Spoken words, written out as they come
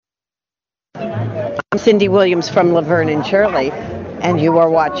Cindy Williams from Laverne and Shirley, and you are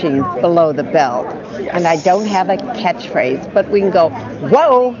watching Below the Belt. And I don't have a catchphrase, but we can go,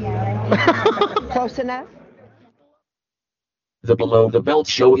 whoa! Close enough? The Below the Belt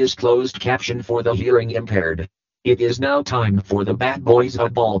show is closed caption for the hearing impaired. It is now time for the Bad Boys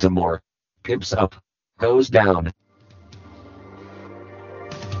of Baltimore. Pimps up. Goes down.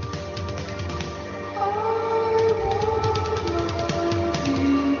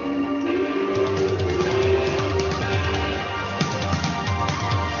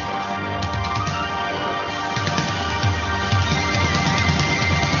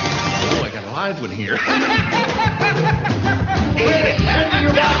 Oh, I got a live one here.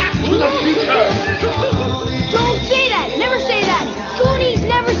 Don't say that! Never say that! Goonies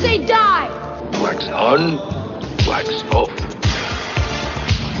never say die! Wax on, wax off.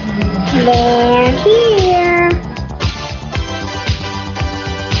 They're here!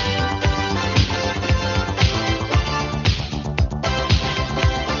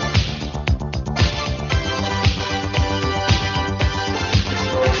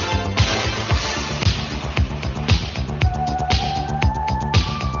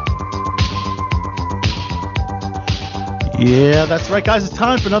 Yeah, that's right, guys. It's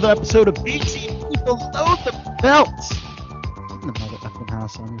time for another episode of BT Below the Belt. In the Mother Effing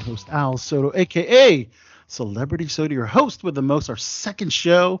House, I'm your host, Al Soto, a.k.a. Celebrity Soto, your host with the most, our second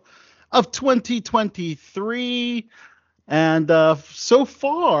show of 2023. And so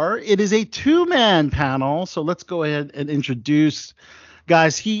far, it is a two-man panel. So let's go ahead and introduce,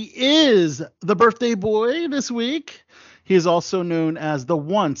 guys. He is the birthday boy this week. He is also known as the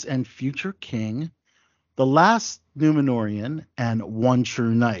once and future king, the last Numenorian, and one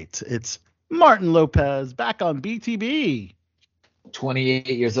true knight. It's Martin Lopez back on BTB. 28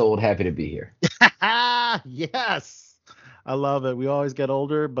 years old, happy to be here. Yes, I love it. We always get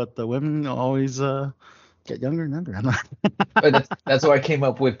older, but the women always get younger and younger. But that's why I came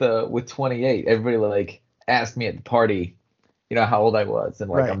up with 28. Everybody like asked me at the party, how old I was,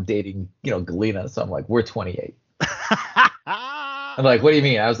 and like Right. I'm dating, Galena, so I'm like, we're 28. I'm like, what do you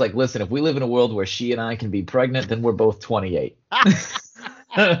mean? I was like, listen, if we live in a world where she and I can be pregnant, then we're both 28. I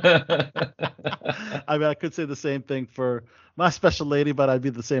mean, I could say the same thing for my special lady, but I'd be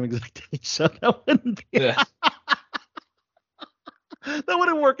the same exact age, so that wouldn't be. Yeah. That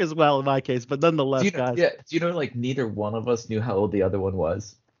wouldn't work as well in my case, but nonetheless, guys. Yeah. Do you know, like, neither one of us knew how old the other one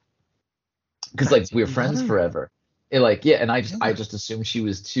was? Because like we were friends forever. And I just assumed she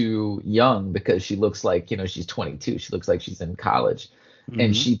was too young because she looks like, she's 22. She looks like she's in college. Mm-hmm.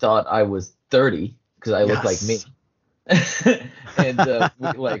 And she thought I was 30 because I look like me. And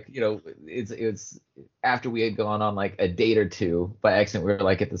it's after we had gone on like a date or two by accident, we were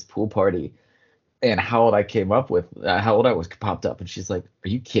like at this pool party, and how old I was popped up, and she's like, "Are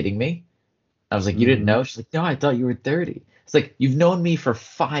you kidding me?" I was like, "You didn't know?" She's like, "No, I thought you were 30." It's like, you've known me for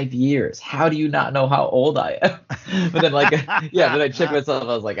 5 years. How do you not know how old I am? But then then I checked myself. I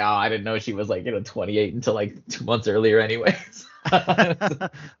was like, oh, I didn't know she was like 28 until like 2 months earlier anyways.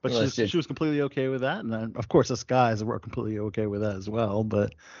 But she was completely okay with that, and then, of course us guys were completely okay with that as well.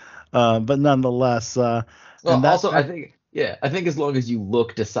 But nonetheless, I think as long as you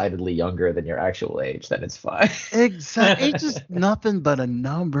look decidedly younger than your actual age, then it's fine. Exactly. Age is nothing but a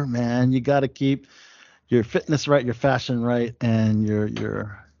number, man. You got to keep your fitness right, your fashion right, and your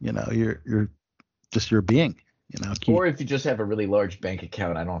just your being. Or if you just have a really large bank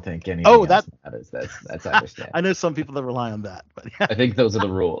account, I don't think anything else matters. That's I understand. I know some people that rely on that, but I think those are the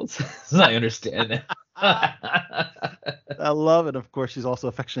rules. I understand it. I love it. Of course, she's also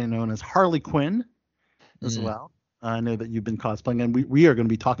affectionately known as Harley Quinn as well. I know that you've been cosplaying, and we are going to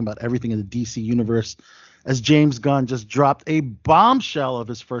be talking about everything in the DC universe as James Gunn just dropped a bombshell of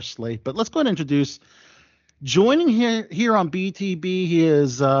his first slate. But let's go ahead and introduce. Joining here on BTB, he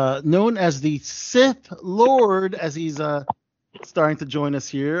is known as the Sith Lord, as he's starting to join us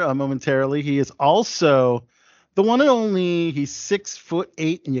here momentarily. He is also the one and only. He's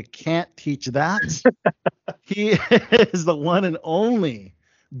 6'8", and you can't teach that. He is the one and only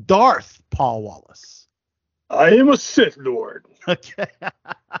Darth Paul Wallace. I am a Sith Lord. Okay.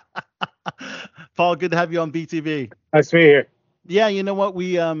 Paul, good to have you on BTB. Nice to be here. Yeah, you know what?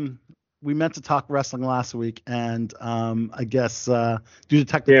 We meant to talk wrestling last week, and I guess due to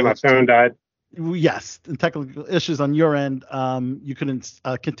technical my phone died. Yes, and technical issues on your end, you couldn't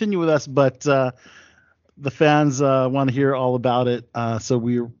continue with us, but the fans want to hear all about it. So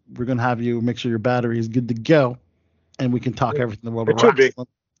we're going to have you make sure your battery is good to go, and we can talk everything in the world of wrestling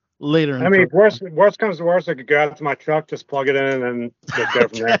later. I mean, worst comes to worst, I could go out to my truck, just plug it in, and just go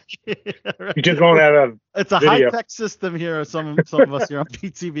from there. Right. You just won't have It's a high-tech system here. Some of us here on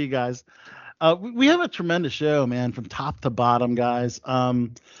PTV, guys. We have a tremendous show, man, from top to bottom, guys.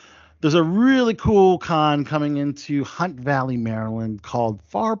 There's a really cool con coming into Hunt Valley, Maryland called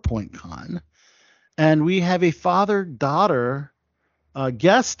Farpoint Con. And we have a father-daughter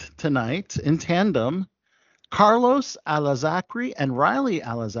guest tonight in tandem, Carlos Alazakri and Riley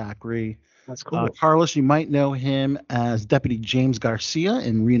Alazakri. That's cool. Carlos, you might know him as Deputy James Garcia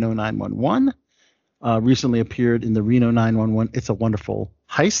in Reno 911. Recently appeared in the Reno 911 It's a Wonderful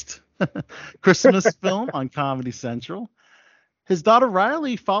Heist Christmas film on Comedy Central. His daughter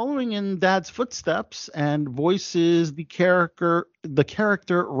Riley following in Dad's footsteps and voices the character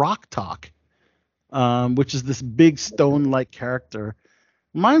Rock Talk, which is this big stone-like character.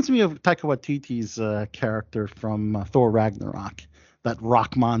 Reminds me of Taika Waititi's character from Thor Ragnarok, that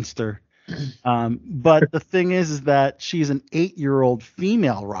rock monster. But the thing is that she's an 8-year-old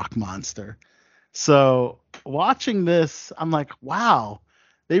female rock monster. So watching this, I'm like, wow,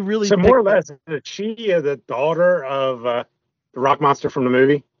 they really. So more or less, is she the daughter of the rock monster from the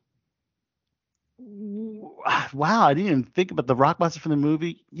movie? Wow, I didn't even think about the rock monster from the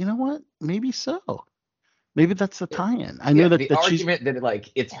movie. You know what? Maybe so. Maybe that's the tie-in. I know that the that argument that like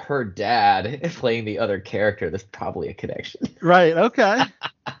it's her dad playing the other character. There's probably a connection. Right. Okay.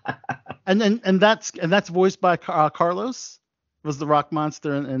 and that's voiced by Carlos. Was the rock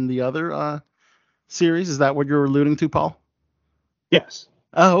monster in the other series? Is that what you're alluding to, Paul? Yes.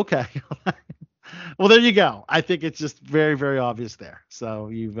 Oh, okay. Well, there you go. I think it's just very, very obvious there. So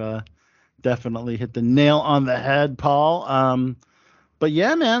you've definitely hit the nail on the head, Paul. But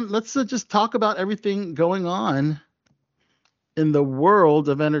yeah, man, let's just talk about everything going on in the world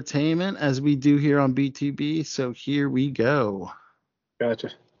of entertainment as we do here on BTB. So here we go.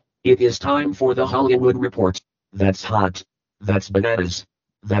 Gotcha. It is time for the Hollywood Report. That's hot. That's bananas.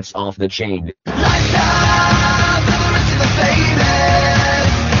 That's off the chain.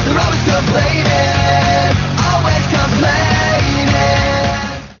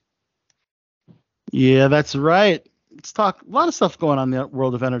 Yeah, that's right. Let's talk a lot of stuff going on in the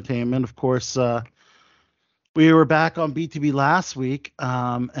world of entertainment. Of course, we were back on BTB last week,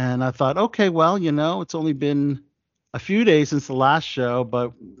 and I thought, okay, well, it's only been a few days since the last show,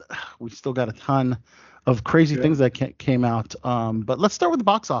 but we still got a ton of crazy things that came out. But let's start with the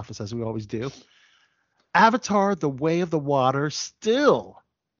box office, as we always do. Avatar: The Way of the Water, still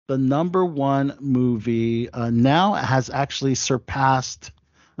the number one movie, now has actually surpassed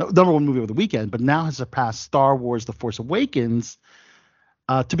number one movie of the weekend, but now has surpassed Star Wars: The Force Awakens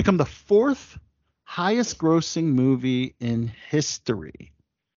to become the fourth highest grossing movie in history.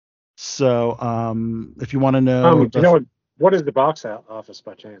 So if you want to know, what is the box office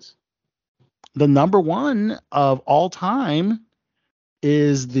by chance? The number one of all time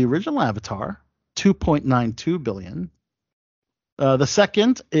is the original Avatar, $2.92 billion. The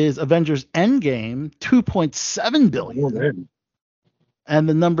second is Avengers Endgame, $2.7 billion. Oh, man. And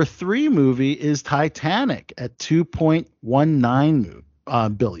the number three movie is Titanic at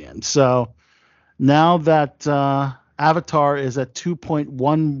 $2.19 billion. So now that Avatar is at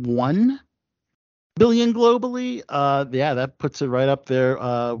 $2.11 billion globally, that puts it right up there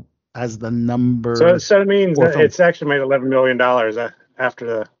as the number. So it means that it's actually made $11 million after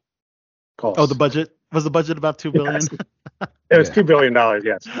the cost. Oh, the budget was the budget about $2 billion. Yes. It was $2 billion.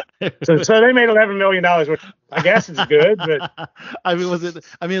 Yes. So they made $11 million, which I guess is good, but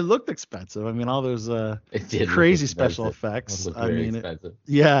it looked expensive. I mean, all those crazy special effects. Expensive.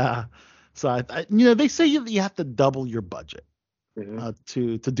 Yeah. So they say you have to double your budget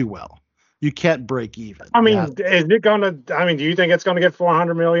to do well. You can't break even. I mean, is it gonna? I mean, do you think it's gonna get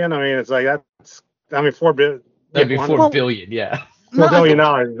 400 million? I mean, it's like that's. I mean, $4 billion. That'd be $4 billion. Yeah. $4 billion.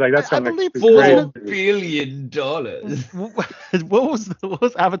 Like that's gonna believe be $4 crazy. billion. What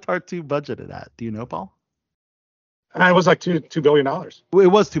was Avatar 2 budgeted at? Do you know, Paul? It was like $2 billion. It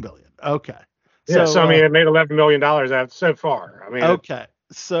was $2 billion. Okay. Yeah. So I mean, it made $11 million out so far. I mean. Okay.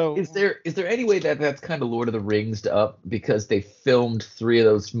 So is there any way that's kind of Lord of the Rings up because they filmed 3 of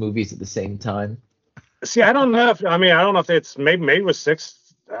those movies at the same time? See, I don't know if it's maybe it was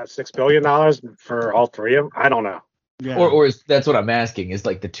 $6 billion for all 3 of them. I don't know. Yeah. Or that's what I'm asking is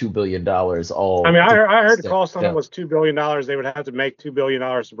like the $2 billion all. I mean, I heard the cost on it was $2 billion. They would have to make $2 billion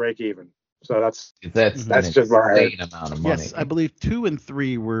to break even. So that's just what I heard. Amount of money. Yes, I believe 2 and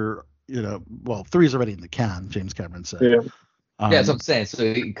 3 were 3 is already in the can. James Cameron said. Yeah. That's what I'm saying.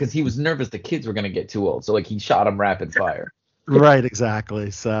 So because he was nervous the kids were going to get too old, so like he shot them rapid fire. Right,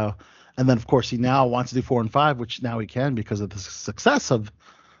 exactly. So, and then of course he now wants to do 4 and 5, which now he can because of the success of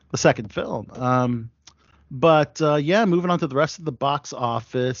the second film. But moving on to the rest of the box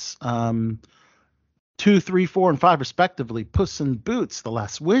office, 2, 3, 4, and 5 respectively. Puss in Boots: The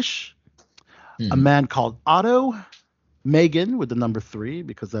Last Wish A Man Called Otto, Megan with the number 3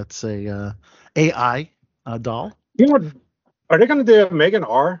 because that's a AI doll. You know what? Are they going to do Megan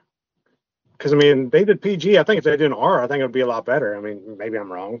R? Because I mean, they did PG. I think if they did an R, I think it would be a lot better. I mean, maybe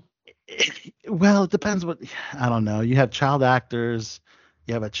I'm wrong. Well, it depends what. I don't know. You have child actors.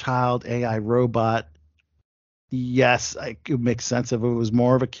 You have a child AI robot. Yes, it would make sense if it was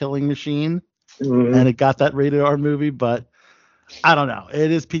more of a killing machine and it got that rated R movie, but I don't know.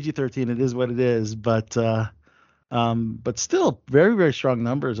 It is PG-13. It is what it is, but still very, very strong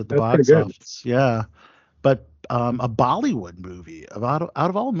numbers at the box office. Yeah, but a Bollywood movie out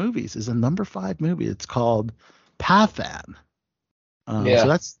of all movies is a number 5 movie. It's called Pathan. So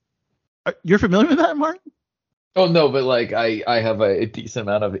that's. You're familiar with that, Martin? Oh no, but like I have a decent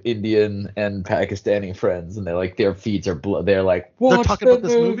amount of Indian and Pakistani friends, and their feeds are they're like, watch they're talking about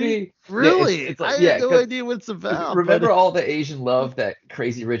this movie. Really? Yeah, it's like, I had no idea what it's about. Remember all the Asian love that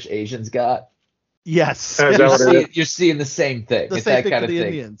Crazy Rich Asians got? Yes. You're seeing the same thing. The it's same that thing kind for of the thing.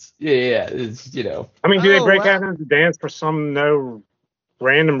 Indians. Yeah. It's I mean, do they break out into dance for some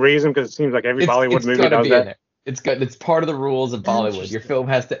random reason? Because it seems like every Bollywood movie does that. It's part of the rules of Bollywood. Your film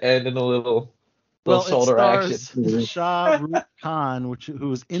has to end in a little shoulder action. Shah Rukh Khan,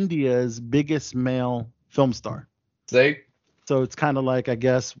 who is India's biggest male film star. See? So it's kind of like, I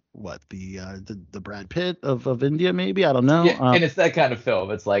guess, the Brad Pitt of India, maybe? I don't know. Yeah, and it's that kind of film.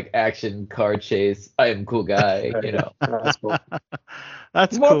 It's like action, car chase, I am a cool guy, That's cool.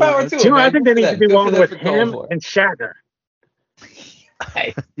 That's more cool. power to him. I think they need to do one with him and Shatner.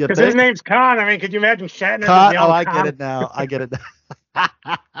 Because his name's Khan. I mean, could you imagine Shatner? Khan? Oh, I get it now.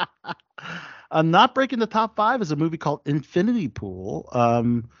 Not breaking the top 5 is a movie called Infinity Pool,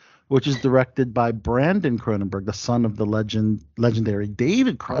 which is directed by Brandon Cronenberg, the son of the legendary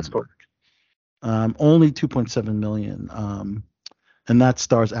David Cronenberg. Only 2.7 million. And that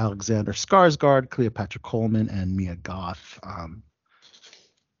stars Alexander Skarsgård, Cleopatra Coleman, and Mia Goth.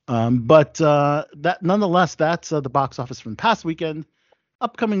 But that nonetheless, that's the box office from the past weekend.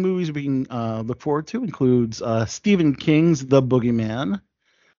 Upcoming movies we can look forward to includes Stephen King's The Boogeyman.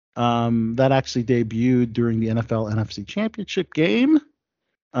 That actually debuted during the NFL NFC Championship game.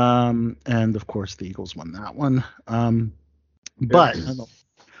 And of course the Eagles won that one. But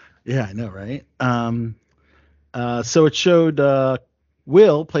yeah, I know, right? So it showed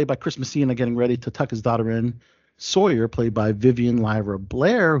Will, played by Chris Messina, getting ready to tuck his daughter in. Sawyer, played by Vivian Lyra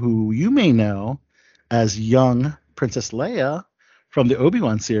Blair, who you may know as young Princess Leia from the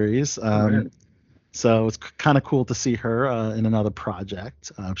Obi-Wan series. So it's kind of cool to see her in another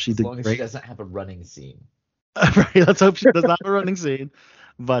project. She did great. As long as she doesn't have a running scene. Right, let's hope she does not have a running scene.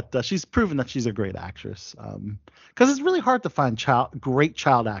 But she's proven that she's a great actress. Because it's really hard to find great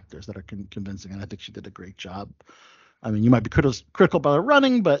child actors that are convincing, and I think she did a great job. I mean, you might be critical about her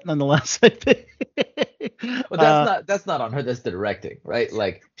running, but nonetheless, I think. Well, that's not on her. That's the directing, right?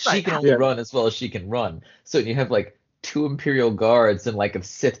 Like she can only run as well as she can run. So you have like 2 Imperial guards and like a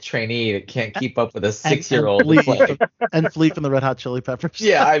Sith trainee that can't keep up with a 6-year-old. And Flea from the Red Hot Chili Peppers.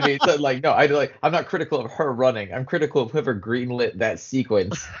 Yeah, I mean, so like, no, I'm not critical of her running. I'm critical of whoever greenlit that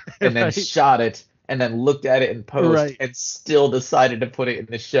sequence and then shot it and then looked at it in post and still decided to put it in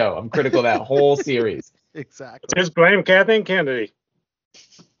the show. I'm critical of that whole series. Exactly. Just blame Kathleen Kennedy.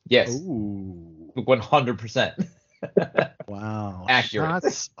 Yes. Ooh. 100%. Wow. Accurate.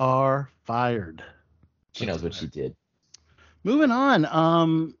 Shots are fired. She knows what she did. Moving on,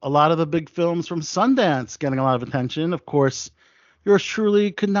 a lot of the big films from Sundance getting a lot of attention. Of course, yours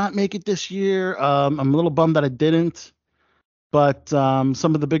truly could not make it this year. I'm a little bummed that I didn't. But some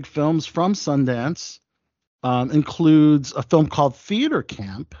of the big films from Sundance includes a film called Theater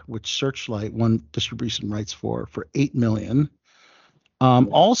Camp, which Searchlight won distribution rights for $8 million.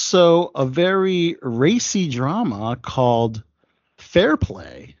 Also, a very racy drama called Fair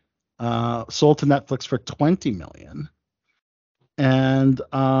Play, sold to Netflix for $20 million. And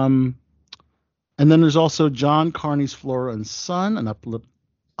then there's also John Carney's Flora and Son, an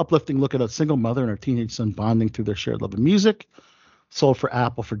uplifting look at a single mother and her teenage son bonding through their shared love of music, sold for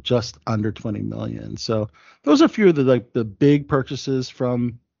Apple for just under $20 million. So those are a few of the big purchases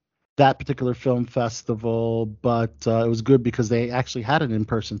from that particular film festival, but it was good because they actually had an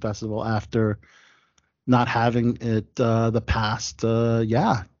in-person festival after not having it the past 2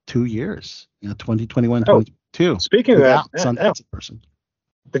 years, 2021, 2022. Speaking of that, Sundance in person.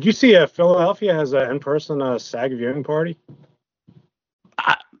 Did you see Philadelphia has an in-person SAG viewing party?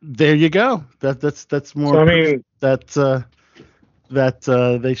 There you go. That's more. So, I mean, that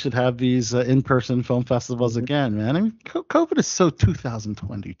they should have these in-person film festivals again, man. I mean, COVID is so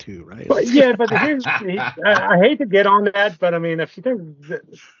 2022, right? But here's I hate to get on that, but I mean, if you think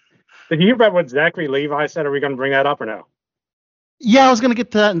Did you hear about what Zachary Levi said? Are we going to bring that up or no? Yeah, I was gonna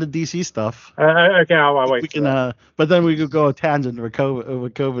get to that in the DC stuff. Okay, I'll wait. We for can, that. but then we could go a tangent with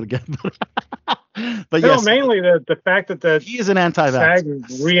COVID again. But No, yes, mainly the fact that the he is an anti-vax. SAG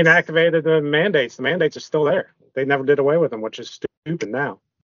reenactivated the mandates. The mandates are still there. They never did away with them, which is stupid now.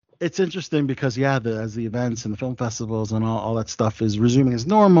 It's interesting because as the events and the film festivals and all that stuff is resuming as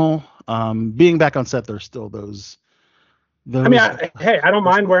normal, being back on set, there's still those. I mean, I don't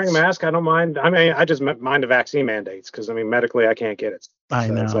mind wearing a mask. I don't mind. I mean, I just mind the vaccine mandates because I mean, medically, I can't get it. I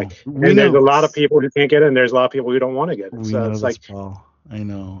know. It's like, and there's a lot of people who can't get it, and there's a lot of people who don't want to get it. We So know it's this, like, Paul. I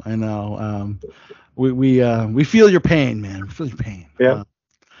know. We feel your pain, man. We feel your pain. Yeah.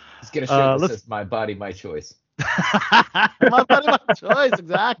 Let's get a shirt that says "My body, my choice." My body, my choice.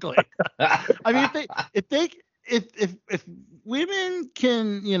 Exactly. I mean, if women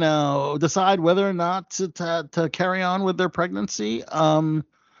can, decide whether or not to carry on with their pregnancy, some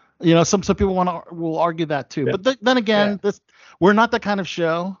people will argue that too. Yeah. But then again, we're not that kind of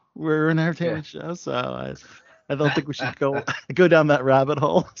show. We're an entertainment show, so I don't think we should go down that rabbit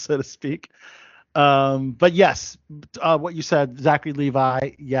hole, so to speak. But yes, what you said, Zachary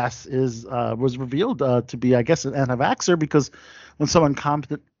Levi, yes, was revealed to be, I guess, an anti-vaxxer because when someone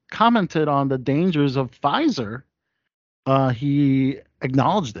commented on the dangers of Pfizer, he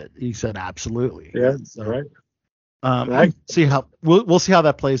acknowledged it. He said, absolutely. yeah, So, right. right. We'll see how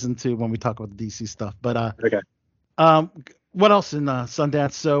that plays into when we talk about the DC stuff. But Okay. what else in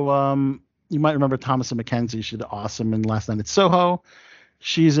Sundance? So you might remember Thomasin McKenzie. She did awesome in Last Night at Soho.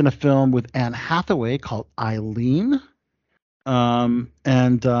 She's in a film with Anne Hathaway called Eileen.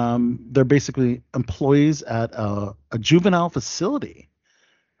 They're basically employees at a juvenile facility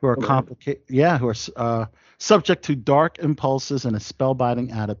who are subject to dark impulses and a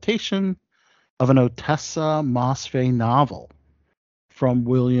spellbinding adaptation of an Otessa Mossfay novel from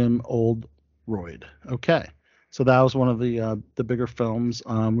William Oldroyd. Okay, so that was one of the bigger films.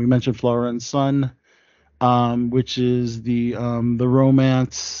 We mentioned Flora and Son, which is the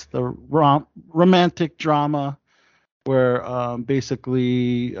romantic drama where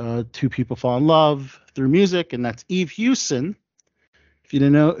basically two people fall in love through music, and that's Eve Hewson.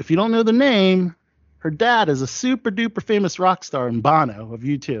 If you don't know the name, her dad is a super duper famous rock star in Bono of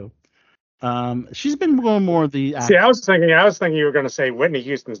U2. She's been going more of the. See, I was thinking you were going to say Whitney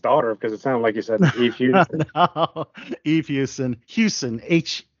Houston's daughter because it sounded like you said Eve Houston. No, Eve Hewson, Hewson. Okay.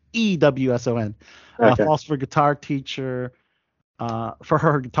 Falls for guitar teacher, for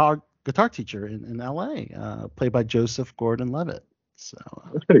her guitar teacher in L.A., played by Joseph Gordon-Levitt. So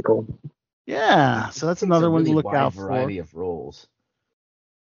That's pretty cool. yeah, so that's another one to look out for. Variety of roles.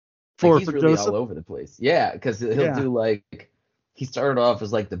 He's really Joseph? all over the place. Yeah, because he'll do like he started off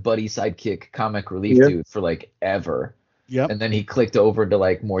as like the buddy sidekick comic relief dude for like ever. Yep. And then he clicked over to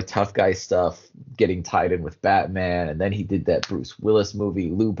like more tough guy stuff, getting tied in with Batman. And then he did that Bruce Willis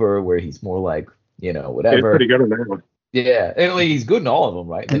movie Looper, where he's more like, whatever. He's pretty good in that one. Yeah, and like, he's good in all of them,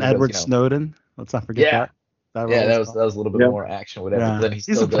 right? And Edward Snowden. Let's not forget that. That was a little bit more action, whatever. Yeah. But then he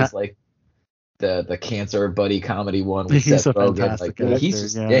still does like the cancer buddy comedy one with He's Seth a Rogen. fantastic Like, actor,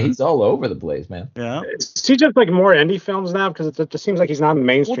 he's all over the place, man. Yeah. Is he just like more indie films now? Because it just seems like he's not in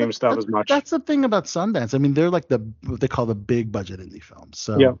mainstream stuff as much. That's the thing about Sundance. I mean, they're like what they call the big budget indie films.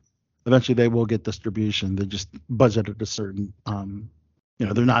 So eventually they will get distribution. They're just budgeted a certain,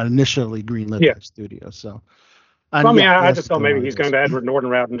 they're not initially greenlit by the studio. So. I just thought maybe he's going to Edward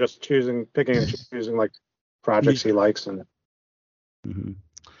Norton route and just picking and choosing like projects he likes. And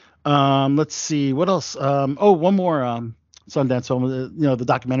let's see what else. One more Sundance film. The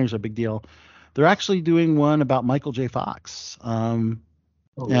documentaries are a big deal. They're actually doing one about Michael J. Fox. And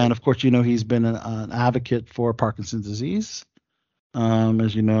of course, he's been an advocate for Parkinson's disease.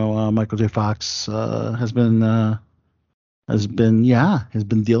 As you know, Michael J. Fox has been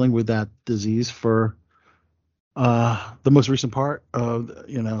dealing with that disease for the most recent part of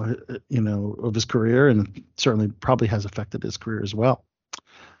of his career, and certainly probably has affected his career as well.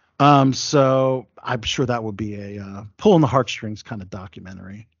 So I'm sure that would be a pulling the heartstrings kind of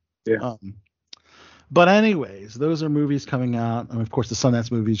documentary. Yeah. But anyways, those are movies coming out, and of course the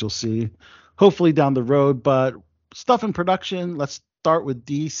Sundance movies you'll see hopefully down the road. But stuff in production. Let's start with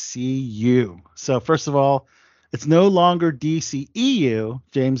DCU. So first of all, it's no longer DCEU.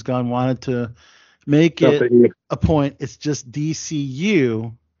 James Gunn wanted to make it a point. It's just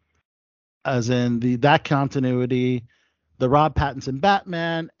DCU, as in that continuity. The Rob Pattinson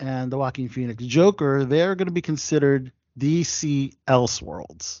Batman and the Joaquin Phoenix Joker, they're going to be considered DC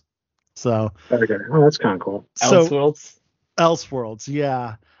Elseworlds. So okay, that's kind of cool. Elseworlds, Elseworlds,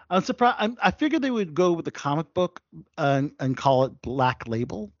 yeah. I'm surprised. I figured they would go with the comic book and call it Black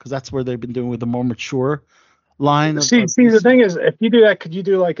Label, because that's where they've been doing with the more mature line of. See, the thing is, if you do that, could you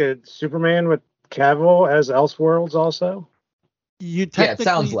do like a Superman with Cavill as Elseworlds also? You Yeah, it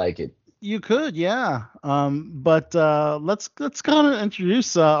sounds like it. You could, yeah. But let's kind of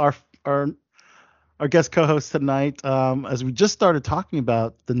introduce our guest co-host tonight. As we just started talking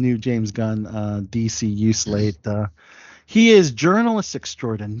about the new James Gunn DCU slate. He is journalist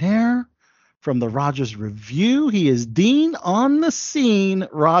extraordinaire from the Rogers Review. He is Dean on the scene.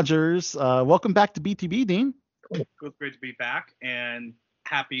 Rogers, welcome back to BTB, Dean. It's great to be back, and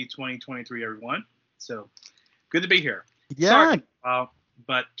happy 2023, everyone. So good to be here. Yeah. Sorry,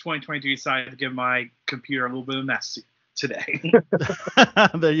 but 2023 decided to give my computer a little bit of mess today.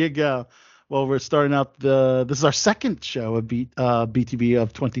 There you go. Well, we're starting out this is our second show of BTB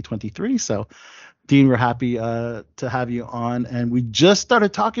of 2023. So, Dean, we're happy to have you on. And we just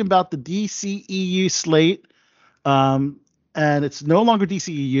started talking about the DCEU slate. And it's no longer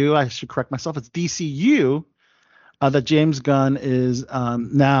DCEU. I should correct myself. It's DCU that James Gunn is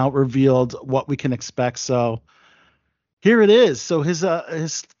now revealed what we can expect. So, here it is. So his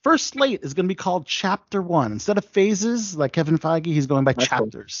first slate is going to be called Chapter 1. Instead of phases like Kevin Feige, he's going by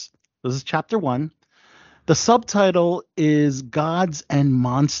chapters. Cool. This is Chapter 1. The subtitle is Gods and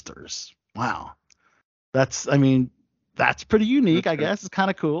Monsters. Wow. That's pretty unique, I guess. It's kind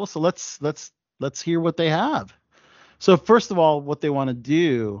of cool. So let's hear what they have. So first of all, what they want to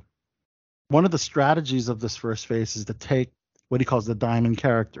do, one of the strategies of this first phase is to take what he calls the diamond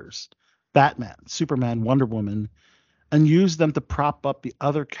characters, Batman, Superman, Wonder Woman, and use them to prop up the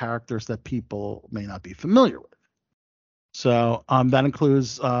other characters that people may not be familiar with. So that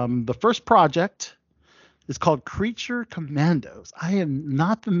includes the first project is called Creature Commandos. I am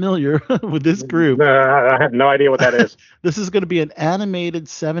not familiar with this group. I have no idea what that is. This is going to be an animated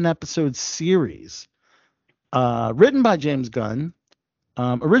 7-episode series written by James Gunn.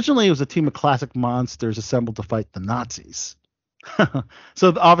 Originally, it was a team of classic monsters assembled to fight the Nazis.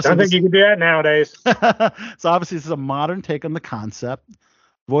 So obviously, I think you can do that nowadays. So obviously, this is a modern take on the concept.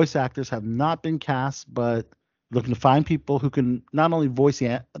 Voice actors have not been cast, but looking to find people who can not only voice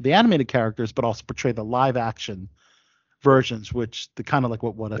the animated characters, but also portray the live action versions, which the kind of like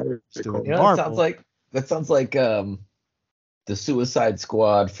what is doing. You know, that sounds like the Suicide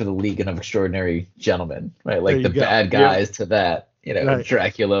Squad for the League of Extraordinary Gentlemen, right? Like the bad guys to that, right.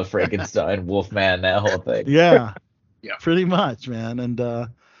 Dracula, Frankenstein, Wolfman, that whole thing. Yeah. Yeah, pretty much, man. And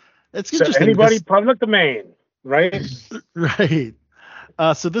it's so interesting. Anybody public domain, right? Right.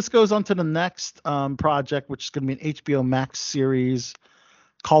 So this goes on to the next project, which is going to be an HBO Max series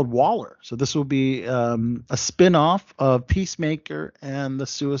called Waller. So this will be a spin-off of Peacemaker and the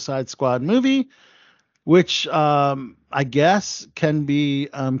Suicide Squad movie, which I guess can be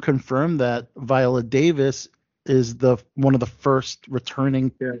confirmed that Viola Davis is one of the first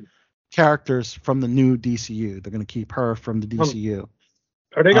returning characters from the new DCU. They're going to keep her from the DCU.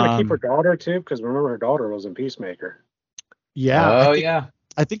 Are they going to keep her daughter too? Because remember, her daughter was in Peacemaker. Yeah.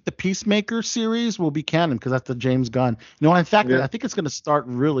 I think the Peacemaker series will be canon because that's the James Gunn. In fact, I think it's going to start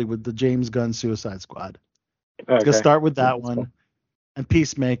really with the James Gunn Suicide Squad. It's going to start with that one and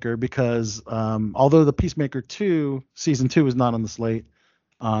Peacemaker because although the Peacemaker 2 season 2 is not on the slate,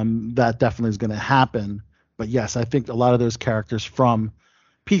 that definitely is going to happen. But yes, I think a lot of those characters from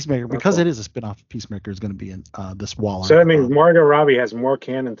Peacemaker, because it is a spin-off of Peacemaker, is going to be in this Waller. So that means Margot Robbie has more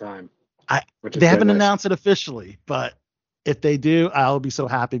canon time. They haven't announced it officially, but if they do, I'll be so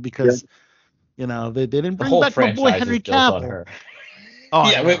happy because they didn't bring back my boy Henry Cavill. Oh,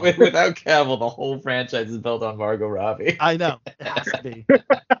 yeah, without Cavill, the whole franchise is built on Margot Robbie. I know. It has to be.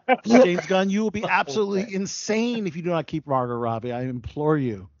 James Gunn, you will be absolutely insane if you do not keep Margot Robbie. I implore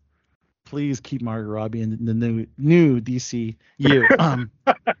you. Please keep Margot Robbie in the new DCU.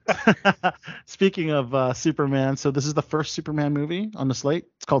 Speaking of Superman, so this is the first Superman movie on the slate.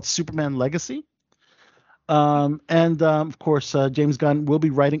 It's called Superman Legacy. Of course, James Gunn will be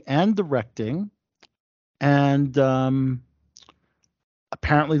writing and directing. And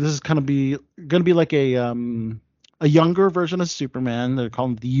apparently this is going to be like a younger version of Superman. They're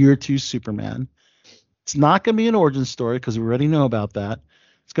calling it the Year 2 Superman. It's not going to be an origin story because we already know about that.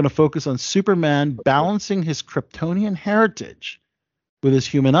 It's going to focus on Superman balancing his Kryptonian heritage with his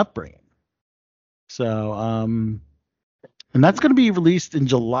human upbringing. So, and that's going to be released in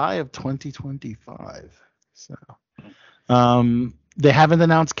July of 2025. So, they haven't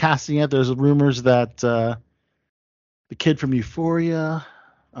announced casting yet. There's rumors that the kid from Euphoria,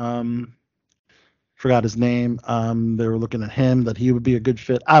 Forgot his name. They were looking at him, that he would be a good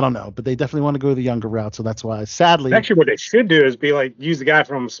fit. I don't know, but they definitely want to go the younger route. So that's why, sadly, Actually, what they should do is be like, use the guy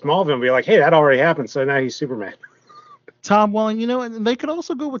from Smallville and be like, hey, that already happened, so now he's Superman. Tom Welling, and they could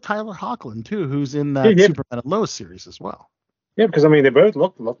also go with Tyler Hoechlin too, who's in that Yeah. Superman and Lois series as well. Yeah, because I mean, they both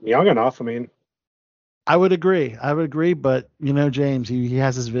look young enough. I mean, I would agree, but James, he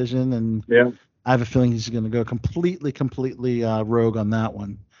has his vision, and yeah. I have a feeling he's going to go completely rogue on that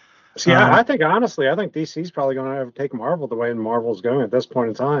one. See, I think honestly, I think DC's probably going to overtake Marvel the way Marvel's going at this point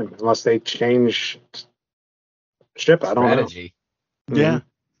in time, unless they change ship. I don't Strategy. know. Yeah.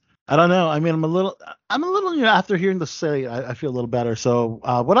 I don't know. I mean, I'm a little, after hearing the say, I feel a little better. So,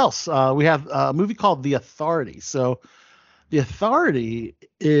 what else? We have a movie called The Authority. So, The Authority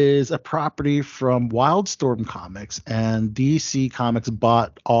is a property from Wildstorm Comics, and DC Comics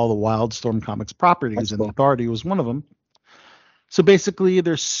bought all the Wildstorm Comics properties, That's and cool. The Authority was one of them. So basically,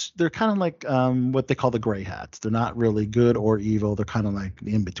 they're kind of like what they call the gray hats. They're not really good or evil. They're kind of like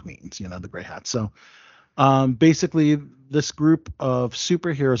the in-betweens, the gray hats. So basically, this group of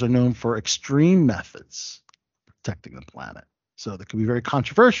superheroes are known for extreme methods protecting the planet. So they could be very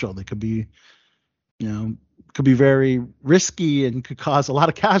controversial. They could be, could be very risky and could cause a lot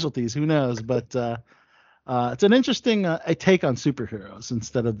of casualties. Who knows? But it's an interesting a take on superheroes.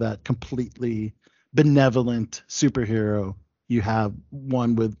 Instead of that completely benevolent superhero, you have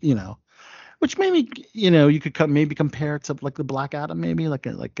one with, which maybe, you could maybe compare it to like the Black Adam, maybe like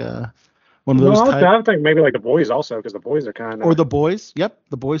one of those types. I think maybe like the Boys also, because the Boys are kind of. Or the Boys. Yep,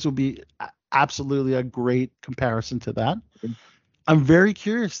 the Boys will be absolutely a great comparison to that. I'm very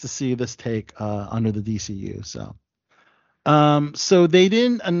curious to see this take under the DCU. So they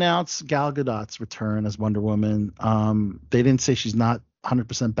didn't announce Gal Gadot's return as Wonder Woman. They didn't say she's not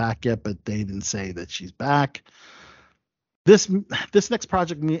 100% back yet, but they didn't say that she's back. This next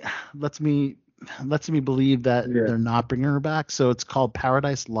project lets me believe that they're not bringing her back. So it's called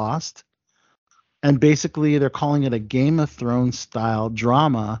Paradise Lost, and basically they're calling it a Game of Thrones style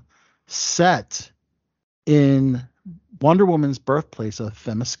drama set in Wonder Woman's birthplace of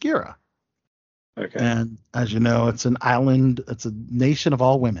Themyscira. Okay. And as you know, it's an island. It's a nation of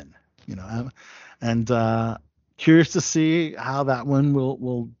all women. And curious to see how that one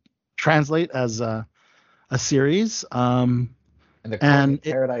will translate as a series. And they're calling it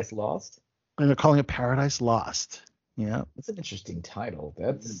Paradise Lost? And they're calling it Paradise Lost. Yeah. That's an interesting title.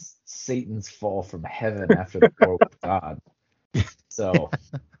 That's Satan's fall from heaven after the war with God. So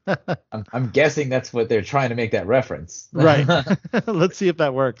I'm guessing that's what they're trying to make that reference. Right. Let's see if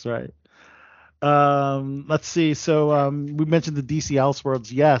that works, right? Let's see. So we mentioned the DC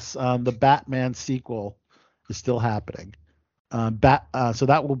Elseworlds. Yes, the Batman sequel is still happening. So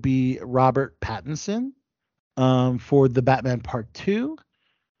that will be Robert Pattinson for the Batman Part 2.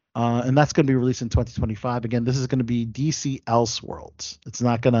 And that's going to be released in 2025. Again, this is going to be DC Elseworlds. It's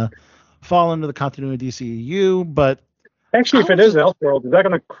not going to fall under the continuity of DCEU, but actually, if it is Elseworlds, is that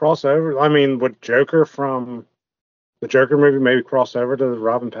going to cross over? I mean, would Joker from the Joker movie maybe cross over to the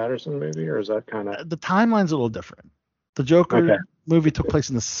Robin Pattinson movie, or is that kind of the timeline's a little different? The Joker movie took place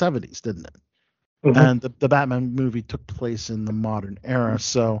in the 70s, didn't it? Mm-hmm. And the Batman movie took place in the modern era,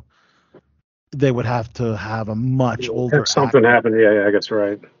 so they would have to have a much older something actor. happened. Yeah, I guess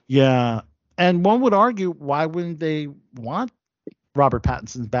right. Yeah, and one would argue, why wouldn't they want Robert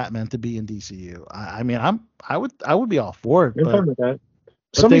Pattinson's Batman to be in DCU? I mean, I would be all for it. But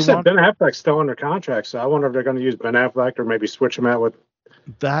somebody said Ben Affleck's still under contract, so I wonder if they're going to use Ben Affleck or maybe switch him out with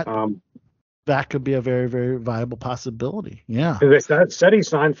that. That could be a very, very viable possibility. Yeah. They said he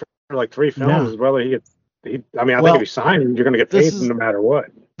signed for like 3 films. Whether I think if he signed, you're going to get paid no matter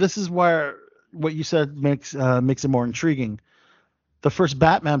what. This is where what you said makes it more intriguing. The first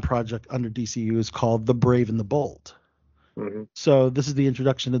Batman project under DCU is called The Brave and the Bold. Mm-hmm. So this is the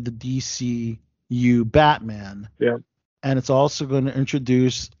introduction of the DCU Batman. Yeah. And it's also going to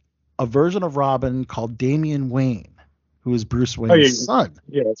introduce a version of Robin called Damian Wayne, who is Bruce Wayne's son.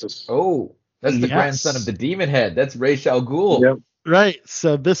 Yeah, that's the grandson of the Demon Head. That's Ra's al Ghul. Yep. Right.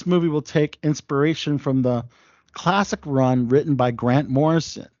 So this movie will take inspiration from the classic run written by Grant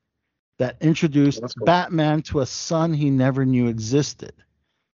Morrison that introduced Batman to a son he never knew existed,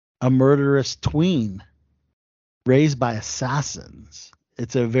 a murderous tween raised by assassins.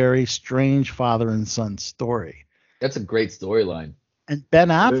 It's a very strange father and son story. That's a great storyline. And Ben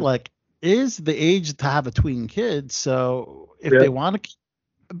Affleck is the age to have a tween kid, so if they want to keep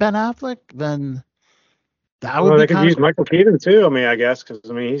Ben Affleck, then that would be. They could use Michael Keaton too. I mean, I guess because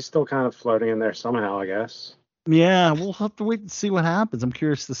he's still kind of floating in there somehow. I guess. Yeah, we'll have to wait and see what happens. I'm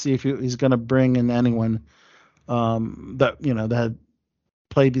curious to see if he's going to bring in anyone that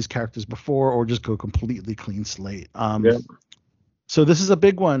played these characters before or just go completely clean slate. Yeah. So this is a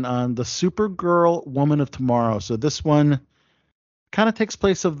big one on the Supergirl Woman of Tomorrow. So this one kind of takes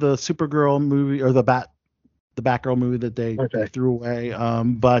place of the Supergirl movie or the Batgirl movie that they threw away.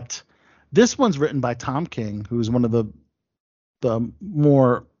 But this one's written by Tom King, who's one of the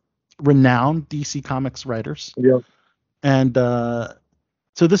more renowned DC Comics writers. Yeah. And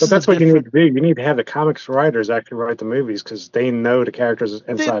so this But is that's what you need to do. You need to have the comics writers actually write the movies because they know the characters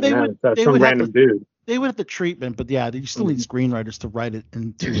inside and out. Instead of some random dude. They would have the treatment, but yeah, you still need screenwriters to write it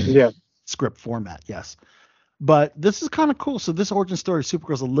into script format. Yes. But this is kind of cool. So this origin story of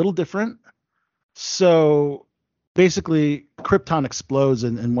Supergirl is a little different. So basically, Krypton explodes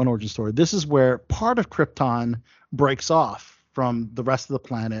in one origin story. This is where part of Krypton breaks off from the rest of the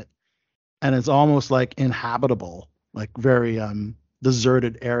planet, and it's almost like inhabitable, like very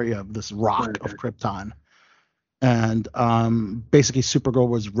deserted area of this rock of Krypton. And basically, Supergirl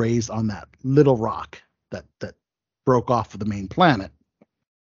was raised on that little rock that broke off of the main planet.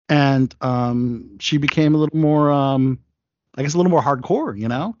 And she became a little more, I guess, a little more hardcore,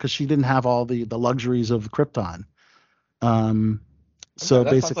 because she didn't have all the luxuries of Krypton. So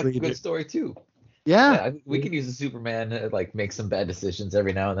that basically, sounds like a good story too. Yeah, we can use a Superman to like make some bad decisions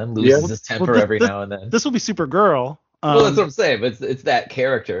every now and then, loses his temper every now and then. This will be Supergirl. Well, that's what I'm saying, but it's that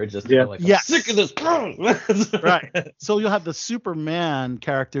character. Just kind of like, I'm sick of this. Right. So you'll have the Superman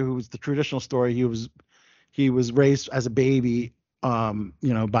character who was the traditional story. He was raised as a baby, by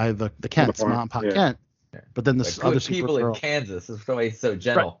the Kents, Mom and Pop Kent. But then the other people Supergirl. in Kansas. That's why he's so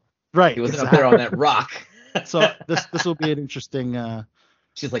gentle. Right. He wasn't up there on that rock. So this will be an interesting.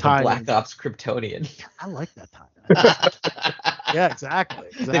 She's like a Black Ops Kryptonian. I like that time. Yeah, exactly.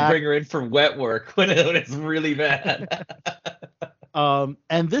 They bring her in for wet work when it's really bad.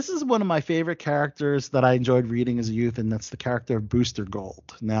 And this is one of my favorite characters that I enjoyed reading as a youth, and that's the character of Booster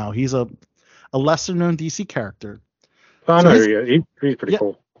Gold. Now, he's a lesser-known DC character. I know he's pretty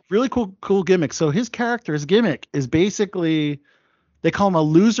cool. Really cool gimmick. So his gimmick is basically, they call him a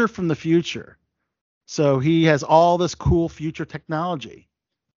loser from the future. So he has all this cool future technology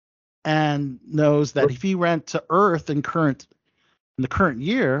and knows that if he went to Earth in the current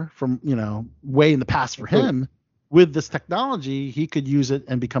year from, way in the past for him, with this technology, he could use it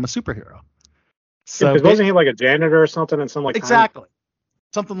and become a superhero. So wasn't he like a janitor or something in some exactly.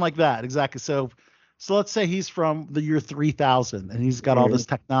 Something like that. Exactly. So let's say he's from the year 3000 and he's got all this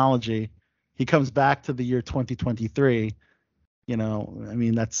technology. He comes back to the year 2023.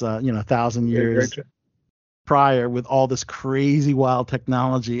 That's 1,000 years prior with all this crazy wild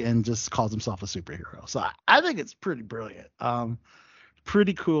technology and just calls himself a superhero. So I think it's pretty brilliant.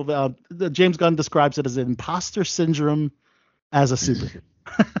 Pretty cool. James Gunn describes it as an imposter syndrome as a superhero.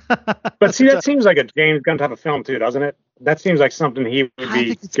 But see, that seems like a James Gunn type of film too, doesn't it? That seems like something he would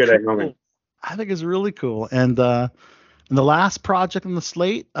be good at filming. I think it's really cool. And the last project on the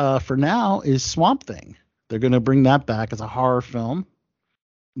slate for now is Swamp Thing. They're going to bring that back as a horror film.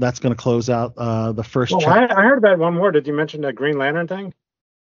 That's going to close out the first chapter. I heard about one more. Did you mention that Green Lantern thing?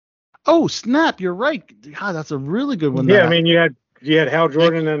 Oh, snap. You're right. God, that's a really good one. Yeah, you had Hal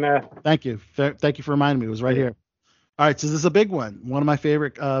Jordan and... Thank you. Thank you for reminding me. It was right here. All right, so this is a big one. One of my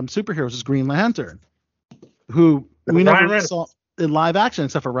favorite superheroes is Green Lantern, who we never really saw in live action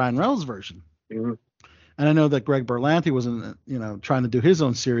except for Ryan Reynolds' version. Mm-hmm. And I know that Greg Berlanti wasn't, trying to do his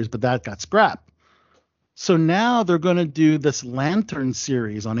own series, but that got scrapped. So now they're going to do this Lantern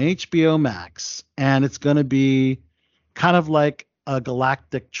series on HBO Max, and it's going to be kind of like a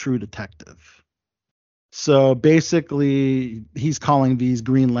galactic True Detective. So basically, he's calling these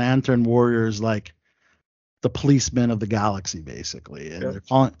Green Lantern warriors like the policemen of the galaxy, basically. And they're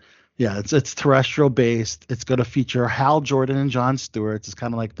calling, it's terrestrial based. It's going to feature Hal Jordan and Jon Stewart. It's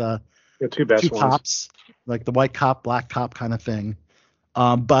kind of like the two cops, like the white cop, black cop kind of thing,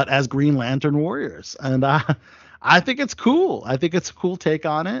 but as Green Lantern warriors. And I think it's cool. I think it's a cool take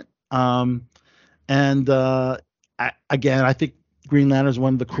on it. I think Green Lantern is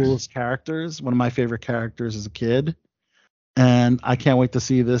one of the coolest characters, one of my favorite characters as a kid, and I can't wait to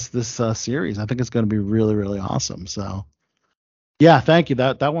see this series. I think it's going to be really, really awesome. So, yeah, thank you.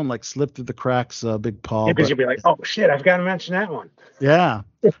 That one like slipped through the cracks, Big Paul. Because you'll be like, oh shit, I've got to mention that one. Yeah.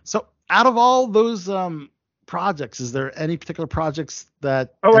 So, out of all those projects, is there any particular projects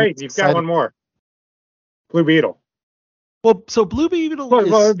that? Oh wait, you've got one more. Blue Beetle. Well, so Blue Beetle.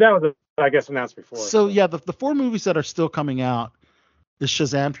 Well, that was I guess announced before. So yeah, the 4 movies that are still coming out is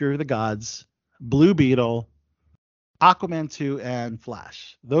Shazam: Fury of the Gods, Blue Beetle, Aquaman 2, and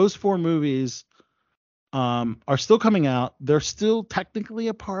Flash. Those 4 movies are still coming out. They're still technically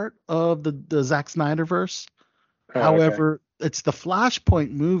a part of the Zack Snyderverse. However, it's the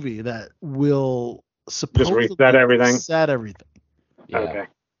Flashpoint movie that will Just supposedly reset everything. set everything. Yeah. Okay.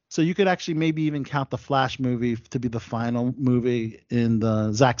 So you could actually maybe even count the Flash movie to be the final movie in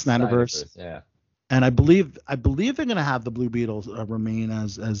the Zack Snyderverse. Yeah. And I believe they're gonna have the Blue Beetles remain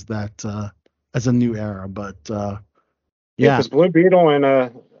as that as a new era. But Yeah, yeah, because Blue Beetle and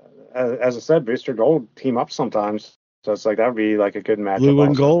as I said, Booster Gold team up sometimes. So it's like that would be like a good matchup. Blue and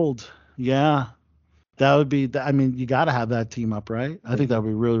also. Gold. Yeah, that would be. I mean, you got to have that team up, right? I think that would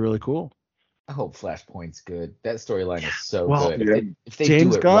be really, really cool. I hope Flashpoint's good. That storyline is so Well, good. yeah. If they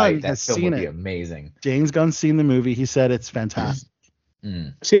James do it Gunn right, that has film seen would be it. amazing. James Gunn's seen the movie. He said it's fantastic.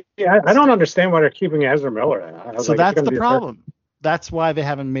 Mm. See, I don't understand why they're keeping Ezra Miller in. I was So like, that's it's the gonna be problem. That's why they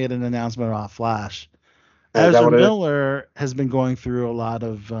haven't made an announcement about Flash. Is that Ezra what it is? Miller has been going through a lot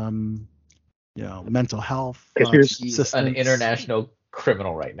of mental health Issues. He's assistance. an international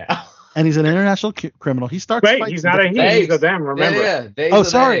criminal right now. And he's an international criminal. He starts Wait, fights he's in not a different- he, he's a them. Remember? Yeah, they, Oh, so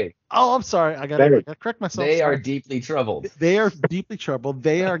sorry. Oh, I'm sorry. I gotta correct myself. They are Sorry. deeply troubled. They are deeply troubled.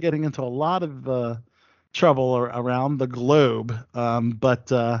 They are getting into a lot of trouble around the globe.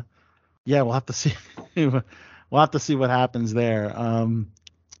 But yeah, we'll have to see. We'll have to see what happens there.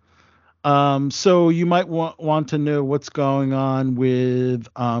 So you might want to know what's going on with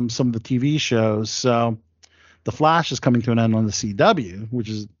some of the TV shows. So The Flash is coming to an end on the CW, which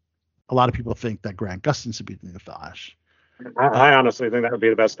is a lot of people think that Grant Gustin should be doing The Flash. I honestly think that would be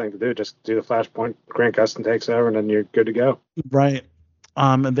the best thing to do. Just do the Flashpoint. Grant Gustin takes over, and then you're good to go. Right.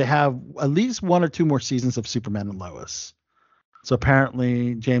 And they have at least one or two more seasons of Superman and Lois. So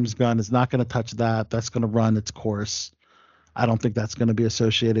apparently James Gunn is not going to touch that. That's going to run its course. I don't think that's going to be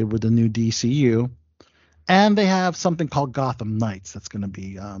associated with the new DCU. And they have something called Gotham Knights that's going to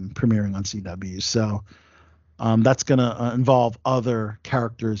be premiering on CW. So that's going to involve other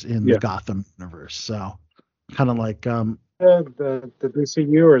characters in the Gotham universe. So kind of like The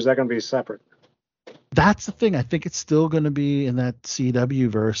DCU, or is that going to be separate? that's the thing. I think it's still going to be in that CW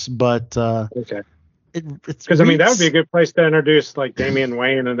verse, but Okay. it's Because I mean, that would be a good place to introduce like Damian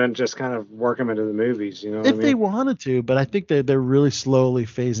Wayne, and then just kind of work him into the movies. You know what I if mean? they wanted to, but I think they're really slowly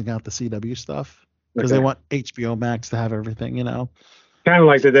phasing out the CW stuff because they Okay. want HBO Max to have everything, you know. Kind of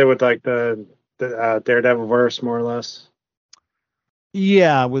like they did with like the Daredevil verse, more or less.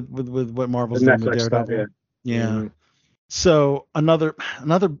 Yeah, with what Marvel's The doing with Netflix stuff, Daredevil. yeah. Yeah. Mhm. So another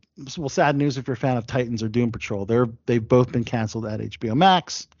sad news if you're a fan of Titans or Doom Patrol. They've both been canceled at HBO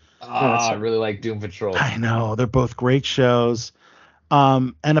Max. I really like Doom Patrol. I know they're both great shows.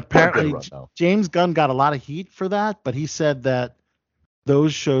 And apparently run, though. James Gunn got a lot of heat for that, but he said that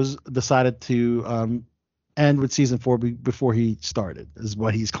those shows decided to end with season 4 before he started, is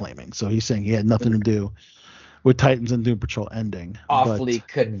what he's claiming. So he's saying he had nothing to do with Titans and Doom Patrol ending. Awfully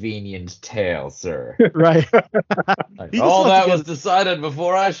convenient tale, sir. But, right. Like, He just all wants that to was get- decided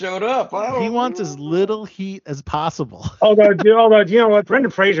before I showed up. He wants as little heat as possible. Although you know what,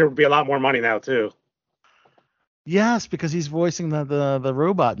 Brendan Fraser would be a lot more money now too. Yes, because he's voicing the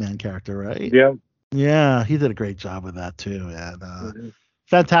Robot Man character, right? Yeah. Yeah, he did a great job with that too. And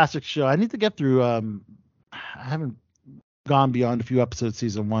fantastic show. I need to get through. I haven't gone beyond a few episodes.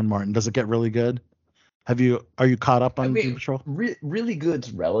 Season 1, Martin. Does it get really good? Are you caught up on Doom Patrol? Really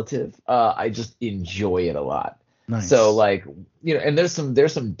good's relative. I just enjoy it a lot. Nice. So like, you know, and there's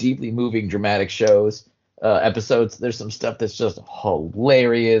some deeply moving, dramatic shows, episodes. There's some stuff that's just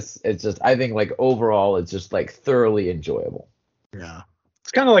hilarious. It's just, I think like overall, it's just like thoroughly enjoyable. Yeah.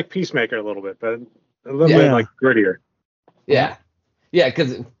 It's kind of like Peacemaker a little bit, but a little Yeah. bit like grittier. Yeah. Yeah,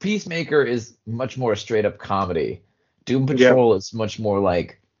 because Peacemaker is much more a straight up comedy. Doom Patrol is much more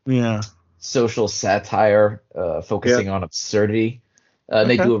like Yeah. social satire, focusing on absurdity.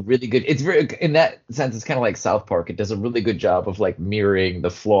 They Okay. do a really good. It's very, in that sense, it's kind of like South Park. It does a really good job of like mirroring the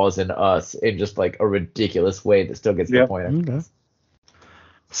flaws in us in just like a ridiculous way that still gets the point. Okay.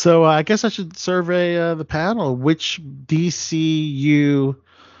 So I guess I should survey the panel. Which DCU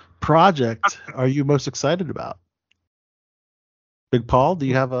project are you most excited about? Big Paul, do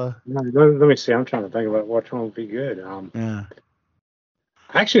you have a? Let me see. I'm trying to think about which one would be good. Yeah.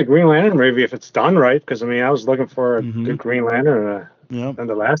 Actually, a Green Lantern movie, if it's done right, because I mean, I was looking for a good Green Lantern in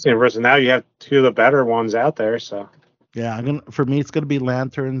the last universe, and now you have two of the better ones out there. So Yeah, for me, it's gonna be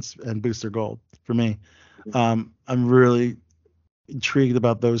Lanterns and Booster Gold. For me, I'm really intrigued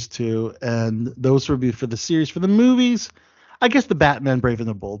about those two, and those would be for the series. For the movies, I guess the Batman Brave and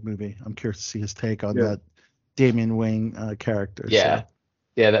the Bold movie. I'm curious to see his take on that Damian Wayne character. Yeah. So,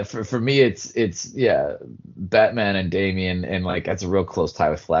 Yeah, that for me it's Batman and Damian, and like that's a real close tie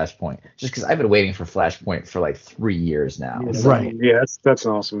with Flashpoint. Just because I've been waiting for Flashpoint for like 3 years now. Yeah, So, Right. Yeah, that's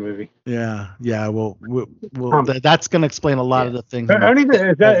an awesome movie. Yeah. Well, that's going to explain a lot of the things.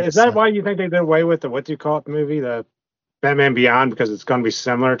 Is that why you think they did away with the what do you call it movie, the Batman Beyond, because it's going to be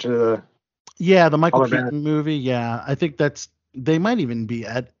similar to the the Michael other Keaton movie? Yeah, I think they might even be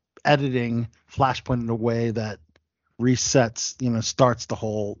editing Flashpoint in a way that resets, starts the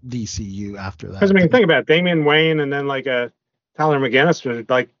whole DCU after that. Because I mean, think about it, Damian Wayne and then like Tyler McGinnis was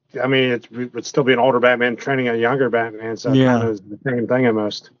like, I mean, it would still be an older Batman training a younger Batman, so it kind of is the same thing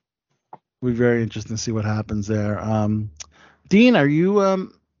almost. We're very interested to see what happens there. Dean, are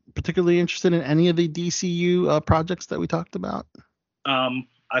you particularly interested in any of the DCU projects that we talked about?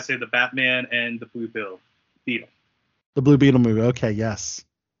 I say the Batman and the Blue Beetle. The Blue Beetle movie. Okay, yes.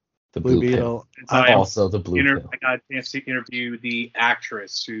 The Blue Beetle. Also the Blue Beetle. I got a chance to interview the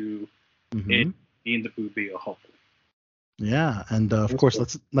actress who is in the Blue Beetle, hopefully. Yeah, and of course,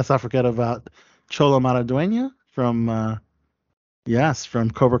 let's not forget about Cholo Maraduena from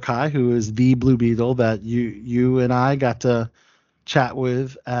Cobra Kai, who is the Blue Beetle that you and I got to chat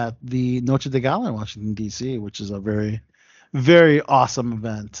with at the Noche de Gala in Washington D.C., which is a very, very awesome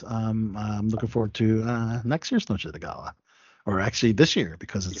event. I'm looking forward to next year's Noche de Gala, or actually this year,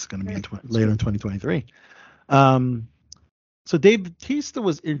 because it's going to be later in 2023. So Dave Bautista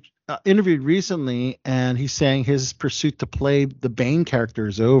was interviewed recently, and he's saying his pursuit to play the Bane character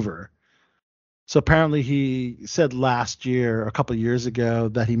is over. So apparently he said last year, a couple of years ago,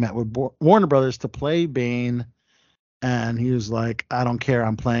 that he met with Warner Brothers to play Bane, and he was like, I don't care,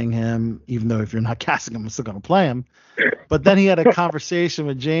 I'm playing him, even though if you're not casting him, I'm still going to play him. But then he had a conversation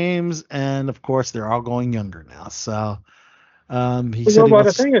with James, and of course they're all going younger now. So he said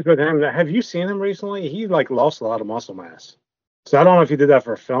the thing is with him, have you seen him recently? He like lost a lot of muscle mass. So I don't know if he did that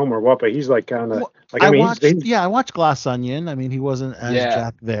for a film or what, but he's like kind of like I watched Glass Onion. I mean, he wasn't as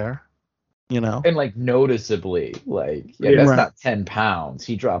jacked there, and like noticeably, like that's not 10 pounds.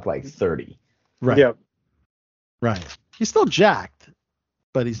 He dropped like 30. Right. Yep. Right. He's still jacked,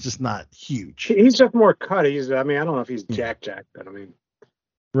 but he's just not huge. He's just more cut. I don't know if he's jacked, but I mean.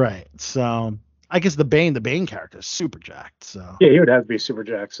 Right. So I guess the Bane character is super jacked. So yeah, he would have to be super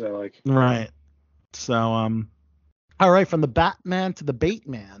jacked. So like. Right. So all right, from the Batman to the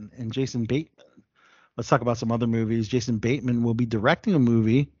Bateman and Jason Bateman. Let's talk about some other movies. Jason Bateman will be directing a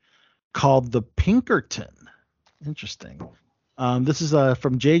movie called The Pinkerton. Interesting. This is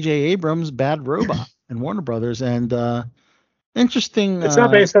from J.J. Abrams' Bad Robot and Warner Brothers, and interesting. It's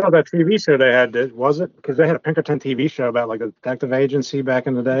not based on that TV show they had, was it? Because they had a Pinkerton TV show about like a detective agency back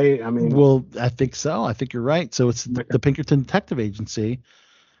in the day. I mean, well, I think so. I think you're right. So it's the Pinkerton Detective Agency.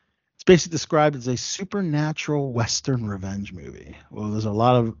 It's basically described as a supernatural Western revenge movie. Well, there's a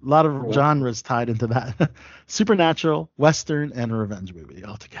lot of genres tied into that. Supernatural, Western, and a revenge movie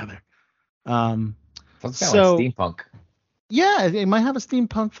all together. Sounds kind of like steampunk. Yeah, it might have a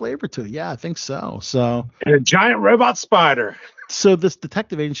steampunk flavor to it. Yeah, I think so. And a giant robot spider. So this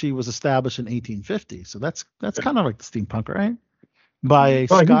detective agency was established in 1850. So that's kind of like the steampunk, right? By a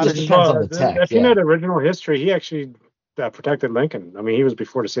Scottish. If you know the original history, he actually protected Lincoln. I mean, he was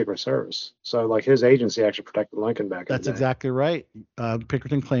before the Secret Service, so like his agency actually protected Lincoln back. That's exactly right.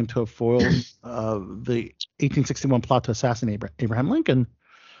 Pinkerton claimed to have foiled the 1861 plot to assassinate Abraham Lincoln,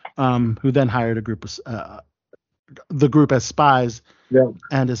 who then hired a group of the group as spies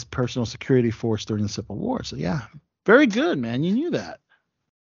and as personal security force during the Civil War. So yeah, very good, man. You knew that.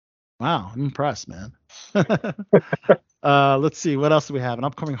 Wow, I'm impressed, man. Let's see, what else do we have? An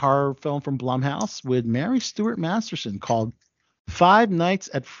upcoming horror film from Blumhouse with Mary Stuart Masterson called Five Nights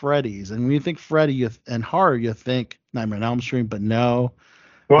at Freddy's. And when you think Freddy and horror, you think Nightmare on Elm Street, but no.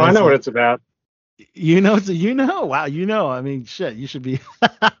 Well, I know what it's about. Wow, I mean, shit, you should be.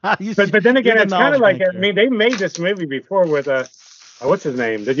 But then again, it's kind of like, I mean, they made this movie before with what's his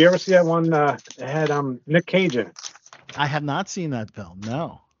name? Did you ever see that one? It had Nick Cage in it. I have not seen that film.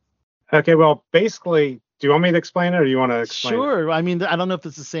 No. Okay, well, basically, do you want me to explain it, or do you want to explain Sure. it? I mean, I don't know if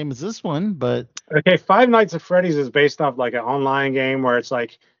it's the same as this one, but. Okay, Five Nights at Freddy's is based off like an online game where it's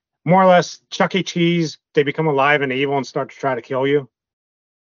like more or less Chuck E. Cheese. They become alive and evil and start to try to kill you.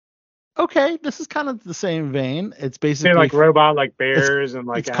 Okay, this is kind of the same vein. It's basically they're like robot, like bears and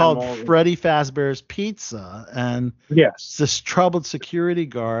like. It's called Freddy Fazbear's Pizza, and yes, this troubled security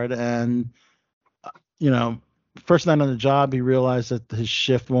guard, and first night on the job, he realized that his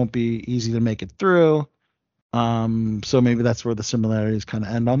shift won't be easy to make it through. So maybe that's where the similarities kind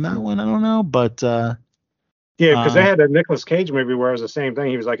of end on that one. I don't know, but yeah, because they had a Nicolas Cage movie where it was the same thing.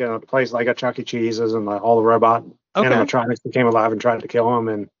 He was like in a place like a Chuck E. Cheese's, and all the robot animatronics became alive and tried to kill him.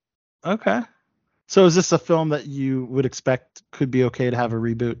 And okay. So is this a film that you would expect could be okay to have a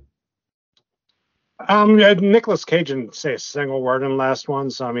reboot? Nicolas Cage didn't say a single word in the last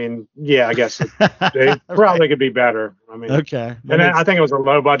one, so I mean, yeah, I guess they probably could be better. I mean, okay. And I think it was a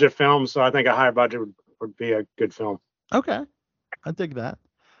low budget film, so I think a higher budget would be a good film. Okay, I dig that.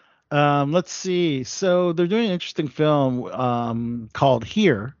 Let's see. So they're doing an interesting film called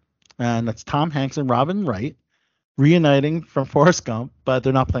Here, and that's Tom Hanks and Robin Wright reuniting from Forrest Gump, but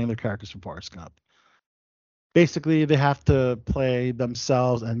they're not playing their characters from Forrest Gump. Basically, they have to play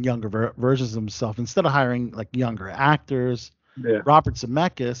themselves and younger versions of themselves instead of hiring like younger actors. Yeah. Robert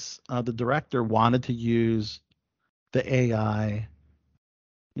Zemeckis, the director, wanted to use the AI,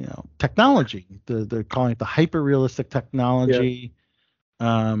 technology. They're calling it the hyper-realistic technology,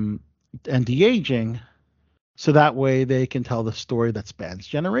 and de-aging, so that way they can tell the story that spans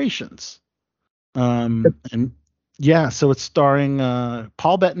generations. So it's starring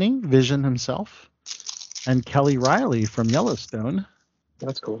Paul Bettany, Vision himself, and Kelly Riley from Yellowstone.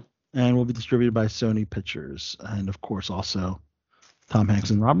 That's cool. And will be distributed by Sony Pictures, and of course also Tom Hanks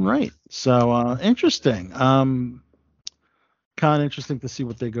and Robin Wright. So interesting. Kind of interesting to see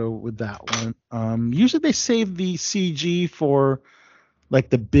what they go with that one. Usually they save the CG for like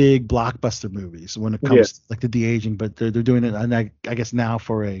the big blockbuster movies when it comes to like the de-aging, but they're doing it, and I guess now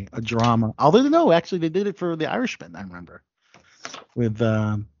for a drama. Although no, actually they did it for The Irishman. I remember with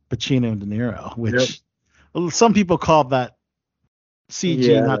Pacino and De Niro, which some people call that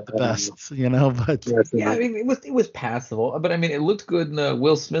CG not the best, but I mean it was passable, but I mean it looked good in the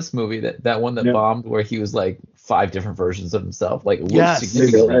Will Smith movie that one that bombed where he was like 5 different versions of himself, like looked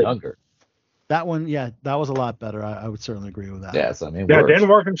significantly younger. That one, that was a lot better. I would certainly agree with that. Yes, I mean, it didn't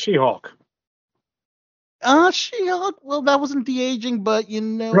work in She-Hulk. She-Hulk, well, that wasn't de-aging, but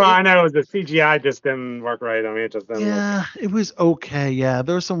No, I know the CGI just didn't work right. I mean, it just didn't work. It was okay. Yeah,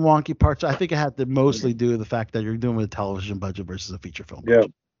 there were some wonky parts. I think it had to mostly do with the fact that you're doing with a television budget versus a feature film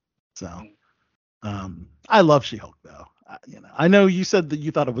budget. So, I love She-Hulk though. I know you said that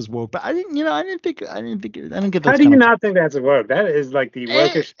you thought it was woke, but I didn't get those. How do you not think that's woke? That is like the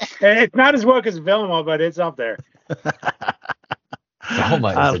wokish. It's not as woke as Velma, but it's up there.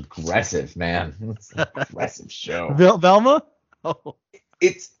 Velma is aggressive, man. It's an aggressive show. Velma? Oh.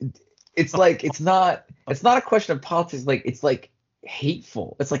 It's like it's not a question of politics. Like it's like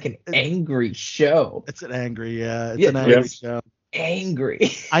hateful. It's like an angry show. It's an angry, It's an angry show.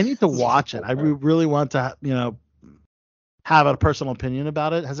 Angry. I need to watch it. I really want to, have a personal opinion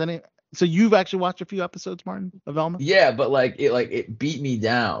about it. So you've actually watched a few episodes, Martin, of Velma? Yeah, but it beat me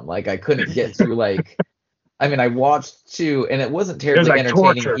down. Like I couldn't get through I mean, I watched 2 and it wasn't terribly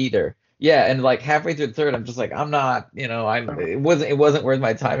entertaining either. Yeah, and like halfway through the 3rd, I'm just like, I'm not, it wasn't worth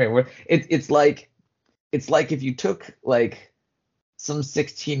my time. It's like if you took like some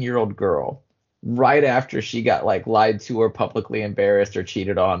 16-year-old girl right after she got like lied to or publicly embarrassed or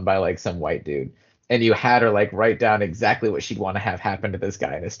cheated on by like some white dude, and you had her like write down exactly what she'd want to have happen to this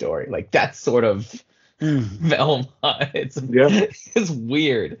guy in a story. Like that's sort of Velma. It's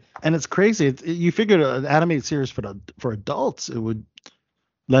weird. And it's crazy. You figured an animated series for adults, it would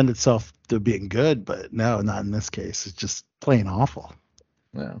lend itself to being good, but no, not in this case. It's just plain awful.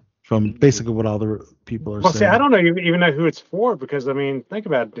 No. From basically what all the people are saying. See, I don't even know who it's for, because I mean, think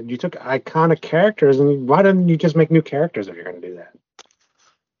about it. You took iconic characters, and why didn't you just make new characters if you're going to do that?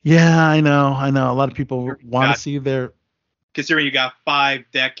 Yeah, I know. A lot of people want to see their. Considering you got 5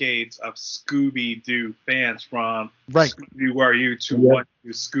 decades of Scooby-Doo fans from Scooby-Doo Where Are You to What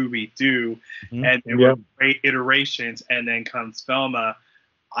Do Scooby-Doo, and there were great iterations, and then comes Velma.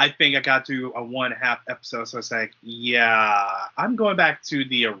 I think I got to a 1.5 episode, so it's like, I'm going back to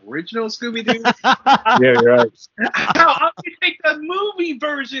the original Scooby-Doo. Yeah, you're right. I'm going to take the movie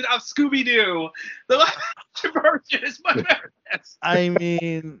version of Scooby-Doo. The live version is much better. I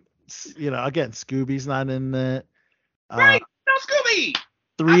mean, again, Scooby's not in it. Right, no Scooby!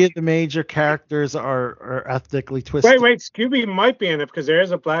 3 of the major characters are ethnically twisted. Wait, Scooby might be in it because there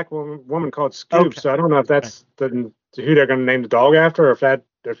is a black woman called Scoob. Okay. So I don't know if that's who they're going to name the dog after, or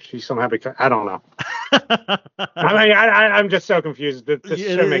if she's somehow I don't know. I mean, I'm just so confused. This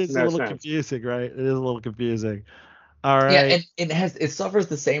show makes no sense. It is a little confusing, right? It is a little confusing. All right. Yeah, and it suffers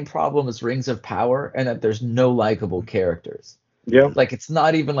the same problem as Rings of Power, and that there's no likable characters. Yeah. Like it's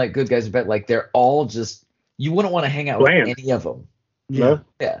not even like good guys or bad. Like they're all just. You wouldn't want to hang out with any of them. Yeah.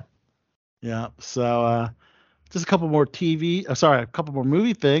 Yeah. So just a couple more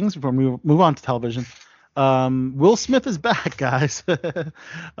movie things before we move on to television. Will Smith is back, guys.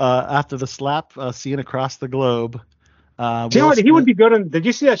 After the slap scene across the globe. He would be good on. Did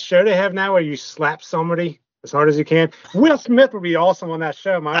you see that show they have now where you slap somebody as hard as he can. Will Smith would be awesome on that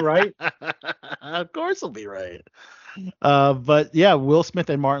show. Am I right? Of course, he'll be right. But yeah, Will Smith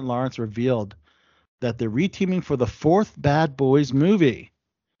and Martin Lawrence revealed that they're reteaming for the 4th Bad Boys movie.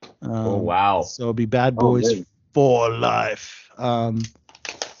 Oh wow! So it'll be Bad Boys for life. And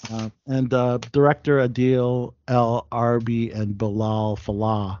director Adil El Arbi and Bilal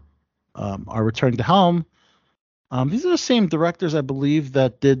Fallah are returning to helm. These are the same directors, I believe,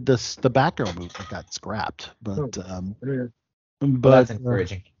 that did the Batgirl movie that got scrapped. But that's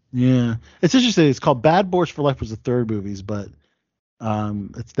encouraging. Yeah, it's interesting. It's called Bad Boys for Life was the 3rd movies, but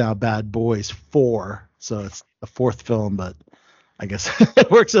it's now Bad Boys 4, so it's the 4th film. But I guess it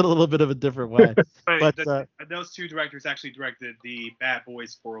works in a little bit of a different way. But those 2 directors actually directed the Bad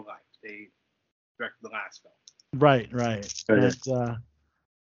Boys for Life. They directed the last film. Right. And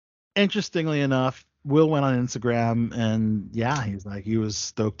interestingly enough, Will went on Instagram and he's like he was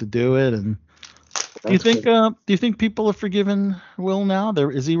stoked to do it. And do you think people have forgiven Will now?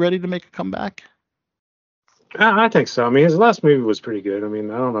 Is he ready to make a comeback? I think so. I mean, his last movie was pretty good. I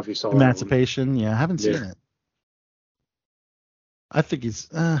mean, I don't know if you saw Emancipation. Yeah, I haven't seen it. I think he's.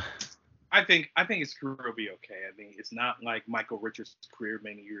 I think his career will be okay. I mean, it's not like Michael Richards' career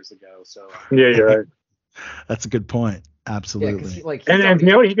many years ago. So yeah, you're right. That's a good point. Absolutely. Yeah, and you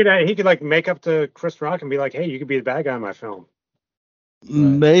know what? He could like make up to Chris Rock and be like, hey, you could be the bad guy in my film.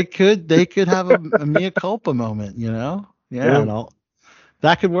 They could have a mea culpa moment, you know? Yeah.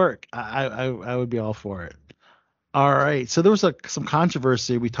 That could work. I would be all for it. All right. So there was some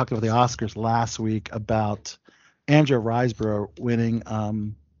controversy. We talked about the Oscars last week about Andrea Riseborough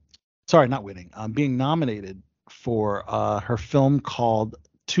being nominated for her film called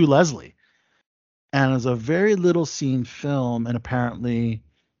To Leslie. And it was a very little seen film, and apparently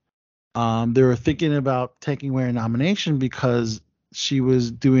they were thinking about taking away her nomination because she was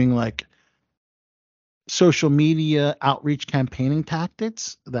doing like social media outreach campaigning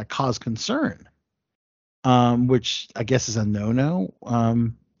tactics that cause concern, which I guess is a no-no,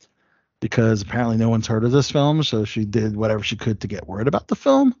 because apparently no one's heard of this film, so she did whatever she could to get word about the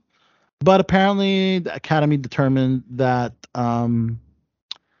film. But apparently the Academy determined that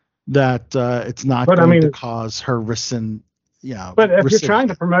it's not going to cause her rescind. Yeah. But if you're trying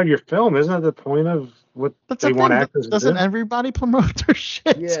to promote your film, isn't that the point of what they want actors to do? Doesn't everybody promote their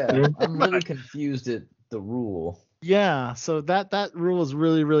shit? Yeah, I'm really confused at the rule. Yeah, so that rule is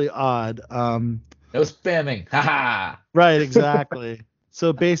really, really odd. No spamming. Haha. Right, exactly.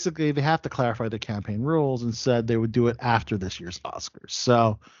 So basically, they have to clarify the campaign rules and said they would do it after this year's Oscars.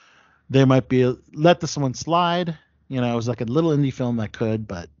 So they might let this one slide. You know, it was like a little indie film that could,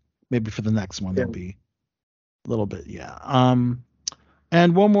 but maybe for the next one, there'll be a little bit. Yeah.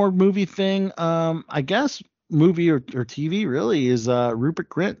 And one more movie thing, I guess movie or TV really is Rupert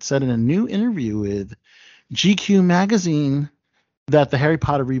Grint said in a new interview with GQ magazine that the Harry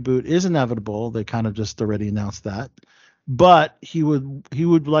Potter reboot is inevitable. They kind of just already announced that, but he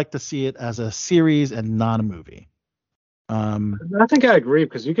would like to see it as a series and not a movie. I think I agree,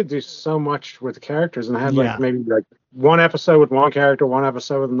 because you could do so much with the characters and have maybe like one episode with one character, one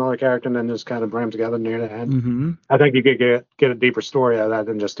episode with another character, and then just kind of bring them together near the end. Mm-hmm. I think you could get a deeper story out of that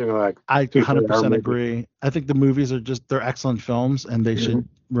than just doing like. I 100% agree. I think the movies they're excellent films, and they should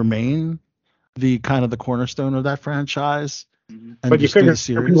remain the kind of the cornerstone of that franchise. Mm-hmm. But you figure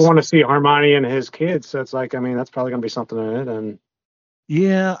people want to see Hermione and his kids, so it's like, I mean, that's probably gonna be something in it. And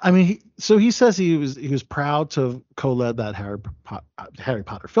yeah, I mean, he says he was proud to co-lead that Harry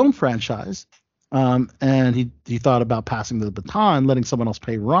Potter film franchise, and he thought about passing the baton, letting someone else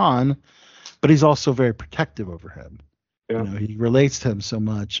play Ron, but he's also very protective over him. Yeah. You know, he relates to him so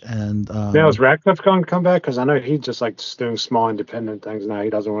much. And is Radcliffe going to come back? Because I know he's just like doing small independent things now. He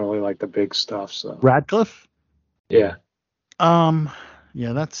doesn't really like the big stuff. So Radcliffe? Yeah.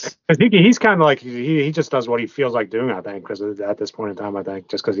 Yeah, that's. I think he's kind of like he just does what he feels like doing. I think because at this point in time, I think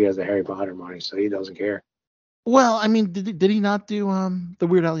just because he has the Harry Potter money, so he doesn't care. Well, I mean, did he not do the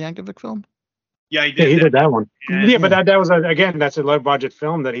Weird Al Yankovic film? Yeah, he did. Yeah, he did that one. Yeah, but that was again, that's a low budget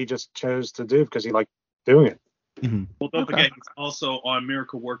film that he just chose to do because he liked doing it. Mm-hmm. Well, don't forget, he's also on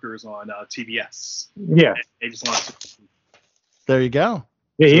Miracle Workers on TBS. Yeah, they just want to. There you go.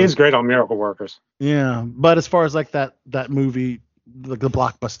 Yeah, he is great on Miracle Workers. Yeah, but as far as like that movie. The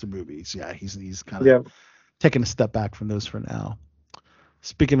blockbuster movies, he's kind of taking a step back from those for now.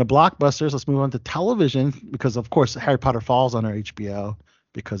 Speaking of blockbusters, let's move on to television, because of course Harry Potter falls under HBO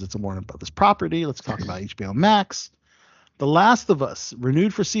because it's a Warner Brothers property. Let's talk about HBO Max. The Last of Us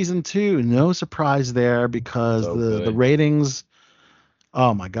renewed for season 2. No surprise there, because the ratings.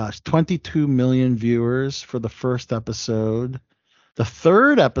 Oh my gosh, 22 million viewers for the first episode. The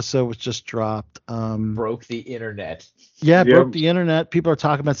third episode was just dropped. Broke the internet. Yeah, broke the internet. People are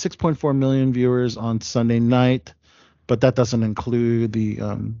talking about 6.4 million viewers on Sunday night, but that doesn't include the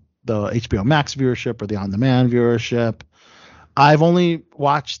HBO Max viewership or the on-demand viewership. I've only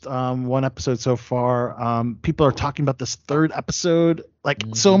watched one episode so far. People are talking about this third episode. Like,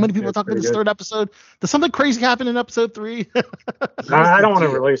 so many people are talking about this third episode. Does something crazy happen in episode 3? I don't want to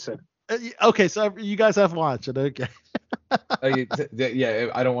release it. Okay, so you guys have watched it. Okay. Yeah,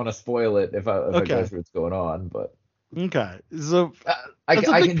 I don't want to spoil it if I go through what's going on, but. Okay, so I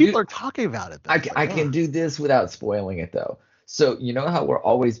think people are talking about it. I can do this without spoiling it, though. So you know how we're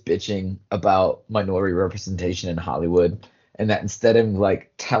always bitching about minority representation in Hollywood, and that instead of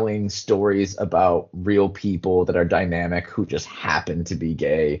like telling stories about real people that are dynamic who just happen to be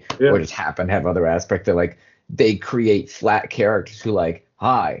gay or just happen to have other aspects, they create flat characters who like,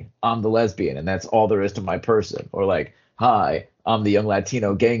 hi, I'm the lesbian, and that's all there is to my person, or like, hi, I'm the young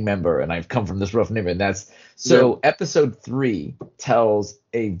Latino gang member, and I've come from this rough neighborhood. And that's so. Episode 3 tells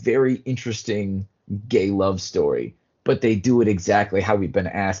a very interesting gay love story, but they do it exactly how we've been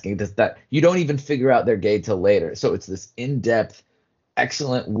asking. That you don't even figure out they're gay till later. So it's this in-depth,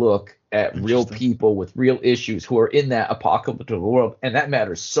 excellent look at real people with real issues who are in that apocalyptic world, and that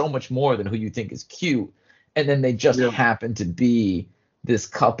matters so much more than who you think is cute. And then they just happen to be this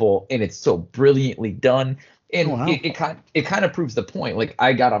couple, and it's so brilliantly done. And it kind of proves the point. Like,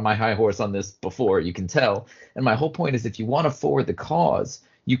 I got on my high horse on this before, you can tell. And my whole point is, if you want to forward the cause,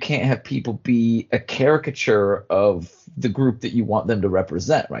 you can't have people be a caricature of the group that you want them to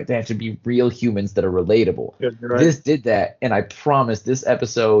represent, right? They have to be real humans that are relatable. Yeah, right. This did that, and I promise this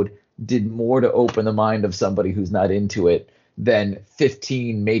episode did more to open the mind of somebody who's not into it than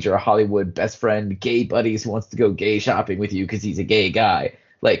 15 major Hollywood best friend gay buddies who wants to go gay shopping with you because he's a gay guy.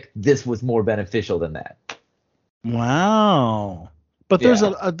 Like, this was more beneficial than that. Wow. But there's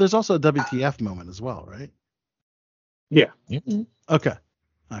also a WTF moment as well, right? Yeah. Mm-hmm. Okay.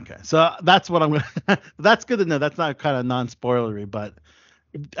 So that's what I'm going to that's good to know. That's not kind of non-spoilery, but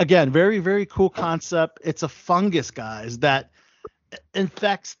again, very, very cool concept. It's a fungus, guys, that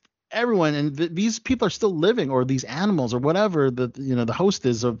infects everyone, and these people are still living, or these animals, or whatever the host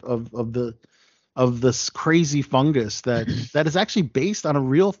is of this crazy fungus that is actually based on a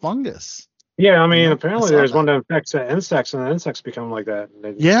real fungus. Yeah, I mean, apparently there's one that infects insects, and the insects become like that.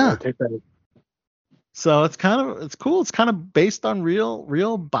 Take that. So it's cool. It's kind of based on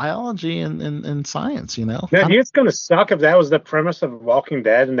real biology and science, you know. Yeah, it's gonna suck if that was the premise of Walking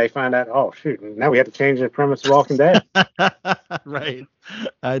Dead, and they find out, oh shoot, now we have to change the premise of Walking Dead. Right.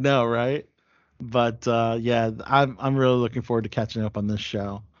 I know, right? But I'm really looking forward to catching up on this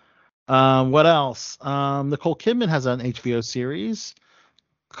show. What else? Nicole Kidman has an HBO series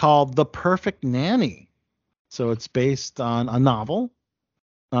called The Perfect Nanny. So it's based on a novel.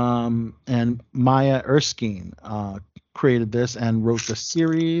 And Maya Erskine created this and wrote the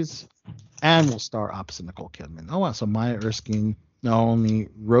series and will star opposite Nicole Kidman. Oh, wow. So Maya Erskine not only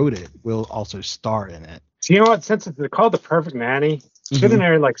wrote it, will also star in it. So you know what? Since it's called The Perfect Nanny, shouldn't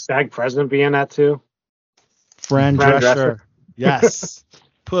there like SAG president be in that too? Fran Drescher. Yes.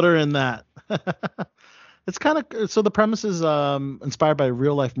 Put her in that. It's kind of, so the premise is inspired by a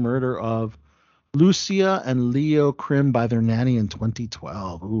real life murder of Lucia and Leo Krim by their nanny in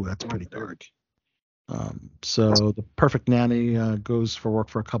 2012. Ooh, that's pretty dark. So the perfect nanny goes for work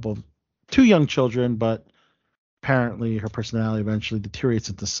for two young children, but apparently her personality eventually deteriorates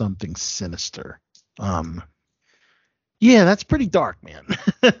into something sinister. Yeah, that's pretty dark, man.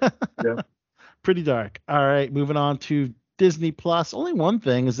 Yeah. Pretty dark. All right, moving on to Disney Plus. Only one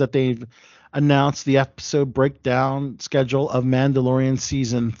thing is that they've announced the episode breakdown schedule of Mandalorian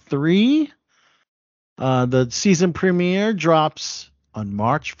season 3. The season premiere drops on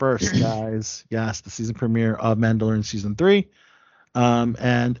March 1st, guys. Yes, the season premiere of Mandalorian season 3.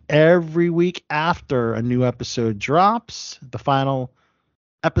 And every week after a new episode drops, the final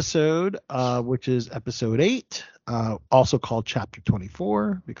episode, which is episode 8, also called Chapter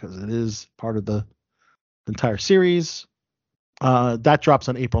 24 because it is part of the entire series, that drops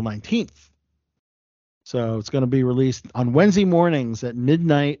on April 19th. So it's going to be released on Wednesday mornings at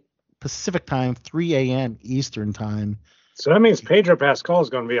midnight Pacific time, 3 a.m. Eastern time. So that means Pedro Pascal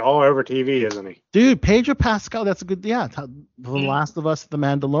is going to be all over TV, isn't he? Dude, Pedro Pascal, that's a good, The Last of Us, The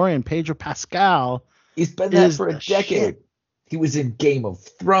Mandalorian. Pedro Pascal. He's been that for a decade. Shit. He was in Game of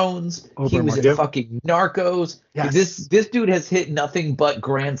Thrones. He was in fucking Narcos. Yes. This dude has hit nothing but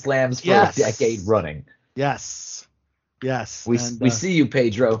grand slams for a decade running. Yes. We see you,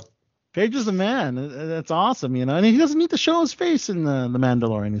 Pedro. Pedro's the man. That's awesome, you know. And he doesn't need to show his face in the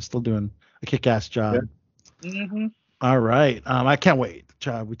Mandalorian. He's still doing a kick-ass job. Yeah. Mm-hmm. All right. I can't wait.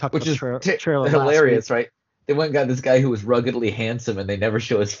 We talked Which about is trailer hilarious, right? They went and got this guy who was ruggedly handsome, and they never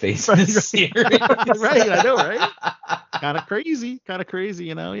show his face in the series. Right, I know, right? Kind of crazy,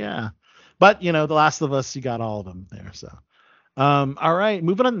 yeah. But, The Last of Us, you got all of them there, so. All right,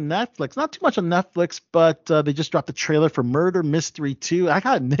 moving on to Netflix. Not too much on Netflix, but they just dropped a trailer for Murder Mystery 2. I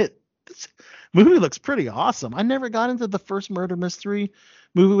gotta admit, this movie looks pretty awesome. I never got into the first Murder Mystery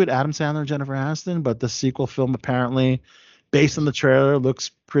movie with Adam Sandler and Jennifer Aniston, but the sequel film apparently, based on the trailer, looks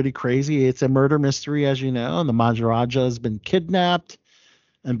pretty crazy. It's a murder mystery, as you know, and the Maharaja has been kidnapped,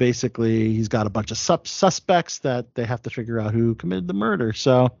 and basically he's got a bunch of suspects that they have to figure out who committed the murder.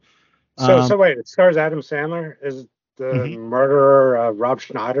 So wait, it stars Adam Sandler. Is the murderer Rob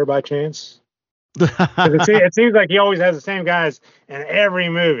Schneider by chance? It seems like he always has the same guys in every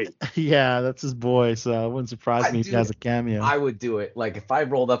movie. Yeah, that's his boy, so it wouldn't surprise me if he has a cameo. I would do it. Like, if I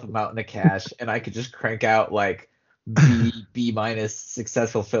rolled up a mountain of cash and I could just crank out like B minus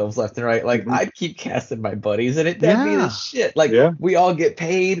successful films left and right, like I'd keep casting my buddies, and that'd be the shit. Like, we all get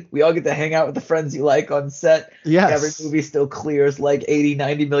paid, we all get to hang out with the friends you like on set. Yes. Every movie still clears like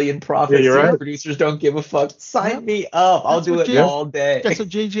 80-90 million profits. Right. Producers don't give a fuck. Sign me up. I'll do it all day. That's what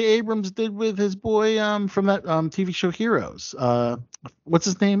J.J. Abrams did with his boy from that TV show Heroes. What's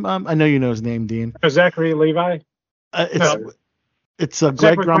his name? I know you know his name, Dean. Zachary Levi. It's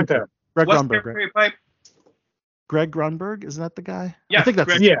Greg Grunberg. Greg Grunberg. Right? Greg Grunberg, isn't that the guy? Yeah, I think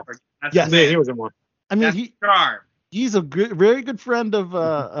that's Yes, he was in one. I mean, he's a very good friend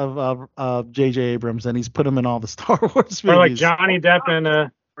of J.J. Abrams, and he's put him in all the Star Wars movies. Or like Johnny Depp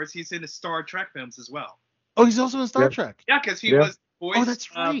and he's in the Star Trek films as well. Oh, he's also in Star Trek. Yeah, because he was voiced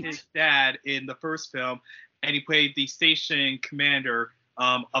that's right. his dad in the first film, and he played the station commander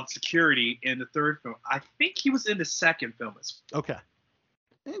of security in the third film. I think he was in the second film as well. Okay.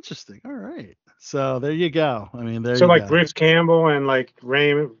 Interesting. All right. So there you go. I mean, so like Bruce Campbell and like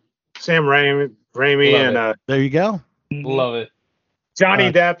Sam Raimi and there you go. Love it.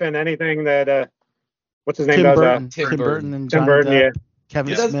 Johnny Depp and anything that what's his name Tim does Burton. Tim Burton and Johnny Depp.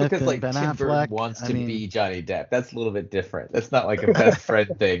 Kevin Smith that's because, and Ben Tim Affleck Burton wants to be Johnny Depp. That's a little bit different. That's not like a best friend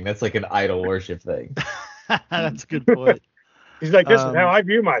thing. That's like an idol worship thing. That's a good point. He's like, this is how I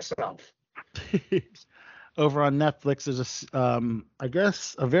view myself. Over on Netflix, there's I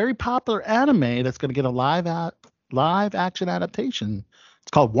guess a very popular anime that's going to get a live action adaptation.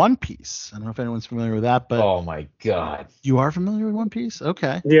 It's called One Piece. I don't know if anyone's familiar with that, but oh my god, you are familiar with One Piece?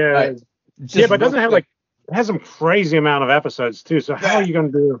 Okay. Yeah, but it doesn't have it has some crazy amount of episodes too. So how are you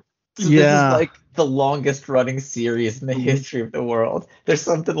going to do? So this is like the longest running series in the history of the world. There's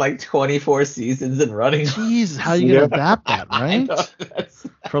something like 24 seasons and running. Jeez, how are you going to adapt that, right?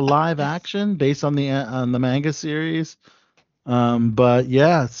 For live action based on the manga series. But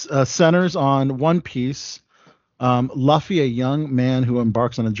yeah, centers on One Piece. Luffy, a young man who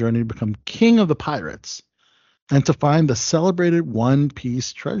embarks on a journey to become king of the pirates and to find the celebrated One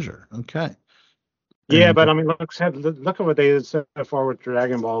Piece treasure. Okay. Yeah, but I mean, look at what they did so far with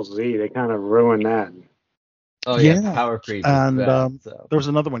Dragon Ball Z. They kind of ruined that. Oh yeah, Power Creep. And there was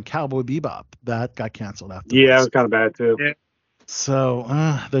another one, Cowboy Bebop, that got canceled after. Yeah, it was kind of bad too. Yeah. So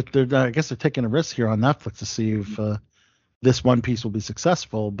I guess they're taking a risk here on Netflix to see if this One Piece will be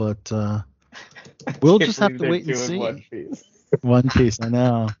successful, but we'll just have to wait and see. One Piece, I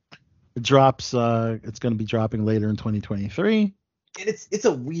know. It drops. It's going to be dropping later in 2023. And it's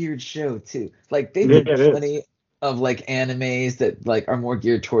a weird show too. Like they did plenty of like animes that like are more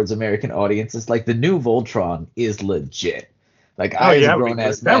geared towards American audiences. Like the new Voltron is legit. Like I was a grown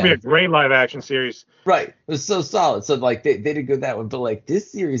ass man. That would be a great live action series. Right. It was so solid. So like they did good that one. But like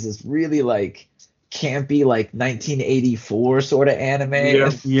this series is really like campy, like 1984 sort of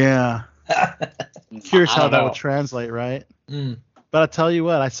anime. Yeah. Curious how that would translate, right? Mm. But I'll tell you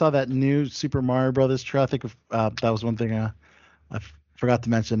what, I saw that new Super Mario Brothers trailer. I think that was one thing I forgot to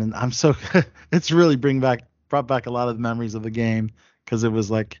mention, and I'm so it's really brought back a lot of the memories of the game because it was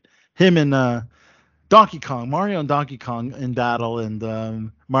like him and Mario and Donkey Kong in battle,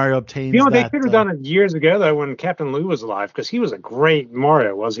 and Mario obtains. You know, they could have done it years ago though when Captain Lou was alive, because he was a great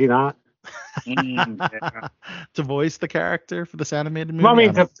Mario, was he not? To voice the character for this animated movie. Well, I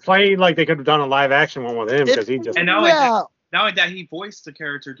mean, to play, like they could have done a live action one with him because he just. And not only that, he voiced the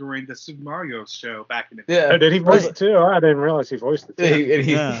character during the Super Mario show back in the day. Yeah, oh, did he voice it too? Oh, I didn't realize he voiced it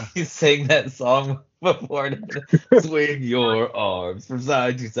too. He sang that song before. Swing your arms from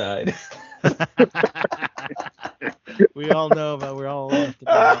side to side. We all know about. We're all left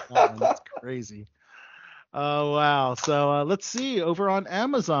about that one. That's crazy. Oh wow! So let's see over on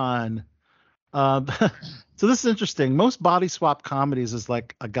Amazon. So this is interesting. Most body swap comedies is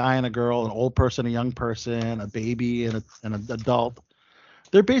like a guy and a girl, an old person, a young person, a baby, and an adult.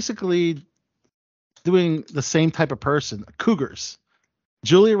 They're basically doing the same type of person. Cougars.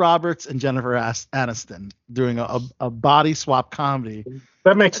 Julia Roberts and Jennifer Aniston doing a body swap comedy.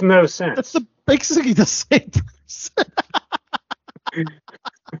 That makes no sense. That's basically the same person.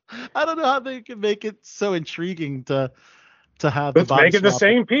 I don't know how they can make it so intriguing to have Let's make it the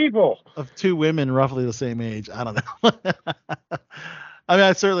same people of two women roughly the same age. I don't know. I mean,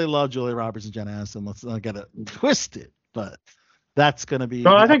 I certainly love Julia Roberts and Jen Aniston. Let's not get it twisted, but that's going to be.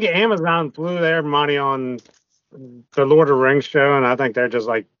 So I think Amazon blew their money on the Lord of the Rings show, and I think they're just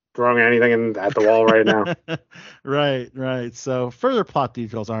like throwing anything at the wall right now. Right. So further plot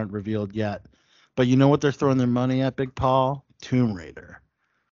details aren't revealed yet, but you know what they're throwing their money at, Big Paul? Tomb Raider.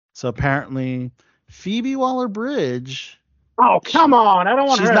 So apparently, Phoebe Waller-Bridge. Oh, come on! I don't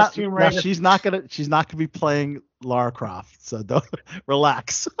want her as Tomb Raider. No, she's not gonna be playing Lara Croft. So don't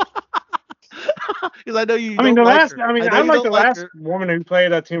relax. Because I know you. I mean, I like the last woman who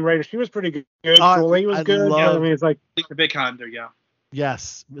played Tomb Raider. She was pretty good. Julie was good. I mean, it's like Alicia Vikander, yeah.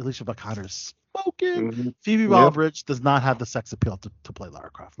 Yes, Alicia Vikander's spoken. Mm-hmm. Phoebe Waller-Bridge does not have the sex appeal to play Lara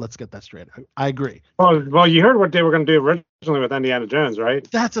Croft. Let's get that straight. I agree. Well, you heard what they were going to do originally with Indiana Jones, right?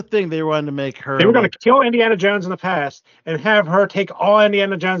 That's the thing. They wanted to make her. They were going to kill Indiana Jones in the past and have her take all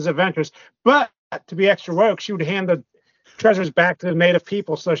Indiana Jones' adventures. But to be extra woke, she would hand the treasures back to the native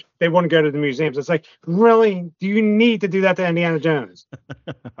people so they wouldn't go to the museums. It's like, really? Do you need to do that to Indiana Jones?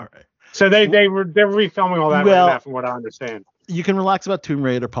 All right. So they're refilming all that right now, from what I understand. You can relax about Tomb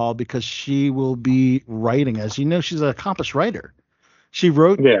Raider, Paul, because she will be writing. As you know, she's an accomplished writer. She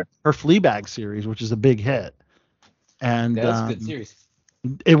wrote her Fleabag series, which is a big hit. And that's a good series.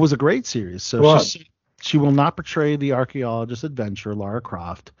 It was a great series. So she will not portray the archaeologist adventurer Lara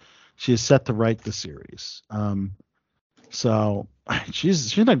Croft. She is set to write the series. So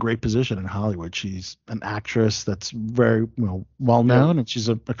she's in a great position in Hollywood. She's an actress that's very well known, and she's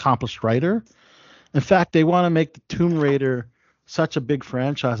an accomplished writer. In fact, they want to make the Tomb Raider such a big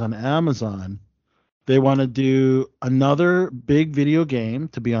franchise on Amazon. They want to do another big video game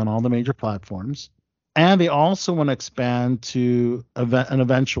to be on all the major platforms, and they also want to expand to an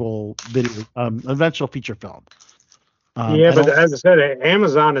eventual feature film. But as I said,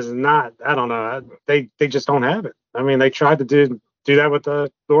 Amazon is not. I don't know. They just don't have it. I mean, they tried to do that with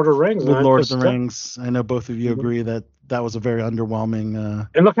the Lord of the Rings. With Lord of the Rings, I know both of you agree that was a very underwhelming.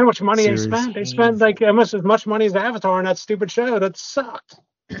 And look how much money they spent. They spent like almost as much money as Avatar in that stupid show. That sucked.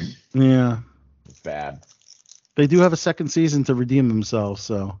 Yeah, it's bad. They do have a second season to redeem themselves,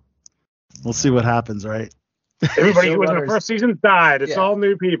 so we'll see what happens, right? Everybody who was in the first season died. It's all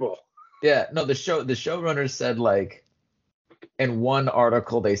new people. Yeah, no, the showrunners said, like, in one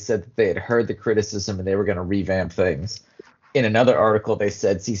article they said that they had heard the criticism and they were going to revamp things. In another article, they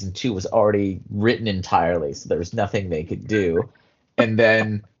said season 2 was already written entirely, so there was nothing they could do. And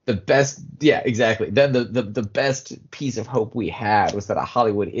then the best piece of hope we had was that a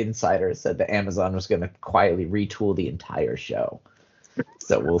Hollywood insider said that Amazon was going to quietly retool the entire show.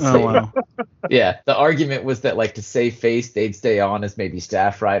 So we'll see. Oh, wow. Yeah, the argument was that, like, to save face, they'd stay on as maybe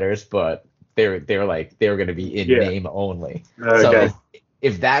staff writers, but they were going to be in name only. Okay. So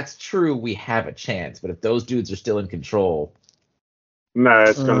if that's true, we have a chance. But if those dudes are still in control, no,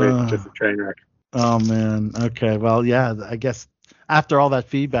 it's going to be just a train wreck. Oh man. Okay. Well, yeah. I guess after all that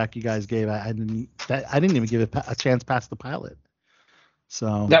feedback you guys gave, I didn't even give it a chance past the pilot.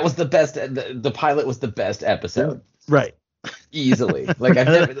 So that was the best. The pilot was the best episode. Right. Easily. Like I've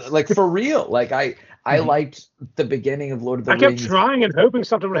never, like, for real. Like I liked the beginning of Lord of the Rings. I kept trying and hoping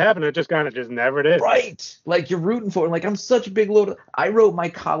something would happen. It just never did. Right. Like, you're rooting for it. Like, I'm such a big I wrote my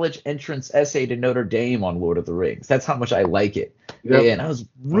college entrance essay to Notre Dame on Lord of the Rings. That's how much I like it. Yep. And I was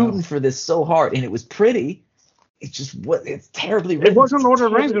rooting for this so hard, and it was pretty. It's terribly written. It wasn't Lord of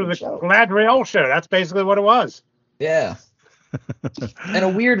the Rings. It was a Galadriel show. That's basically what it was. Yeah. And a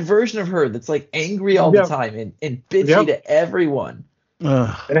weird version of her that's, like, angry all the time and bitchy to everyone.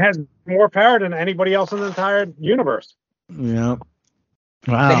 And it has more power than anybody else in the entire universe. Yeah.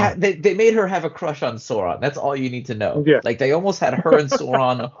 Wow. They made her have a crush on Sauron. That's all you need to know. Yeah. Like, they almost had her and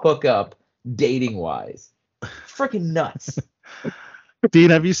Sauron hook up dating wise. Freaking nuts.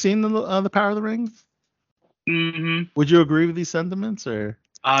 Dean, have you seen the Power of the Rings? Mm-hmm. Would you agree with these sentiments, or?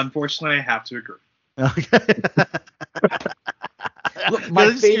 Unfortunately, I have to agree. Okay. Look,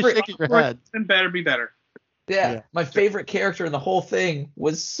 my favorite. Better be better. Yeah, my favorite character in the whole thing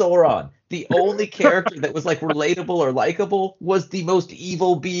was Sauron. The only character that was, like, relatable or likable was the most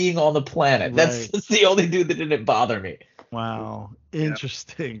evil being on the planet. That's the only dude that didn't bother me. Wow.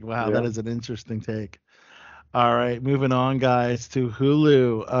 Interesting. Wow, that is an interesting take. All right, moving on, guys, to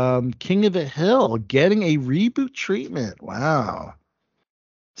Hulu. King of the Hill getting a reboot treatment. Wow.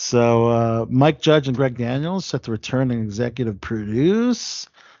 So Mike Judge and Greg Daniels set to return and executive produce.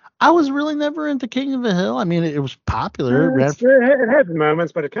 I was really never into King of the Hill. I mean, it was popular. It had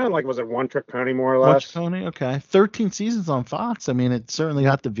moments, but it kind of like was a one-trick pony more or less. One-trick pony, okay. 13 seasons on Fox. I mean, it certainly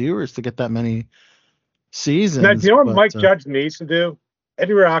got the viewers to get that many seasons. Now, do you know what Mike Judge needs to do?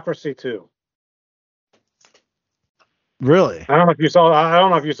 Idiocracy 2. Really? I don't know if you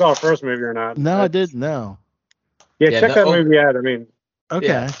saw the first movie or not. No, I didn't. No. Yeah, check that movie out. I mean. Okay.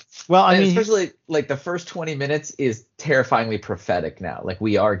 Yeah. Well, I mean, especially like the first 20 minutes is terrifyingly prophetic now. Like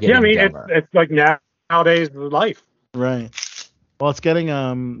we are getting dumber. It's like nowadays life. Right. Well, it's getting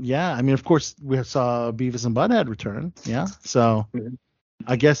I mean, of course, we saw Beavis and Butthead return. Yeah. So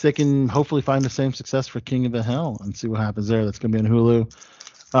I guess they can hopefully find the same success for King of the Hill and see what happens there. That's going to be on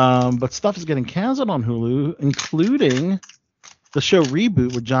Hulu. But stuff is getting canceled on Hulu, including the show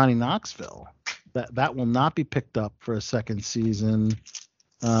Reboot with Johnny Knoxville. That will not be picked up for a second season.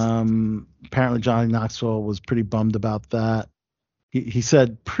 Apparently Johnny Knoxville was pretty bummed about that. He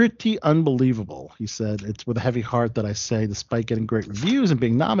said, pretty unbelievable. He said, it's with a heavy heart that I say, despite getting great reviews and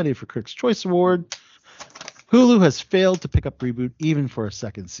being nominated for Critics' Choice Award, Hulu has failed to pick up Reboot even for a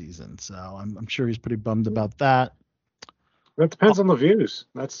second season. So I'm sure he's pretty bummed about that. That depends on the views.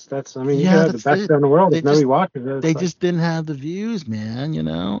 That's. I mean, you have the best in the world. Nobody watches it. They just didn't have the views, man. You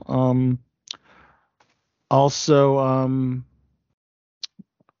know. Also,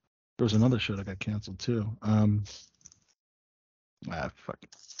 there was another show that got canceled too.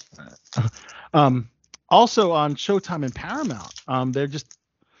 Also on Showtime and Paramount, they're just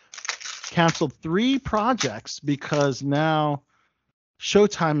canceled 3 projects because now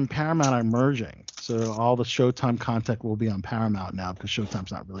Showtime and Paramount are merging. So all the Showtime content will be on Paramount now because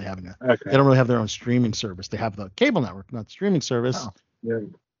Showtime's not really having they don't really have their own streaming service. They have the cable network, not the streaming service. Oh, yeah.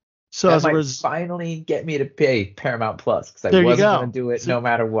 So that as might finally get me to pay Paramount Plus because I wasn't going to do it no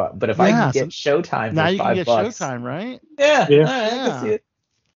matter what. But if I can get Showtime now for you can get $5, Showtime, right? Yeah. I can see it.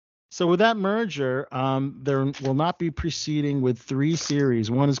 So with that merger, there will not be proceeding with 3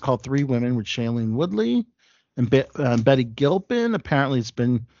 series. One is called 3 Women with Shailene Woodley and Betty Gilpin. Apparently, it's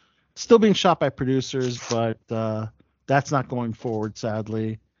been still being shot by producers, but that's not going forward,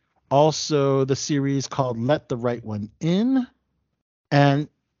 sadly. Also, the series called Let the Right One In and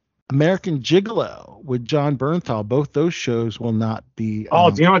American Gigolo with John Bernthal. Both those shows will not be.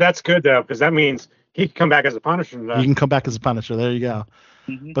 Do you know what? That's good though, because that means he can come back as a Punisher. He can come back as a Punisher. There you go.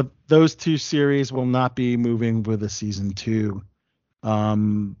 Mm-hmm. But those 2 series will not be moving with a season 2.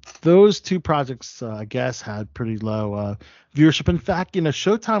 Those 2 projects, I guess, had pretty low viewership. In fact,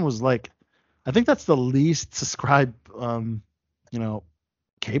 Showtime was like, I think that's the least subscribed,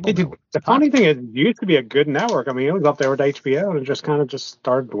 cable. The funny thing is, it used to be a good network. I mean, it was up there with HBO, and it just kind of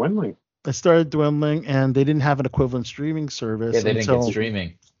started dwindling. It started dwindling, and they didn't have an equivalent streaming service. Yeah, they didn't get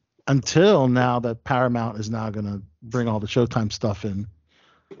streaming until now that Paramount is now going to bring all the Showtime stuff in.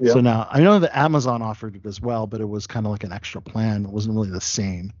 Yep. So now I know that Amazon offered it as well, but it was kind of like an extra plan. It wasn't really the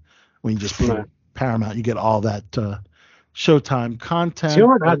same. When you just pay Paramount, you get all that Showtime content. You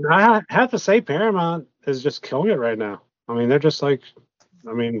know what? I have to say, Paramount is just killing it right now. I mean, they're just like,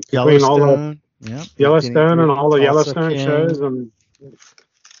 Yellowstone, Yellowstone and all the Yellowstone shows and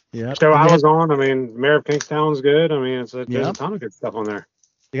show I was on. I mean, Mayor of Kingstown's good. I mean, there's a ton of good stuff on there.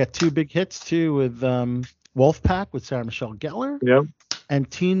 They got 2 big hits too with Wolfpack with Sarah Michelle Gellar. Yep. And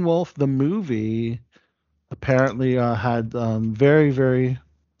Teen Wolf the movie apparently had very, very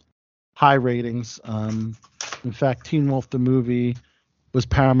high ratings. In fact, Teen Wolf the movie was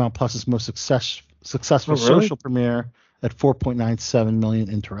Paramount Plus's most successful social premiere at 4.97 million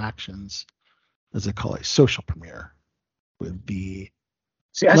interactions, as they call it, social premiere. With the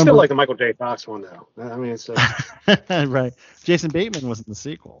I still like the Michael J. Fox one though. I mean, it's right. Jason Bateman was in the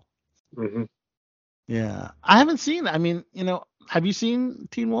sequel. Mm-hmm. Yeah, I haven't seen. I mean, have you seen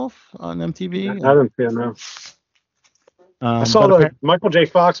Teen Wolf on MTV? I haven't seen it, no. I saw the Michael J.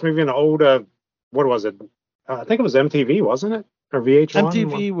 Fox movie in the old. What was it? I think it was MTV, wasn't it, or VH1?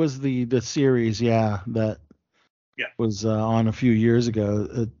 MTV was the series, that was on a few years ago.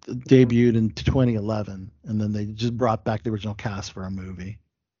 It debuted in 2011, and then they just brought back the original cast for a movie.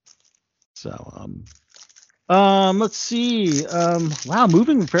 So, let's see. Wow,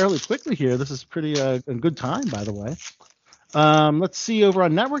 moving fairly quickly here. This is pretty a good time, by the way. Let's see over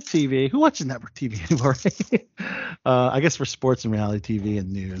on network TV. Who watches network TV anymore? I guess for sports and reality TV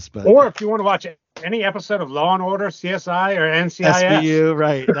and news. But or if you want to watch any episode of Law and Order, CSI, or NCIS. SVU,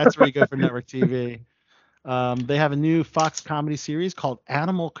 right? That's where you go for network TV. They have a new Fox comedy series called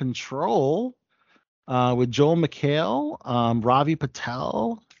Animal Control with Joel McHale, Ravi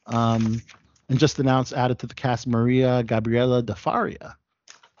Patel, and just announced added to the cast Maria Gabriela De Faria.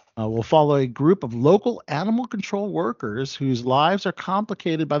 We'll follow a group of local animal control workers whose lives are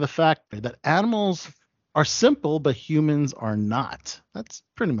complicated by the fact that animals are simple, but humans are not. That's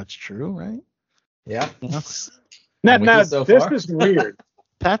pretty much true, right? Yeah. Yes. Now, this is weird.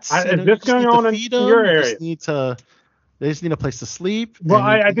 Pets, is this going on in your area? They just need a place to sleep. Well,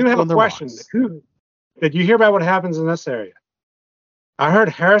 I do have a question. Did you hear about what happens in this area? I heard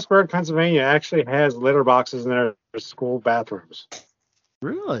Harrisburg, Pennsylvania actually has litter boxes in their school bathrooms.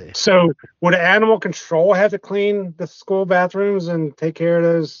 Really? So would animal control have to clean the school bathrooms and take care of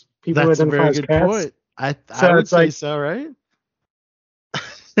those people who identify as cats? That's a very good point. I would say so, right?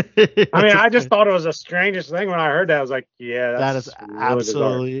 I mean, I just thought it was the strangest thing when I heard that. I was like, yeah, that is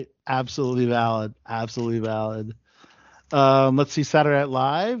really absolutely valid. Absolutely valid. Let's see, Saturday Night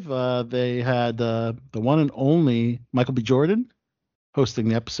Live. They had the one and only Michael B. Jordan hosting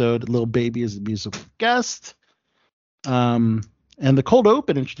the episode. Little Baby is the musical guest. And the cold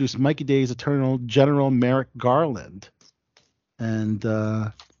open introduced Mikey Day's Eternal General Merrick Garland. And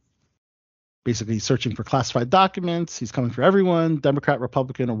basically searching for classified documents. He's coming for everyone, Democrat,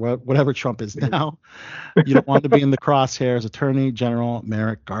 Republican, or whatever Trump is now. You don't want to be in the crosshairs. Attorney General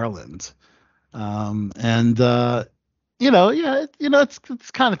Merrick Garland. It's kind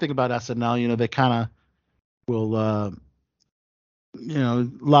of thing about SNL. They kind of will, a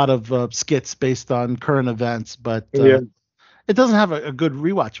lot of skits based on current events, but it doesn't have a good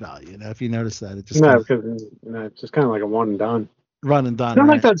rewatch value. If you notice that, it just because it's just kind of like a one and done. Run and done. I don't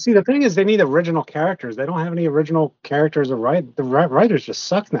like that. See, the thing is, they need original characters. They don't have any original characters to write. The writers just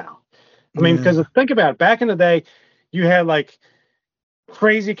suck now. I mean, because think about it. Back in the day, you had like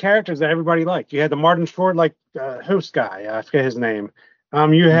crazy characters that everybody liked. You had the Martin Short host guy. I forget his name.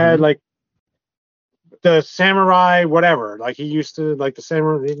 You had like the samurai, whatever. Like he used to like the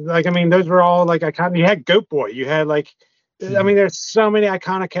samurai. Like I mean, those were all like iconic. You had Goat Boy. You had like, I mean, there's so many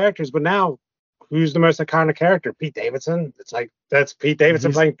iconic characters. But now, who's the most iconic character? Pete Davidson. It's like that's Pete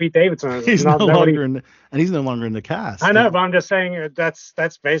Davidson playing Pete Davidson. He's no longer in the cast. I know, but I'm just saying that's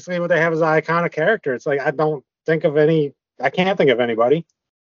basically what they have as an iconic character. It's like I can't think of anybody.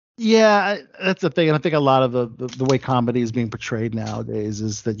 Yeah, that's the thing, and I think a lot of the way comedy is being portrayed nowadays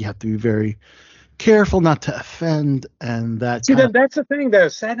is that you have to be very careful not to offend, and that. See, that's the thing, though.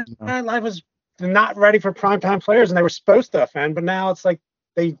 Saturday Night Live was not ready for primetime players, and they were supposed to offend, but now it's like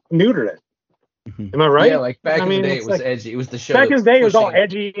they neutered it. Mm-hmm. Am I right? Yeah, like back in the day, it was like, edgy. It was the show. Back in the day, it was all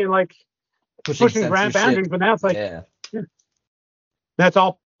edgy and like pushing grand boundaries, but now it's like that's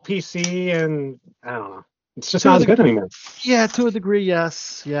all PC, and I don't know. It's just not as good anymore. Yeah, to a degree,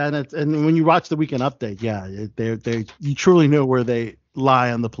 yes. Yeah, and when you watch the Weekend Update, they you truly know where they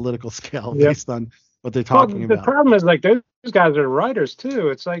lie on the political scale based on what they're talking about. The problem is like those guys are writers too.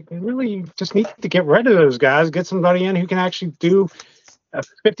 It's like really you just need to get rid of those guys, get somebody in who can actually do a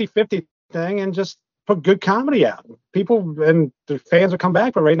 50-50 thing and just put good comedy out. People and the fans will come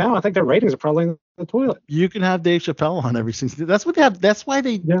back, but right now I think their ratings are probably in the toilet. You can have Dave Chappelle on every season. That's what they have. That's why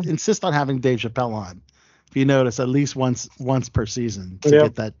they insist on having Dave Chappelle on. If you notice, at least once per season to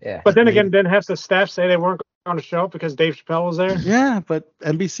get that. Yeah. But then again, didn't have the staff say they weren't going to show up because Dave Chappelle was there? Yeah, but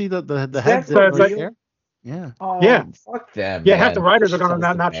NBC, the head didn't really care. Yeah. Fuck them. Yeah, half the writers are going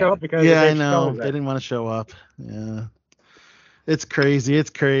to not show up because. Yeah, I know. They didn't want to show up. Yeah. It's crazy.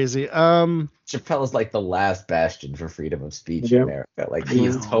 Chappelle is like the last bastion for freedom of speech in America. Like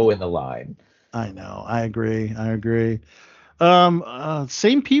he's toe in the line. I know. I agree.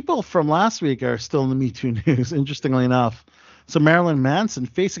 Same people from last week are still in the Me Too news, interestingly enough. So Marilyn Manson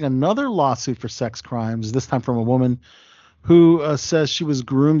facing another lawsuit for sex crimes, this time from a woman who says she was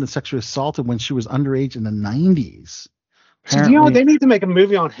groomed and sexually assaulted when she was underage in the 90s. So, they need to make a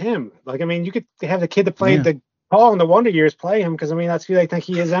movie on him. Like, I mean, you could have the kid that played the Paul in the Wonder Years play him because, I mean, that's who they think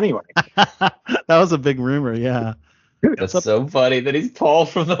he is anyway. That was a big rumor, yeah. That's so funny that he's Paul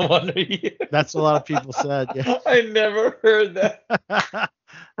from the Wonder Years. That's what a lot of people said. Yeah. I never heard that.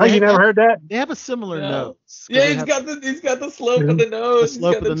 Oh, you never heard that? They have a similar nose. Yeah, he's got the slope of the nose. The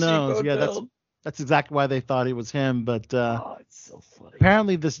slope of the nose. Yeah, that's exactly why they thought it was him. But it's so funny.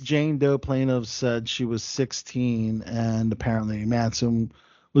 Apparently, this Jane Doe plaintiff said she was 16, and apparently Manson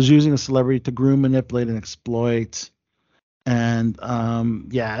was using a celebrity to groom, manipulate, and exploit. And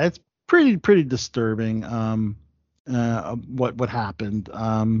it's pretty disturbing. What happened?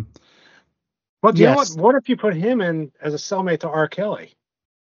 Well, do you know what? What if you put him in as a cellmate to R. Kelly?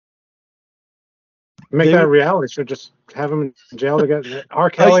 Make that a reality show. Just have him in jail to get R.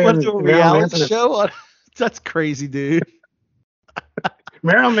 Kelly. You want to do a reality show That's crazy, dude.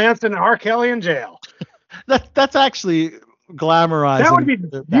 Marilyn Manson and R. Kelly in jail. That's actually glamorizing. That would be,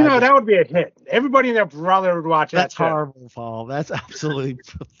 that would be a hit. Everybody and their brother would watch that. That's horrible, Paul. That's absolutely,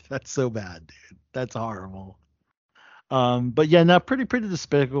 that's so bad, dude. That's horrible. But yeah, no, pretty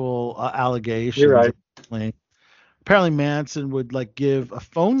despicable allegations. You're right. Apparently Manson would like give a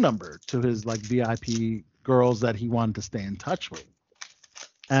phone number to his like VIP girls that he wanted to stay in touch with.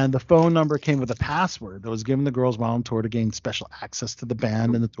 And the phone number came with a password that was given the girls while on tour to gain special access to the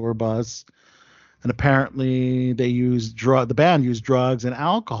band and the tour bus. And apparently they used the band used drugs and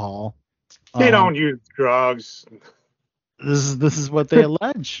alcohol. They don't use drugs. This is what they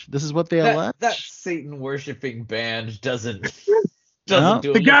allege. This is what they allege. That Satan worshiping band doesn't No.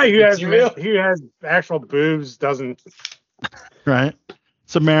 do The it guy with who material. has actual boobs doesn't. Right.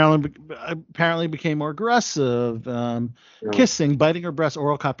 So Marilyn apparently became more aggressive, kissing, biting her breast,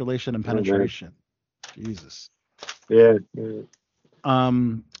 oral copulation, and penetration. Jesus. Yeah.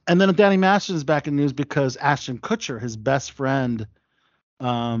 And then Danny Masterson is back in the news because Ashton Kutcher, his best friend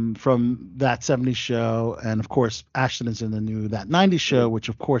from that 70s show, and of course Ashton is in the new That 90s show, which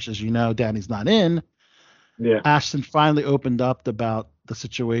of course, as you know, Danny's not in. Yeah. Ashton finally opened up about the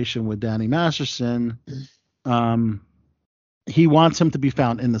situation with Danny Masterson. He wants him to be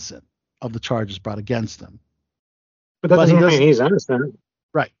found innocent of the charges brought against him. But that doesn't mean he's innocent.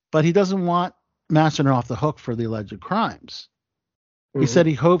 Right. But he doesn't want Masterson off the hook for the alleged crimes. He said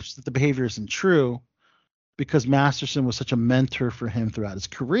he hopes that the behavior isn't true because Masterson was such a mentor for him throughout his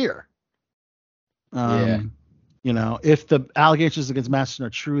career. You know, if the allegations against Masterson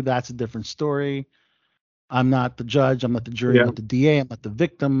are true, that's a different story. I'm not the judge. I'm not the jury. I'm not the DA. I'm not the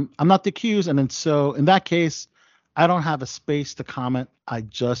victim. I'm not the accused. And then so in that case, I don't have a space to comment. I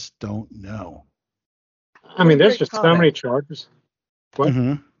just don't know. I mean, there's just so many charges. What?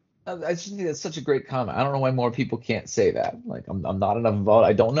 I just think that's such a great comment. I don't know why more people can't say that. Like, I'm not enough involved.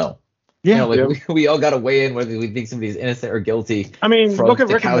 I don't know. Yeah. You know, like we all got to weigh in whether we think somebody's innocent or guilty. I mean, look at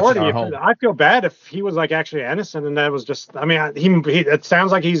Rick and Morty. I feel bad if he was like actually innocent, and that was just. I mean, he it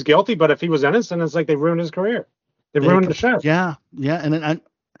sounds like he's guilty, but if he was innocent, it's like they ruined his career. They ruined the show. Yeah. And then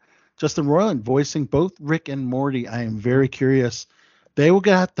Justin Roiland voicing both Rick and Morty. I am very curious. They will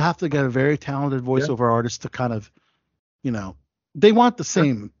have to get a very talented voiceover artist to kind of, you know, they want the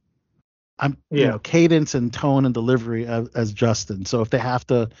same, you know, cadence and tone and delivery as Justin. So if they have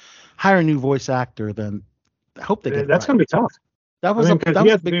to hire a new voice actor, then I hope they get. That's going to be tough. That was a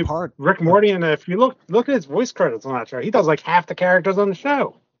big part. Rick Morty, and if you look at his voice credits on that show, he does like half the characters on the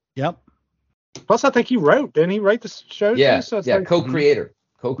show. Yep. Plus, I think he wrote. Didn't he write the show? Yeah. Too? So it's like, co-creator.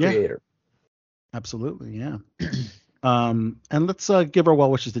 Yeah. Absolutely. Yeah. And let's give our well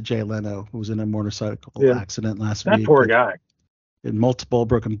wishes to Jay Leno, who was in a motorcycle accident last week. That poor guy. Had multiple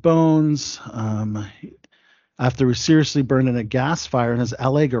broken bones. After he seriously burned in a gas fire in his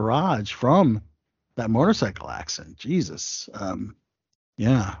LA garage from that motorcycle accident. Jesus.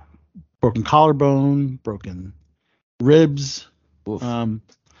 Yeah. Broken collarbone, broken ribs. And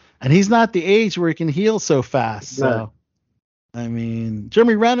he's not the age where he can heal so fast. No. So, I mean,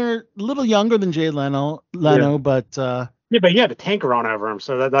 Jeremy Renner, a little younger than Jay Leno, but but he had a tanker on over him,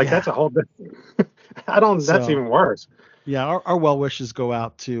 so that's a whole different. That's even worse. Yeah, our well wishes go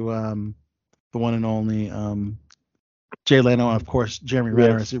out to the one and only Jay Leno, and of course Jeremy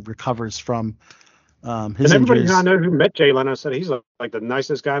Renner as he recovers from his and everybody injuries. I know who met Jay Leno said he's like the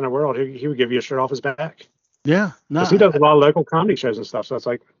nicest guy in the world. He would give you a shirt off his back. Yeah, no, he does a lot of local comedy shows and stuff. So it's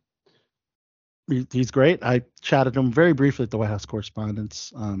like. He's great. I chatted him very briefly at the White House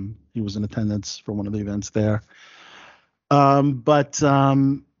Correspondents. He was in attendance for one of the events there. Yeah,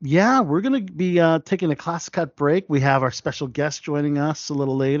 we're going to be taking a Classic Cut break. We have our special guest joining us a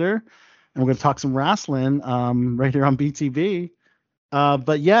little later, and we're going to talk some wrestling right here on BTV.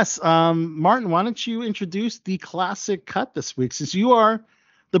 But yes, Martin, why don't you introduce the Classic Cut this week? Since you are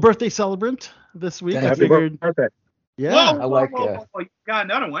the birthday celebrant this week, Happy birthday. Yeah. Whoa, you got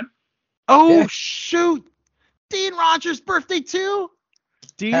another one. Oh, shoot. Dean Rogers' birthday, too?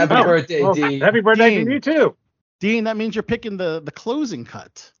 Dean, happy birthday, Dean. Happy birthday to you, too. Dean, that means you're picking the closing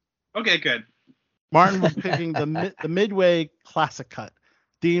cut. Okay, good. Martin was picking the midway classic cut.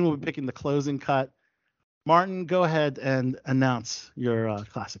 Dean will be picking the closing cut. Martin, go ahead and announce your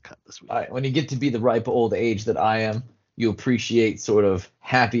classic cut this week. All right, when you get to be the ripe old age that I am, you appreciate sort of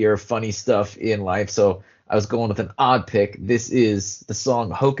happier, funny stuff in life. So I was going with an odd pick. This is the song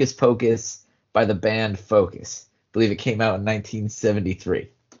Hocus Pocus by the band Focus. I believe it came out in 1973.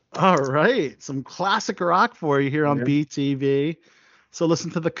 All right. Some classic rock for you here on BTV. So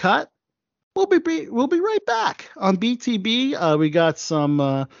listen to the cut. We'll be right back on BTB. We got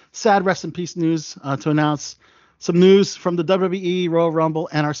some sad rest in peace news to announce. Some news from the WWE Royal Rumble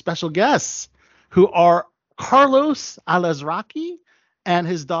and our special guests, who are Carlos Alazraqui and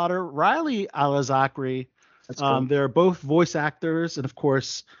his daughter Riley Alazraqui. Cool. They're both voice actors, and of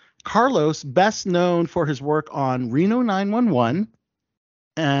course, Carlos, best known for his work on Reno 911,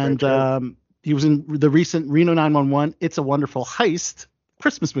 and he was in the recent Reno 911 It's a Wonderful Heist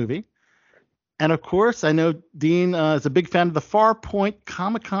Christmas movie. And of course, I know Dean is a big fan of the Farpoint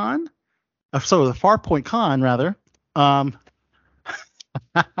Comic-Con. The Farpoint Con, rather.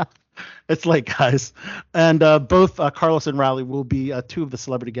 It's late, guys. And both Carlos and Riley will be two of the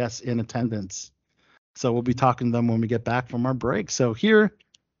celebrity guests in attendance. So we'll be talking to them when we get back from our break. So here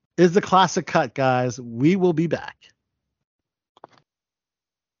is the classic cut, guys. We will be back.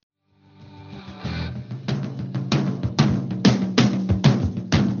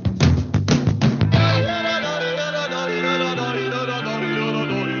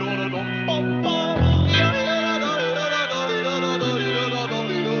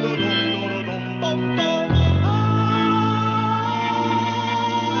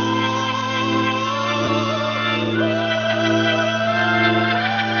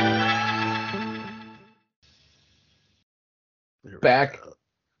 Back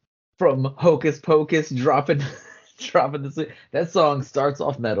from Hocus Pocus, dropping the that song starts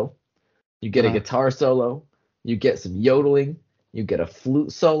off metal. You get a guitar solo, you get some yodeling, you get a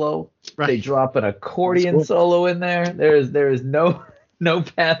flute solo. Right. They drop an accordion solo in there. There is no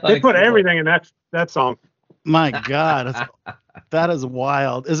path. They put everything in that song. My God, that is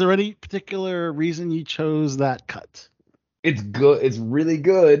wild. Is there any particular reason you chose that cut? It's good. It's really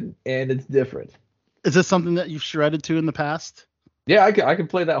good, and it's different. Is this something that you've shredded to in the past? Yeah, I can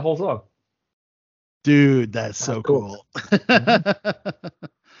play that whole song. Dude, that's so cool.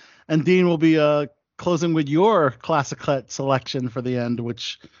 And Dean will be closing with your classic cut selection for the end,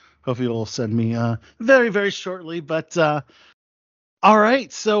 which hopefully you'll send me very, very shortly. But all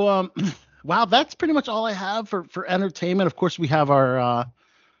right, so wow, that's pretty much all I have for entertainment. Of course, we have our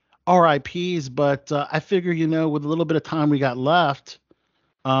RIPs, but I figure, with a little bit of time we got left,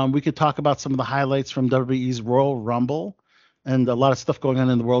 we could talk about some of the highlights from WWE's Royal Rumble. And a lot of stuff going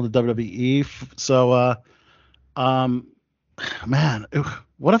on in the world of WWE. So, man,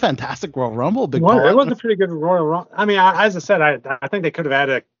 what a fantastic Royal Rumble! It was a pretty good Royal Rumble. I mean, as I said, I think they could have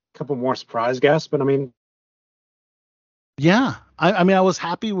added a couple more surprise guests, but I mean, yeah, I mean, I was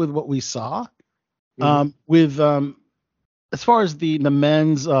happy with what we saw. Mm-hmm. As far as the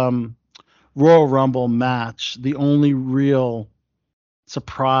men's Royal Rumble match, the only real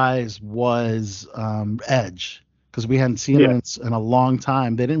surprise was Edge. Because we hadn't seen him in a long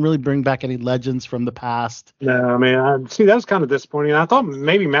time. They didn't really bring back any legends from the past. No, I mean, that was kind of disappointing. I thought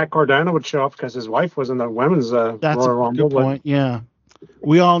maybe Matt Cardona would show up because his wife was in the women's Royal Rumble. That's a good point, yeah.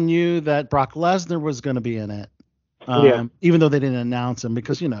 We all knew that Brock Lesnar was going to be in it, even though they didn't announce him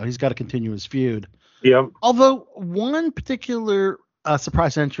because, he's got to continue his feud. Yeah. Although one particular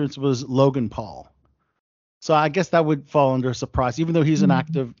surprise entrance was Logan Paul. So I guess that would fall under a surprise, even though he's an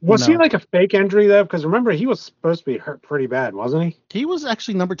active. Was he like a fake injury though? Because remember, he was supposed to be hurt pretty bad, wasn't he? He was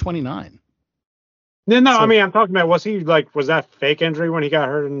actually number 29. No, I mean, I'm talking about was that fake injury when he got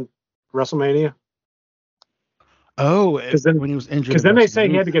hurt in WrestleMania? Oh, when he was injured. Because then they say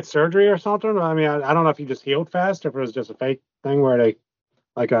he had to get surgery or something. I mean, I don't know if he just healed fast or if it was just a fake thing where they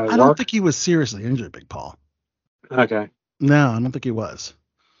I don't think he was seriously injured, Big Paul. Okay. No, I don't think he was.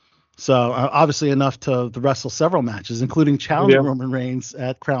 So obviously enough to wrestle several matches, including challenging Roman Reigns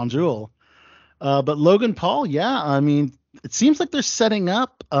at Crown Jewel. But Logan Paul, I mean, it seems like they're setting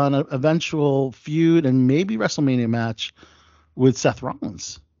up an eventual feud and maybe WrestleMania match with Seth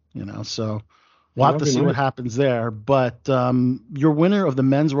Rollins. So we'll have to see what happens there. But your winner of the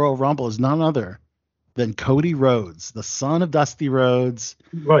men's Royal Rumble is none other than Cody Rhodes, the son of Dusty Rhodes.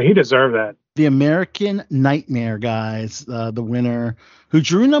 Well, he deserved that. The American Nightmare, guys, the winner, who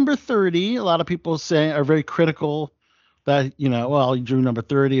drew number 30. A lot of people are very critical that, you drew number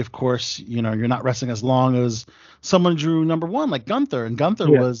 30. Of course, you're not wrestling as long as someone drew number 1, like Gunther. And Gunther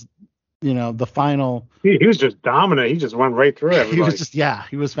was, the final. He was just dominant. He just went right through everybody. He was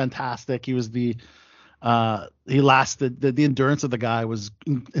he was fantastic. He was he lasted, the endurance of the guy was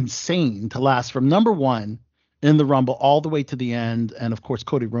insane to last from number 1 in the Rumble all the way to the end. And of course,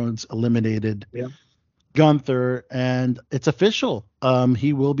 Cody Rhodes eliminated Gunther, and it's official.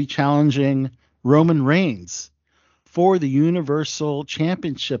 He will be challenging Roman Reigns for the Universal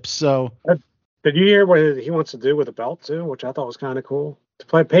Championship. So did you hear what he wants to do with the belt too, which I thought was kind of cool?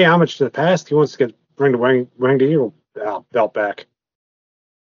 To pay homage to the past, he wants to bring the Ring to Evil belt back.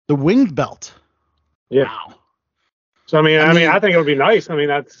 the winged belt. Yeah. Wow. So I mean, I think it would be nice. I mean,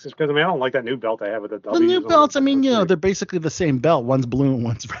 that's just because I don't like that new belt they have with the W. The new belts, I mean, they're basically the same belt. One's blue and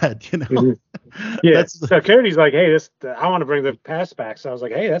one's red. Mm-hmm. Yeah. So Cody's like, hey, I want to bring the pass back. So I was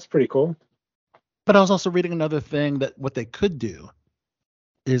like, hey, that's pretty cool. But I was also reading another thing that what they could do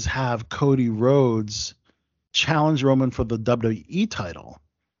is have Cody Rhodes challenge Roman for the WWE title.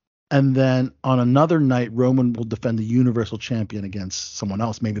 And then on another night, Roman will defend the Universal Champion against someone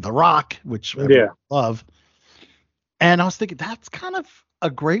else, maybe The Rock, which I love. And I was thinking that's kind of a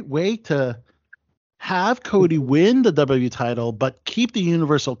great way to have Cody win the WWE title, but keep the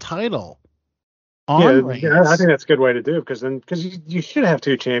Universal title on Reigns. Yeah, I think that's a good way to do it because you should have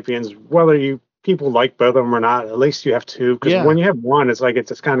two champions, whether people like both of them or not. At least you have two because when you have one, it's like it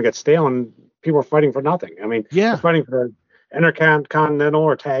just kind of gets stale and people are fighting for nothing. I mean, they're fighting for the Intercontinental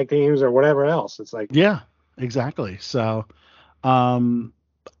or tag teams or whatever else. It's like exactly. So, and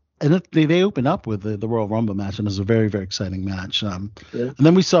they open up with the Royal Rumble match, and it was a very, very exciting match. And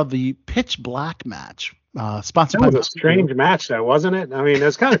then we saw the Pitch Black match, sponsored by. That was a strange match, though, wasn't it? I mean,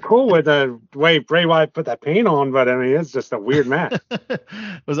 it's kind of cool with the way Bray Wyatt put that paint on, but I mean, it's just a weird match. It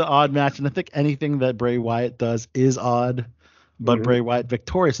was an odd match, and I think anything that Bray Wyatt does is odd. But Bray Wyatt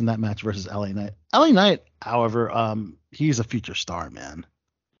victorious in that match versus LA Knight. LA Knight, however, he's a future star, man.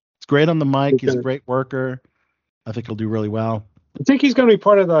 He's great on the mic. He's a great worker. I think he'll do really well. You think he's going to be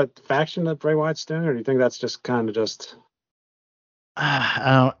part of the faction that Bray Wyatt's doing, or do you think that's just kind of just?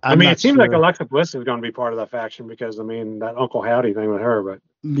 I mean, it seems like Alexa Bliss is going to be part of that faction because I mean that Uncle Howdy thing with her, but.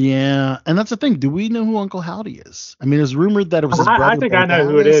 Yeah, and that's the thing. Do we know who Uncle Howdy is? I mean, it's rumored that it was his brother. I think I know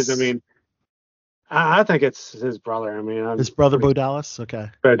who it is. I mean. I think it's his brother. I mean, his brother Bo Dallas. Okay.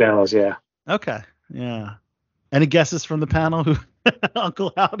 Bo Dallas, yeah. Okay, yeah. Any guesses from the panel who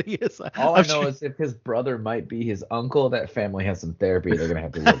Uncle Howdy is? All I know is if his brother might be his uncle, that family has some therapy they're gonna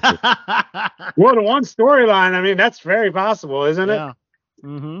have to work through. Well, the one storyline. I mean, that's very possible, isn't it? Yeah.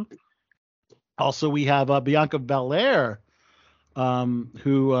 Mm-hmm. Also, we have Bianca Belair,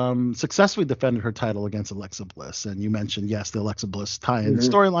 who successfully defended her title against Alexa Bliss, and you mentioned the Alexa Bliss tie-in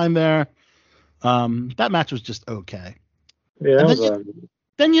storyline there. That match was just okay. Yeah,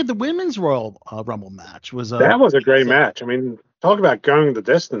 then you had the women's Royal Rumble match. That was a great match. I mean, talk about going the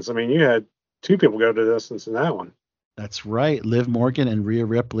distance. I mean, you had two people go the distance in that one. That's right. Liv Morgan and Rhea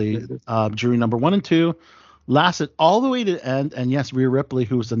Ripley, jury number 1 and 2, lasted all the way to the end. And yes, Rhea Ripley,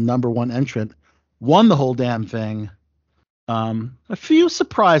 who was the number 1 entrant, won the whole damn thing. A few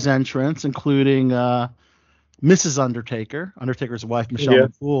surprise entrants, including Mrs. Undertaker's wife, Michelle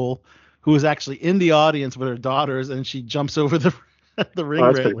McCool, who was actually in the audience with her daughters, and she jumps over the ring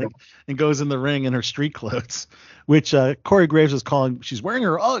railing and goes in the ring in her street clothes, which Corey Graves was calling, she's wearing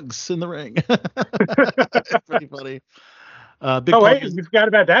her Uggs in the ring. It's pretty funny. You forgot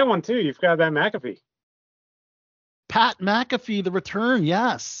about that one, too. You forgot about McAfee. Pat McAfee, the return,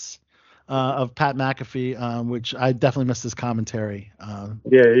 yes, of Pat McAfee, which I definitely missed his commentary.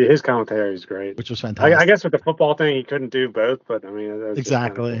 His commentary is great. Which was fantastic. I guess with the football thing, he couldn't do both, but I mean,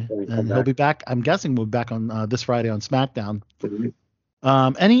 exactly. And he'll be back. I'm guessing we'll be back on this Friday on SmackDown.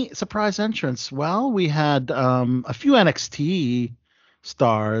 Mm-hmm. Any surprise entrants? Well, we had a few NXT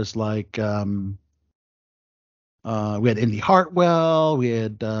stars like we had Indy Hartwell. We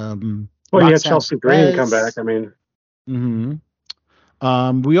had you had Chelsea Green come back. I mean. Mm-hmm.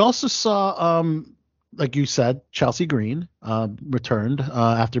 We also saw, like you said, Chelsea Green returned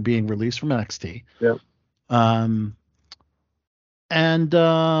after being released from NXT. Yeah. And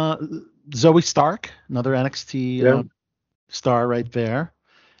Zoe Stark, another NXT star right there.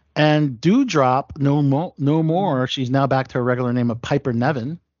 And Doudrop, no more. She's now back to her regular name of Piper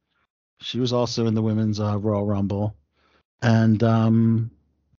Niven. She was also in the women's Royal Rumble. And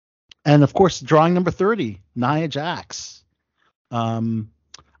of course, drawing number 30, Nia Jax.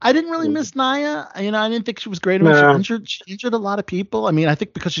 I didn't really miss Nia. I didn't think she was great. No. She injured a lot of people. I mean, I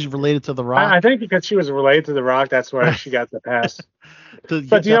think because she's related to The Rock. I think because she was related to The Rock, that's why she got the pass.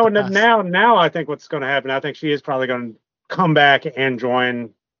 But now I think what's going to happen, I think she is probably going to come back and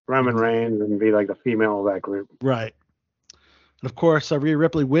join Roman Reigns and be like the female of that group. Right. And of course, Rhea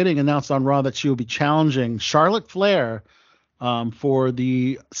Ripley winning announced on Raw that she will be challenging Charlotte Flair for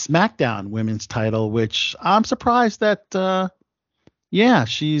the SmackDown Women's title, which I'm surprised that.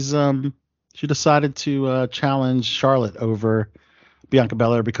 She decided to challenge Charlotte over Bianca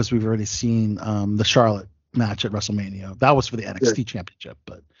Belair because we've already seen the Charlotte match at WrestleMania. That was for the NXT Championship,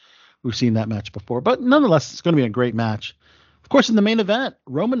 but we've seen that match before. But nonetheless, it's going to be a great match. Of course, in the main event,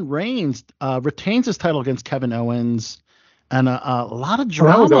 Roman Reigns retains his title against Kevin Owens, And a lot of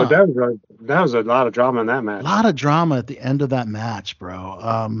drama. That was a lot of drama in that match. A lot of drama at the end of that match,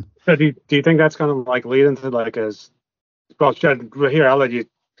 bro. So do you think that's going to like lead into like a? Well, here I'll let you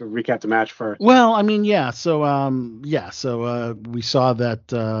recap the match first. Well, I mean, yeah. So we saw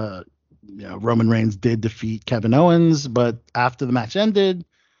that Roman Reigns did defeat Kevin Owens, but after the match ended,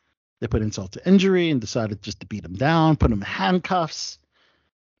 they put insult to injury and decided just to beat him down, put him in handcuffs,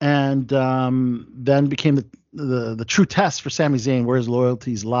 and then became the true test for Sami Zayn, where his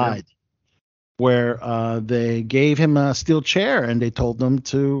loyalties lied. Yeah. Where they gave him a steel chair and they told him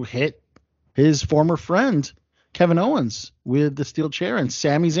to hit his former friend Kevin Owens with the steel chair, and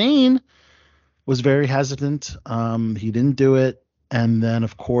Sami Zayn was very hesitant. He didn't do it, and then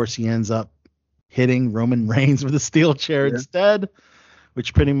of course he ends up hitting Roman Reigns with a steel chair instead,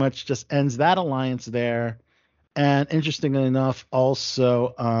 which pretty much just ends that alliance there. And interestingly enough,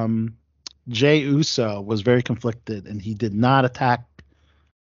 also Jey Uso was very conflicted, and he did not attack.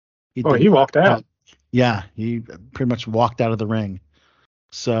 He walked out. Yeah, he pretty much walked out of the ring.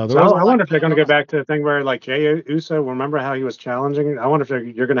 So I wonder if they're going to go back to the thing where like Jey Uso. Remember how he was challenging? I wonder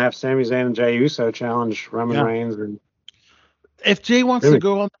if you're going to have Sami Zayn and Jey Uso challenge Roman Reigns. And if Jey wants to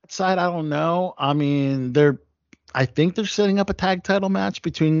go on that side, I don't know. I mean, I think they're setting up a tag title match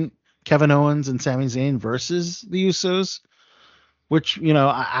between Kevin Owens and Sami Zayn versus the Usos, which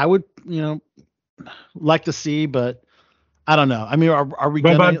I would like to see, but I don't know. I mean, are we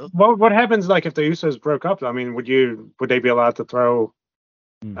going? But what happens like if the Usos broke up? I mean, would they be allowed to throw?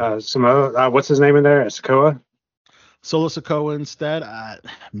 Some what's his name in there? Sikoa? Solo Sikoa instead.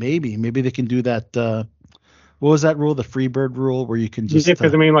 Maybe they can do that. What was that rule? The Freebird rule, where you can just. Yeah,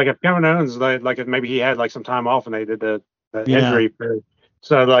 because I mean, like if Kevin Owens, like if maybe he had like some time off and they did the injury,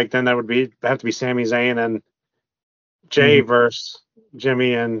 so like then that would have to be Sami Zayn and Jey versus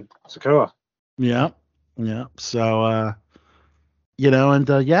Jimmy and Sikoa. Yeah. So. The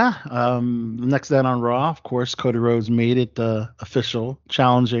next night on Raw, of course, Cody Rhodes made it official,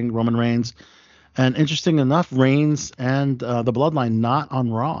 challenging Roman Reigns. And interesting enough, Reigns and the Bloodline not on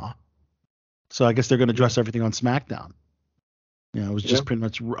Raw. So I guess they're going to address everything on SmackDown. It was just pretty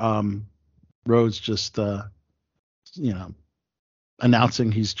much Rhodes just,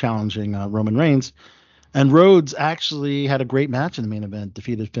 announcing he's challenging Roman Reigns. And Rhodes actually had a great match in the main event,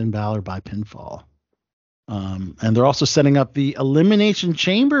 defeated Finn Balor by pinfall. And they're also setting up the Elimination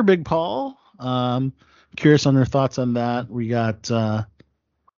Chamber, Big Paul. Curious on their thoughts on that. We got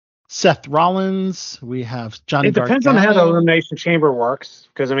Seth Rollins. We have Johnny Gargano. It depends on how the Elimination Chamber works,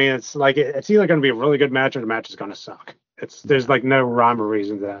 because I mean, it's either going to be a really good match or the match is going to suck. There's like no rhyme or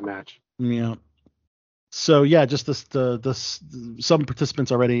reason to that match. Yeah. So yeah, just some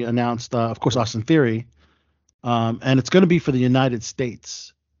participants already announced. Of course, Austin Theory, and it's going to be for the United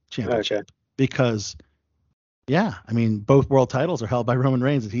States Championship because. Yeah, I mean, both world titles are held by Roman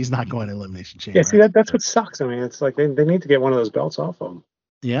Reigns, and he's not going to Elimination Chamber. Yeah, see, that's what sucks. I mean, it's like they need to get one of those belts off of him.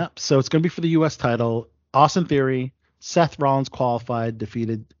 Yeah, so it's going to be for the U.S. title. Austin Theory, Seth Rollins qualified,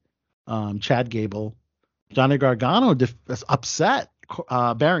 defeated Chad Gable. Johnny Gargano upset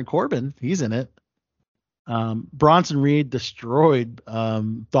Baron Corbin. He's in it. Bronson Reed destroyed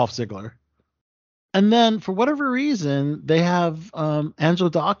Dolph Ziggler. And then, for whatever reason, they have Angelo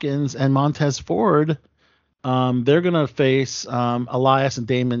Dawkins and Montez Ford. They're going to face Elias and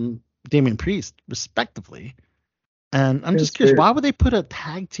Damian Priest, respectively. And I'm just curious, why would they put a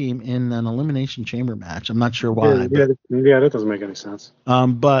tag team in an Elimination Chamber match? I'm not sure why. Yeah, that doesn't make any sense.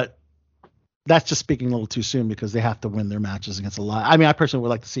 But that's just speaking a little too soon because they have to win their matches against Elias. I mean, I personally would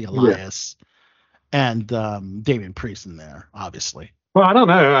like to see Elias and Damian Priest in there, obviously. Well, I don't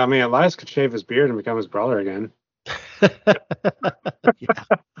know. I mean, Elias could shave his beard and become his brother again. Yeah.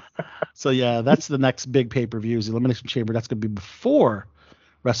 So yeah, that's the next big pay-per-view is the Elimination Chamber. That's going to be before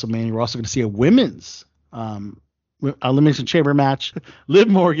WrestleMania. We're also going to see a women's Elimination Chamber match. Liv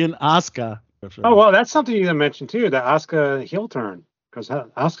Morgan, Asuka. Oh well, that's something you mentioned too. The Asuka heel turn, because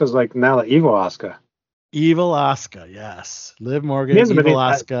Asuka's like now the evil Asuka. Evil Asuka, yes. Liv Morgan, evil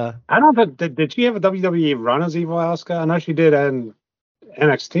Asuka. I don't know. Did she have a WWE run as evil Asuka? I know she did in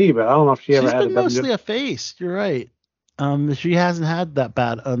NXT, but I don't know if she ever had. She's been mostly a face. You're right. She hasn't had that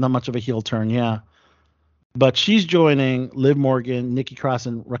bad, not much of a heel turn, yeah. But she's joining Liv Morgan, Nikki Cross,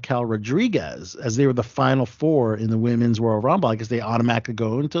 and Raquel Rodriguez as they were the final four in the Women's Royal Rumble. I guess they automatically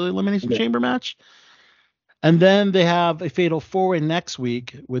go into the Elimination Chamber match. And then they have a fatal four-way next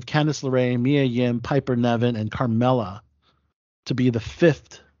week with Candice LeRae, Mia Yim, Piper Niven, and Carmella to be the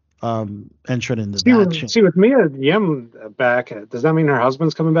fifth entrant in the match. See, with Mia Yim back, does that mean her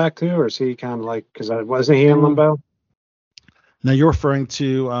husband's coming back too, or is he kind of like, because wasn't he in limbo? Now you're referring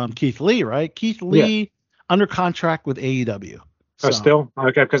to Keith Lee, right? Keith Lee, under contract with AEW. So. Oh, still?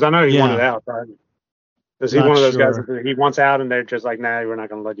 Okay, because I know he wanted out, right? Is he one of those guys that he wants out and they're just like, nah, we're not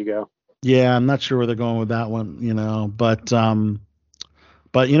going to let you go? Yeah, I'm not sure where they're going with that one,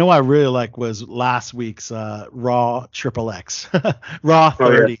 but you know what I really like was last week's Raw Triple X, Raw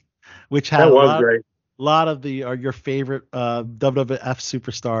 30, which had a lot of your favorite WWF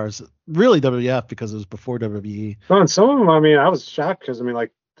superstars, really WWF because it was before WWE. Well, and some of them, I mean, I was shocked because, I mean,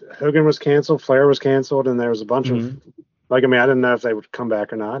 like Hogan was canceled, Flair was canceled, and there was a bunch of, like, I mean, I didn't know if they would come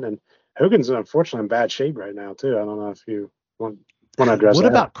back or not. And Hogan's unfortunately in bad shape right now, too. I don't know if you want to address that. What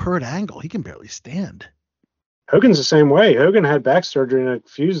about Kurt Angle? He can barely stand. Hogan's the same way. Hogan had back surgery and it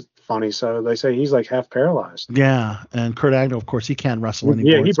fused funny, so they say he's like half paralyzed. Yeah, and Kurt Angle, of course, he can't wrestle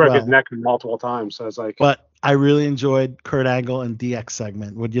anymore. Yeah, he broke his neck multiple times, so it's like. But I really enjoyed Kurt Angle and DX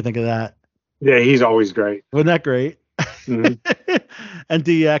segment. What do you think of that? Yeah, he's always great. Wasn't that great? And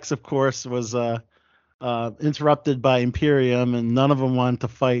DX, of course, was interrupted by Imperium, and none of them wanted to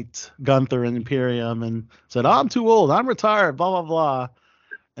fight Gunther and Imperium, and said, "I'm too old. I'm retired." Blah blah blah.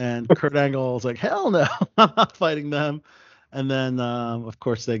 And Kurt Angle was like, "Hell no, I'm not fighting them." And then, of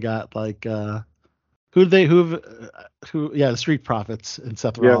course, they got like the Street Profits and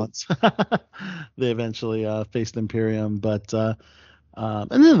Seth Rollins. They eventually faced Imperium, but and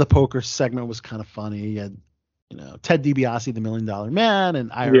then the poker segment was kind of funny. You had, Ted DiBiase, the $1 Million Man, and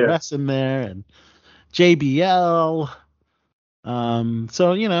IRS in there, and JBL.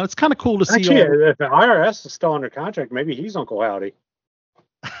 So it's kind of cool to see. Actually, if the IRS is still under contract, maybe he's Uncle Howdy.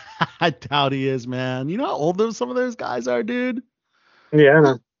 I doubt he is, man. You know how old some of those guys are, dude?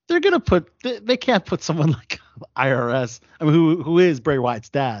 Yeah. They're gonna they can't put someone like IRS. I mean, who is Bray Wyatt's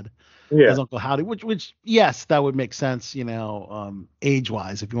dad? As Uncle Howdy, which yes, that would make sense, age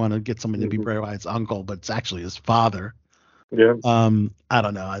wise, if you want to get somebody to be Bray Wyatt's uncle, but it's actually his father. Yeah. I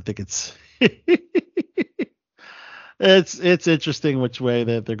don't know. I think it's it's interesting which way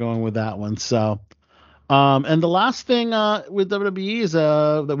that they're going with that one. So. And the last thing with WWE is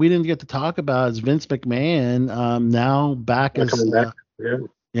that we didn't get to talk about is Vince McMahon now back as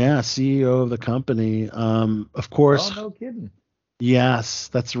CEO of the company. Of course. Oh, no kidding. Yes,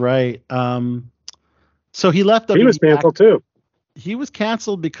 that's right. So he left WWE. He was canceled too. He was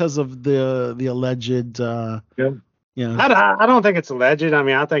canceled because of the alleged. I don't think it's alleged. I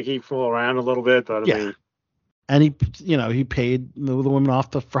mean, I think he fooled around a little bit, but I mean. And he paid the women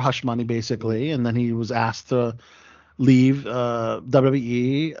off for hush money, basically. And then he was asked to leave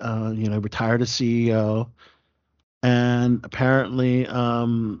WWE, retired as CEO. And apparently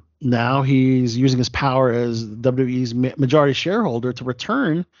now he's using his power as WWE's majority shareholder to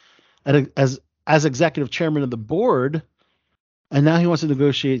return as executive chairman of the board. And now he wants to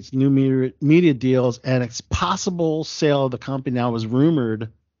negotiate new media deals. And it's possible sale of the company now was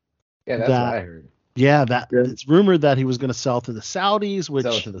rumored. Yeah, that's what I heard. Yeah, it's rumored that he was going to sell to the Saudis, which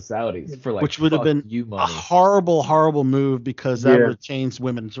would have been a horrible, horrible move because that would have changed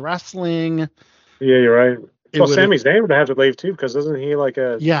women's wrestling. Yeah, you're right. Well, Sami Zayn would have to leave too because isn't he like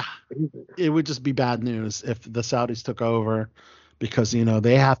a? Yeah, it would just be bad news if the Saudis took over because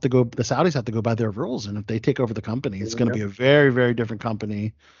they have to go. The Saudis have to go by their rules, and if they take over the company, it's going to be a very, very different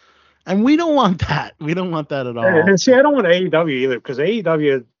company. And we don't want that. We don't want that at all. And see, I don't want AEW either because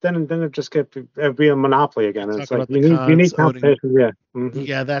AEW then it just be a monopoly again. It's like you need competition. Yeah. Mm-hmm.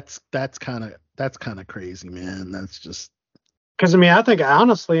 Yeah, that's kind of crazy, man. That's just because I think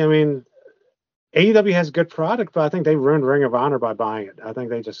honestly, AEW has a good product, but I think they ruined Ring of Honor by buying it. I think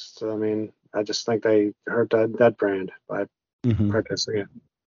they just, I just think they hurt that brand by purchasing it.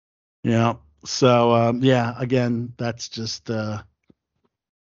 Yeah. So again, that's just.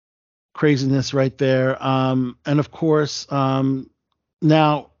 Craziness right there. And of course,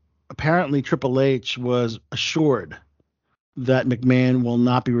 now apparently Triple H was assured that McMahon will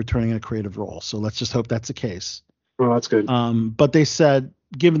not be returning in a creative role. So let's just hope that's the case. Well, that's good. But they said,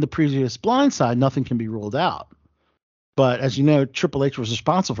 given the previous blindside, nothing can be ruled out. But as you know, Triple H was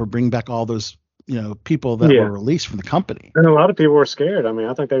responsible for bringing back all those, people that were released from the company. And a lot of people were scared.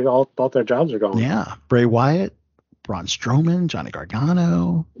 I think they all thought their jobs were gone. Yeah. Bray Wyatt, Braun Strowman, Johnny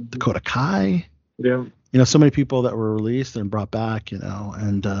Gargano, Dakota Kai. Yeah. So many people that were released and brought back, and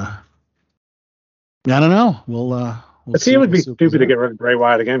I don't know. We'll see. It would be stupid to get rid of Bray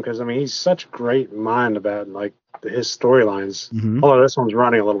Wyatt again because he's such a great mind about like his storylines. Mm-hmm. Although this one's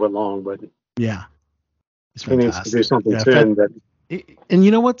running a little bit long, but yeah, he needs to do something soon. And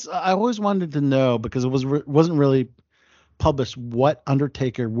you know what? I always wanted to know because it wasn't really published what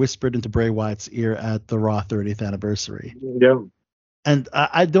Undertaker whispered into Bray Wyatt's ear at the Raw 30th anniversary. Yeah. And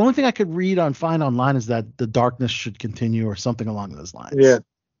the only thing I could find online is that the darkness should continue or something along those lines. Yeah.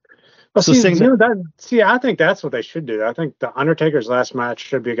 Well, So see, saying I think that's what they should do. I think the Undertaker's last match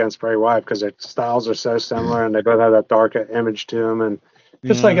should be against Bray Wyatt because their styles are so similar and they both have that dark image to them. And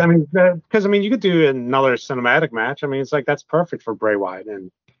just like, I mean, because, I mean, you could do another cinematic match. I mean, it's like that's perfect for Bray Wyatt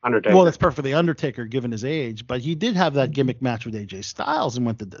and Undertaker. Well, that's perfect for the Undertaker given his age, but he did have that gimmick match with AJ Styles and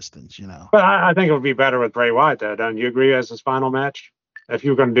went the distance, you know. But I think it would be better with Bray Wyatt, though. Don't you agree as his final match? If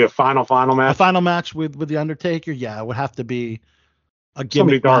you were going to do a final match? A final match with the Undertaker, yeah, it would have to be a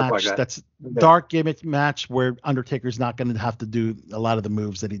gimmick match like that. That's dark gimmick match where Undertaker's not going to have to do a lot of the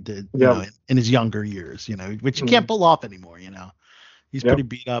moves that he did you know, in his younger years, you know, which he can't pull off anymore, you know. He's pretty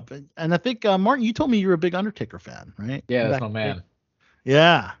beat up. And I think, Martin, you told me you're a big Undertaker fan, right? Yeah, that's my man.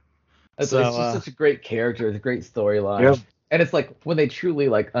 Yeah. It's just such a great character. It's a great storyline. And it's like when they truly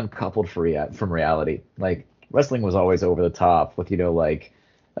like uncoupled from reality. Like wrestling was always over the top with, you know, like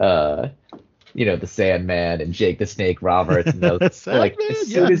the Sandman and Jake the Snake Roberts. And those, like as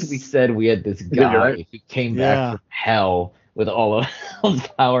soon as we said we had this guy who came back from hell with all of his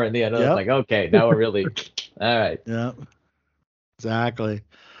power in the end, I was like, okay, now we're really all right. Yeah. Exactly.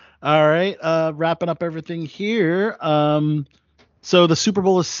 All right. Wrapping up everything here. So the Super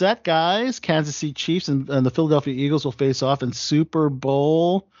Bowl is set, guys. Kansas City Chiefs and the Philadelphia Eagles will face off in Super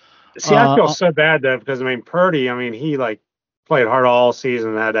Bowl. See, I feel so bad though because I mean Purdy. I mean he like played hard all season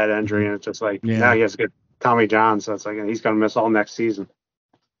and had that injury, and it's just like now he has to get Tommy John, so it's like he's gonna miss all next season.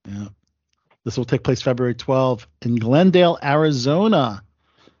 Yeah. This will take place February 12th in Glendale, Arizona.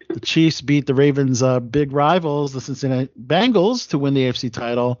 The Chiefs beat the Ravens' big rivals, the Cincinnati Bengals, to win the AFC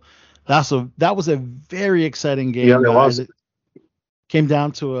title. That was a very exciting game. Yeah, it was. It came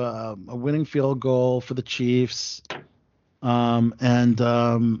down to a winning field goal for the Chiefs.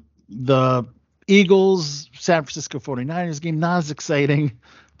 The Eagles, San Francisco 49ers game, not as exciting.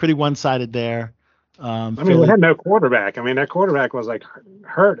 Pretty one-sided there. I mean, they had no quarterback. I mean, their quarterback was like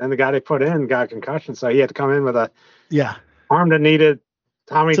hurt, and the guy they put in got a concussion, so he had to come in with a arm that needed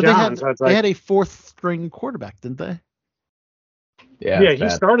Tommy John. They had a fourth-string quarterback, didn't they? Yeah, he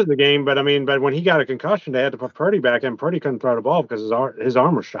started the game, but when he got a concussion, they had to put Purdy back in. Purdy couldn't throw the ball because his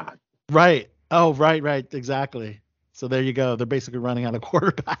arm was shot. Right. Oh, right, exactly. So there you go. They're basically running out of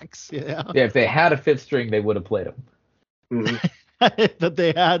quarterbacks. Yeah. Yeah, if they had a fifth string, they would have played him. Mm-hmm. But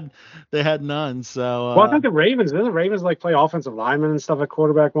they had none. So I think the Ravens like play offensive linemen and stuff at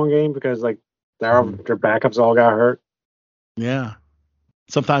quarterback one game because like their backups all got hurt. Yeah.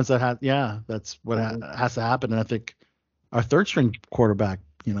 Sometimes that's what has to happen. And I think our third string quarterback,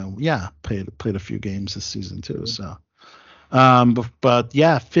 played a few games this season too. So, but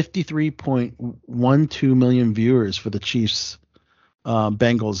 53.12 million viewers for the Chiefs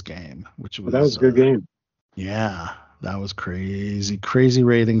Bengals game, which was that was a good game. Yeah, that was crazy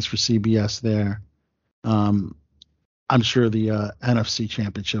ratings for CBS there. I'm sure the NFC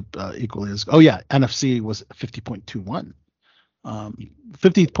Championship equally is. Oh yeah, NFC was 50.21.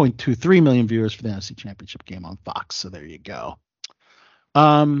 50.23 million viewers for the NFC Championship game on Fox. So there you go.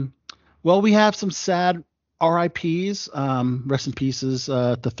 Well, we have some sad RIPs, rest in pieces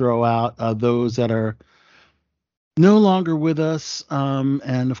to throw out. Those that are no longer with us.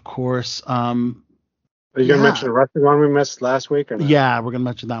 And of course, are you going to mention the wrestling one we missed last week? Or not? Yeah, we're going to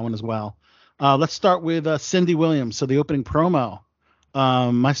mention that one as well. Let's start with Cindy Williams. So the opening promo.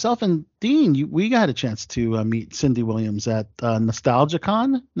 Myself and Dean, we got a chance to meet Cindy Williams at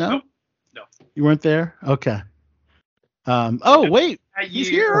NostalgiaCon. No, you weren't there. Okay. Wait, he's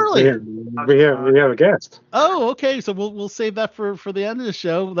here early. We have a guest. Oh, okay. So we'll save that for the end of the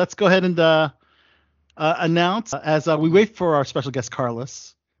show. Let's go ahead and announce as we wait for our special guest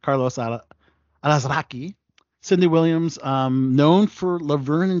Carlos Alazraqui. Cindy Williams, known for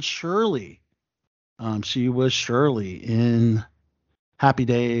Laverne and Shirley. She was Shirley in Happy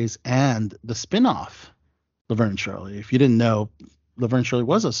Days and the spin-off Laverne and Shirley. If you didn't know, Laverne and Shirley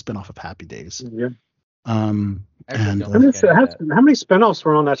was a spin-off of Happy Days. Yeah. And how many spin-offs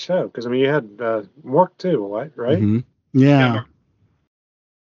were on that show? Because you had Mork too, right? Mm-hmm. Yeah.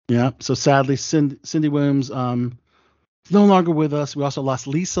 Yeah. So sadly, Cindy Williams no longer with us. We also lost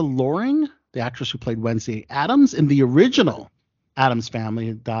Lisa Loring, the actress who played Wednesday Addams in the original Addams Family,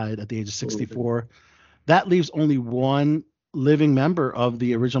 who died at the age of 64. That leaves only one living member of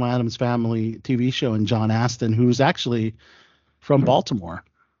the original Addams Family TV show, and John Astin, who's actually from Baltimore.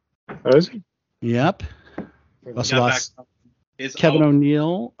 Oh, is he? Yep. Also lost Kevin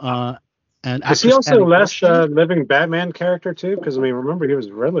O'Neill and is he also less living Batman character too? Because remember he was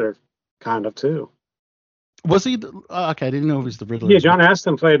Riddler kind of too. Was he? Okay, I didn't know he was the Riddler. Yeah, John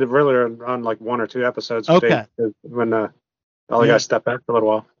Astin played the Riddler on like one or two episodes. Okay. When the other guy stepped back for a little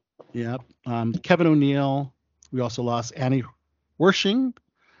while. Yep. Kevin O'Neill. We also lost Annie Wershing,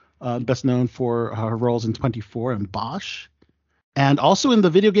 best known for her roles in 24 and Bosch, and also in the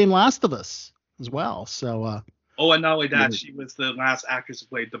video game Last of Us as well. So. And not only that, she was the last actress who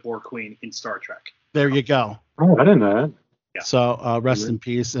played the Borg Queen in Star Trek. There you go. Oh, I didn't know that. Yeah. So rest in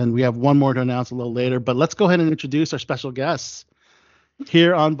peace. And we have one more to announce a little later. But let's go ahead and introduce our special guests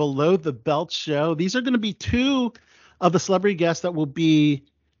here on Below the Belt Show. These are going to be two of the celebrity guests that will be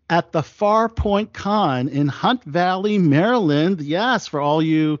at the Farpoint Con in Hunt Valley, Maryland. Yes, for all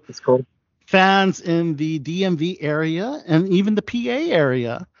you fans in the DMV area and even the PA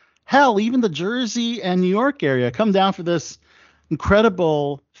area. Hell, even the Jersey and New York area. Come down for this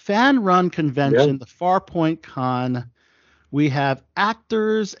incredible fan-run convention, the Farpoint Con. We have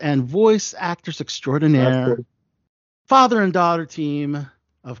actors and voice actors extraordinaire, father and daughter team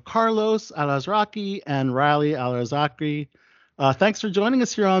of Carlos Alazraqui and Riley Alazraqui. Thanks for joining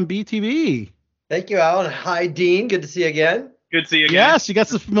us here on BTV. Thank you, Alan. Hi, Dean. Good to see you again. Good to see you again. Yes, you got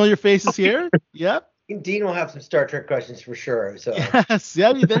some familiar faces here. Yep. Dean will have some Star Trek questions for sure. So yes,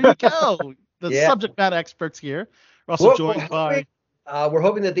 yeah, there you go. The subject matter experts here. We're also joined by. We're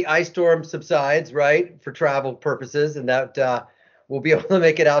hoping that the ice storm subsides, right, for travel purposes, and that we'll be able to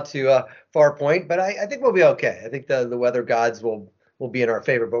make it out to Farpoint. But I think we'll be okay. I think the weather gods will be in our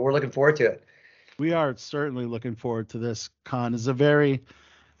favor. But we're looking forward to it. We are certainly looking forward to this con. It's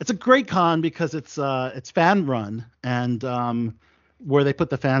a great con because it's fan run and where they put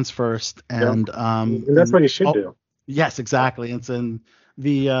the fans first, and that's what you should do. Yes, exactly. It's in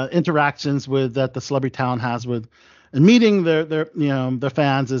the interactions that the Celebrity Town has with and meeting their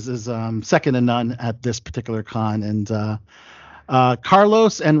fans is second to none at this particular con. And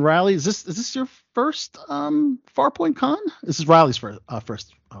Carlos and Riley, is this your first Farpoint Con? This is Riley's first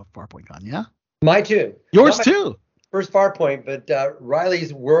Farpoint Con, yeah. My too. Yours too. First Farpoint, but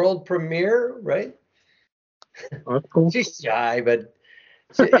Riley's world premiere, right? That's cool. She's shy, but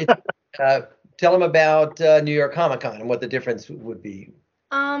tell them about New York Comic Con and what the difference would be.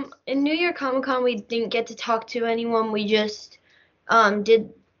 In New York Comic Con, we didn't get to talk to anyone. We just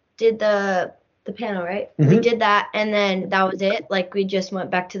did the panel, right? Mm-hmm. We did that, and then that was it. Like, we just went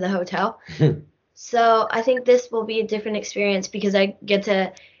back to the hotel. So I think this will be a different experience because I get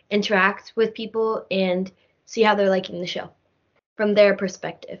to interact with people and see how they're liking the show from their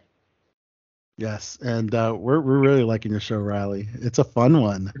perspective. Yes, and we're really liking your show, Riley. It's a fun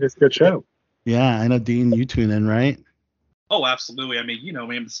one. It's a good show. Yeah, I know, Dean, you tune in, right? Oh, absolutely. I mean,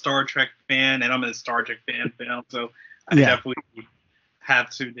 I'm a Star Trek fan, and I'm a Star Trek fan, so I definitely have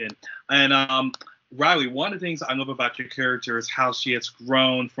tuned in. And Riley, one of the things I love about your character is how she has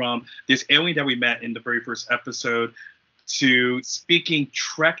grown from this alien that we met in the very first episode to speaking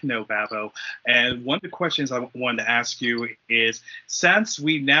Trekno-Babble. And one of the questions I wanted to ask you is, since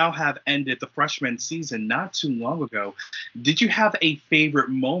we now have ended the freshman season not too long ago, did you have a favorite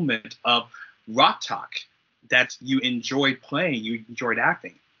moment of Rock Talk that you enjoyed playing, you enjoyed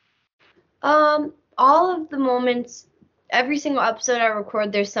acting? All of the moments, every single episode I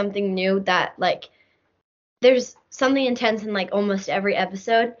record, there's something new that, like, there's something intense in, like, almost every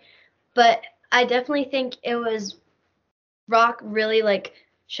episode. But I definitely think it was Rock really, like,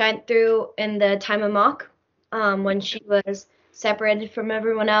 shined through in the time of Mock, when she was separated from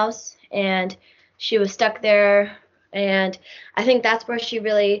everyone else and she was stuck there. And I think that's where she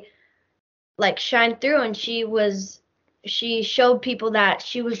really, like, shined through, and she showed people that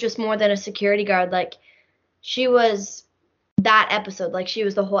she was just more than a security guard. Like, she was that episode, like, she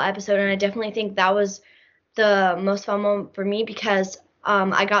was the whole episode. And I definitely think that was the most fun moment for me because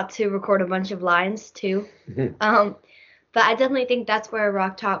I got to record a bunch of lines too. But I definitely think that's where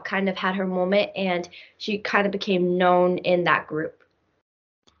Rock Talk kind of had her moment, and she kind of became known in that group.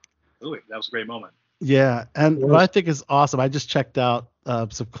 Ooh, that was a great moment. Yeah, and what I think is awesome, I just checked out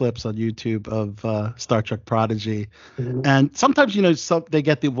some clips on YouTube of Star Trek Prodigy, and sometimes, they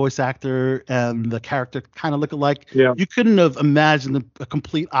get the voice actor and the character kind of look alike. Yeah. You couldn't have imagined a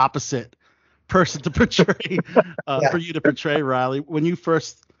complete opposite person to portray, for you to portray, Riley. When you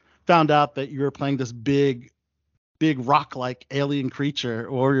first found out that you were playing this big rock-like alien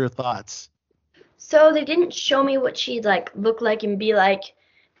creature, what were your thoughts? So they didn't show me what she'd, like, look like and be like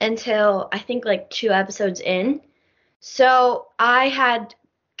until I think, like, 2 episodes in. So I had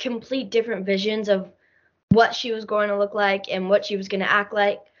complete different visions of what she was going to look like and what she was going to act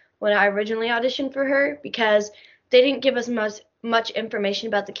like when I originally auditioned for her, because they didn't give us much information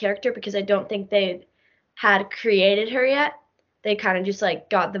about the character because I don't think they had created her yet. They kind of just, like,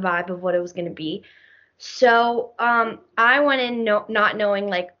 got the vibe of what it was going to be. So I went in not knowing,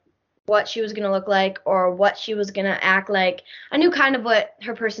 like, what she was going to look like or what she was going to act like. I knew kind of what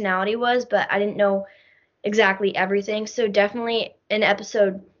her personality was, but I didn't know exactly everything. So definitely an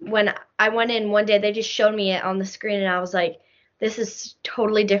episode when I went in one day, they just showed me it on the screen, and I was like, this is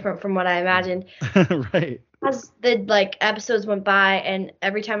totally different from what I imagined. Right. As the like episodes went by, and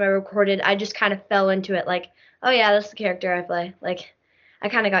every time I recorded, I just kind of fell into it. Like, oh yeah, that's the character I play. Like, I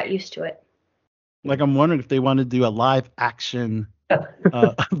kind of got used to it. Like, I'm wondering if they want to do a live action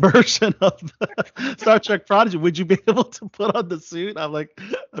version of Star Trek Prodigy. Would you be able to put on the suit? I'm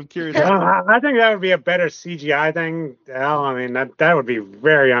curious. I think that would be a better CGI thing. Al. I mean, that would be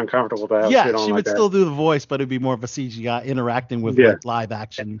very uncomfortable to have. Yeah, she would still do the voice, but it'd be more of a CGI interacting with like live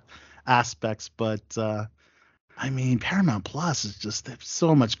action aspects. But I mean, Paramount Plus is just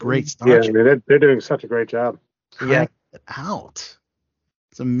so much great Star Trek. Yeah, I mean, they're doing such a great job. Yeah, it out.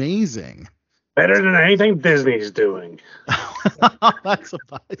 It's amazing. Better than anything Disney's doing. That's a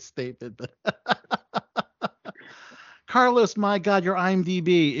biased statement. Carlos, my God, your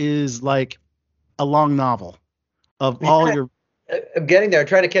IMDb is like a long novel of all your. I'm getting there. I'm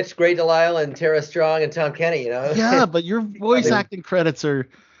trying to catch Grey DeLisle and Tara Strong and Tom Kenny. Yeah, but your voice acting credits are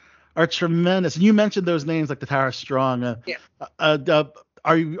tremendous. And you mentioned those names like the Tara Strong.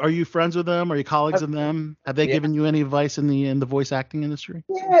 Are you friends with them? Are you colleagues of them? Have they given you any advice in the voice acting industry?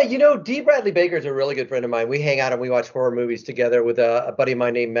 Yeah, D. Bradley Baker is a really good friend of mine. We hang out and we watch horror movies together with a buddy of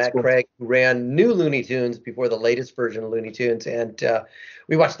mine named Matt Craig, who ran New Looney Tunes before the latest version of Looney Tunes, and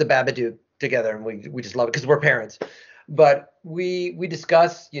we watched The Babadook together, and we just love it because we're parents. But we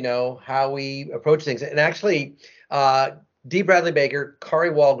discuss, how we approach things, and actually. D. Bradley Baker, Kari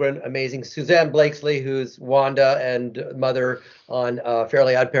Wahlgren, amazing. Suzanne Blakesley, who's Wanda and mother on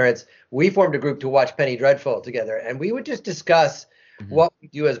Fairly Odd Parents. We formed a group to watch Penny Dreadful together, and we would just discuss what we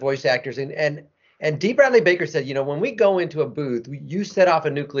do as voice actors. And D. Bradley Baker said, when we go into a booth, you set off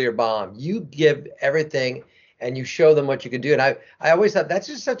a nuclear bomb. You give everything, and you show them what you can do. And I always thought that's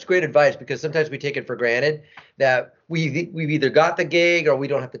just such great advice, because sometimes we take it for granted that we've either got the gig or we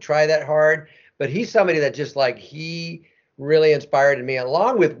don't have to try that hard. But he's somebody that just he really inspired me,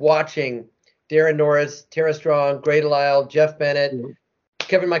 along with watching Darren Norris, Tara Strong, Grey DeLisle, Jeff Bennett,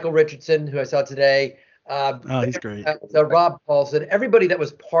 Kevin Michael Richardson, who I saw today. He's great. Rob Paulson, everybody that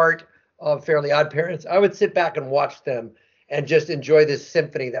was part of Fairly Odd Parents. I would sit back and watch them and just enjoy this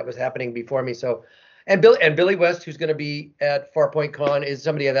symphony that was happening before me. So, and Billy West, who's going to be at Farpoint Con, is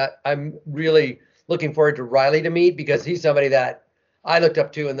somebody that I'm really looking forward to Riley to meet, because he's somebody that I looked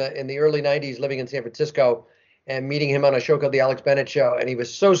up to in the early 90s, living in San Francisco. And meeting him on a show called The Alex Bennett Show. And he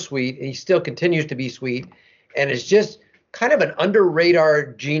was so sweet. And he still continues to be sweet. And it's just kind of an under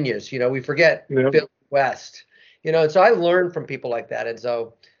radar genius. We forget Bill West. And so I learned from people like that. And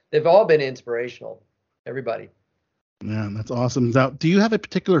so they've all been inspirational. Everybody. Yeah, that's awesome. Now, do you have a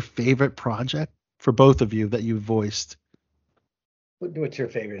particular favorite project for both of you that you voiced? What's your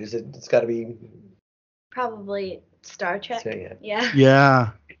favorite? It's got to be. Probably Star Trek. Yeah. Yeah.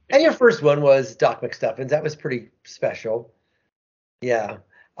 And your first one was Doc McStuffins. That was pretty special. Yeah.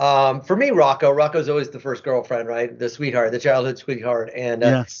 For me, Rocco. Rocco's always the first girlfriend, right? The sweetheart, the childhood sweetheart. And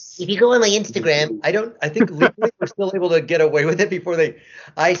yes. If you go on my Instagram, I think legally we're still able to get away with it before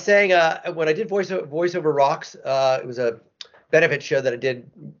I sang, when I did Voice Over Rocks, it was a benefit show that I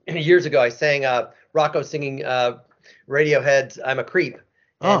did years ago. I sang Rocco singing Radiohead's I'm a Creep.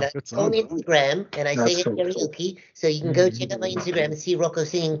 And it's on Instagram, and I sing it karaoke, so you can go check out my Instagram and see Rocco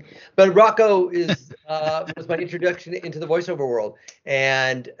sing. But Rocco is was my introduction into the voiceover world,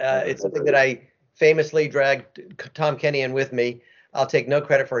 and it's something that I famously dragged Tom Kenny in with me. I'll take no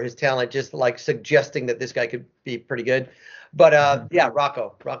credit for his talent, just suggesting that this guy could be pretty good. But yeah,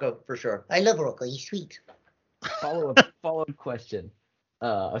 Rocco for sure. I love Rocco. He's sweet. Follow-up question.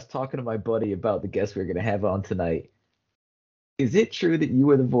 I was talking to my buddy about the guest we were gonna have on tonight. Is it true that you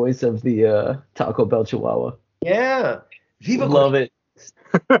were the voice of the Taco Bell Chihuahua? Yeah. Viva love it.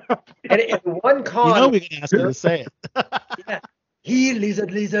 And one con. We can ask him to say it. Yeah. He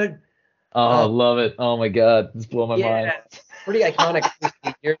lizard. Oh, love it. Oh my God. It's blowing my mind. Pretty iconic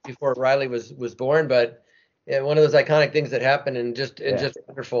years before Riley was born, but one of those iconic things that happened and just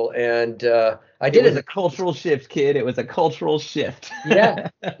wonderful. And I did it as a cultural shift, kid. It was a cultural shift. Yeah.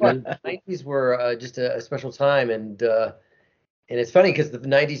 The 90s were just a special time, and it's funny because the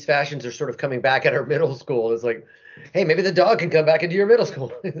 90s fashions are sort of coming back at our middle school. It's like, hey, maybe the dog can come back into your middle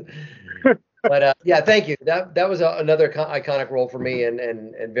school. But yeah, thank you. That was another iconic role for me,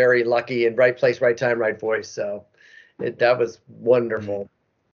 and very lucky, and right place, right time, right voice. So that was wonderful.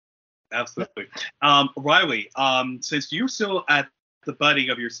 Absolutely. Riley, since you're still at the budding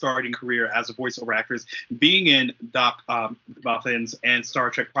of your starting career as a voiceover actress, being in Doc Muffins and Star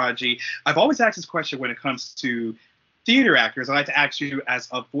Trek Prodigy, I've always asked this question when it comes to theater actors. I'd like to ask you as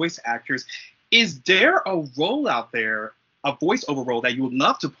a voice actress, is there a role out there a voiceover role that you would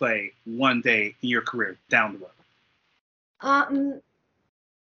love to play one day in your career down the road?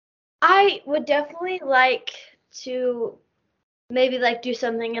 I would definitely like to maybe like do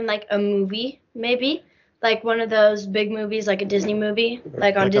something in like a movie, maybe like one of those big movies, like a Disney movie,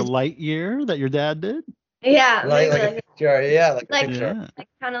 like on Disney. Like a Lightyear that your dad did. Yeah, like a Pixar, yeah, like a like Pixar. like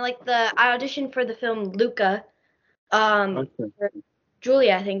kind of like I auditioned for the film Luca, for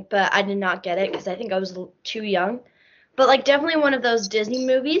Julia, I think, but I did not get it because I think I was too young. But like definitely one of those Disney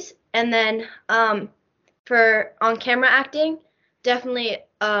movies, and then for on-camera acting, definitely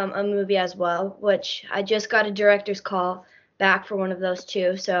a movie as well, which I just got a director's call back for one of those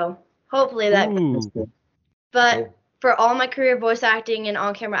too. So hopefully that. But for all my career voice acting and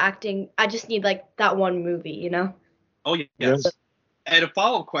on-camera acting, I just need like that one movie, you know? Oh, yes. And a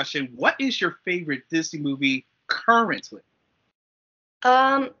follow-up question, what is your favorite Disney movie currently?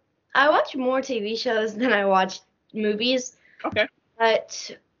 I watch more TV shows than I watch movies. Okay.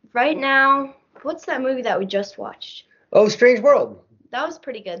 But right now, what's that movie that we just watched? Oh, Strange World. That was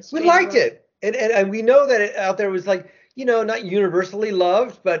pretty good. We liked it. And we know that it out there was like, you know, not universally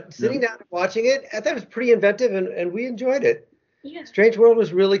loved, but sitting down and watching it, I thought it was pretty inventive and we enjoyed it. Yeah. Strange World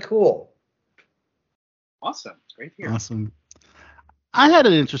was really cool. Awesome. Great to hear. Awesome. I had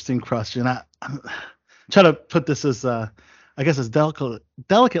an interesting question. I'm trying to put this as, I guess, as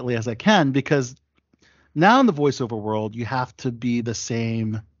delicately as I can, because now in the voiceover world, you have to be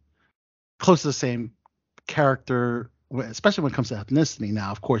close to the same character, especially when it comes to ethnicity.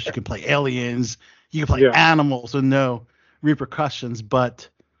 Now, of course, you can play aliens, you can play animals with no repercussions. But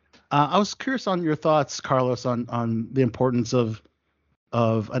I was curious on your thoughts, Carlos, on the importance of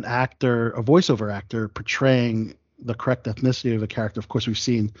an actor, a voiceover actor, portraying the correct ethnicity of a character. Of course, we've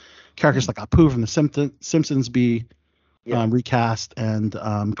seen characters like Apu from the Simpsons be recast, and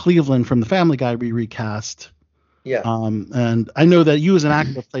Cleveland from the Family Guy be recast. Yeah. And I know that you as an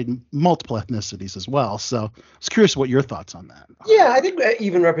actor played multiple ethnicities as well. So I was curious what your thoughts on that. Yeah, I think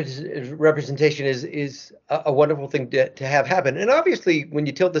even representation is a wonderful thing to have happen. And obviously, when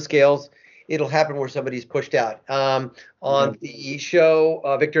you tilt the scales, it'll happen where somebody's pushed out. On the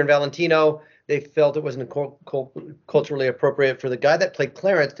show, Victor and Valentino, they felt it wasn't culturally appropriate for the guy that played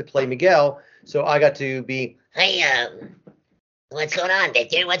Clarence to play Miguel. So I got to be, hey, what's going on,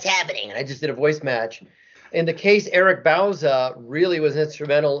 Victor? What's happening? And I just did a voice match. In the case, Eric Bauza really was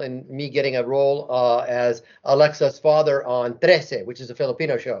instrumental in me getting a role as Alexa's father on Trece, which is a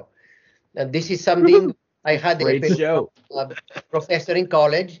Filipino show. And this is something I had the professor in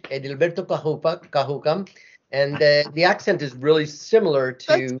college, Edilberto Cahukam, and the accent is really similar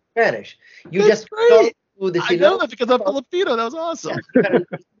to Spanish. You just I know that because I'm Filipino. That was awesome.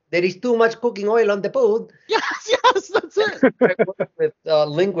 There is too much cooking oil on the food. Yes, that's it. I worked with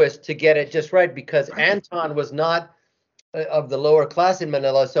linguists to get it just right, because Anton was not of the lower class in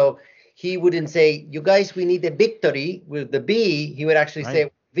Manila, so he wouldn't say, "You guys, we need a victory" with the B. He would actually say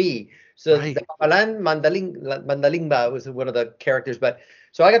V. So the Palan Mandalingba was one of the characters. But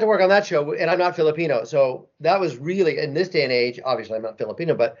so I got to work on that show, and I'm not Filipino, so that was really, in this day and age, obviously I'm not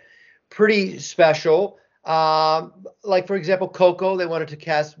Filipino, but pretty special. Like, for example, Coco, they wanted to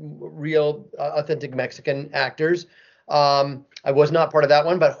cast real authentic Mexican actors. I was not part of that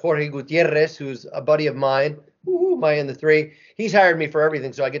one, but Jorge Gutierrez, who's a buddy of mine, my in the three, he's hired me for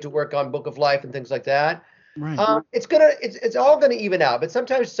everything, so I get to work on Book of Life and things like that. Right. It's all gonna even out, but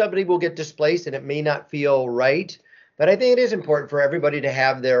sometimes somebody will get displaced and it may not feel right. But I think it is important for everybody to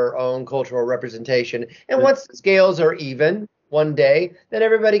have their own cultural representation. And once the scales are even one day, then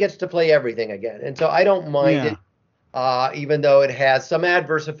everybody gets to play everything again. And so I don't mind it, even though it has some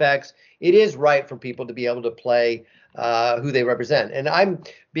adverse effects. It is right for people to be able to play who they represent. And I'm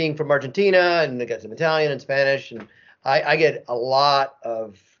being from Argentina, and I got some Italian and Spanish, and I get a lot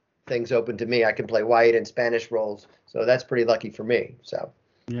of things open to me. I can play white and Spanish roles, so that's pretty lucky for me. So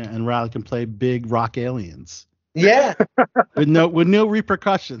yeah, and Riley can play big rock aliens. Yeah, with no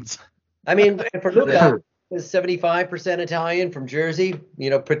repercussions. I mean, for Luca, is 75% Italian from Jersey. You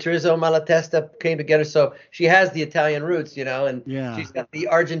know, Patrizio Malatesta came together, so she has the Italian roots. You know, and she's got the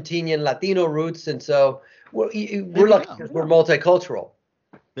Argentinian Latino roots, and so we're lucky because we're multicultural.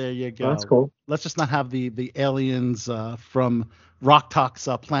 There you go. That's cool. Let's just not have the aliens from Rock Talk's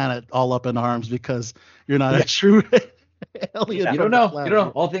planet all up in arms because you're not a true alien. You don't know. You don't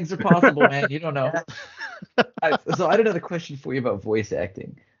know. All things are possible, man. You don't know. So I had another question for you about voice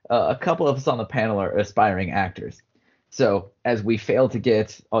acting. A couple of us on the panel are aspiring actors. So as we fail to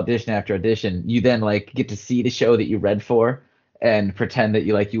get audition after audition, you then like get to see the show that you read for and pretend that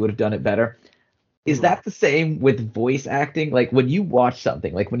you would have done it better. Is that the same with voice acting? Like when you watch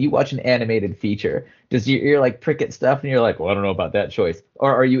something, like when you watch an animated feature, does your ear like prick at stuff and you're like, well, I don't know about that choice?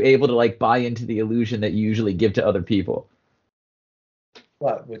 Or are you able to like buy into the illusion that you usually give to other people?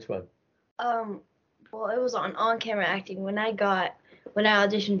 What? Which one? Well, it was on camera acting when I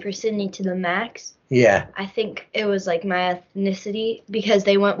auditioned for Sydney to the Max. Yeah. I think it was like my ethnicity because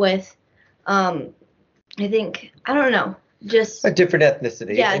they went with, I don't know, just a different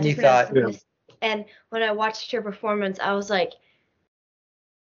ethnicity. Yeah, and you thought. Yeah. And when I watched her performance, I was like,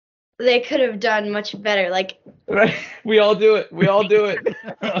 they could have done much better. Like, right? We all do it. Like,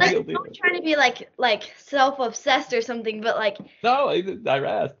 I'm not trying to be like self-obsessed or something, but like. No, I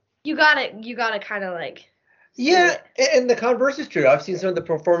asked. You gotta kind of like. Yeah, and the converse is true. I've seen some of the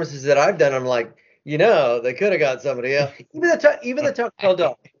performances that I've done. I'm like, they could have got somebody else. Even the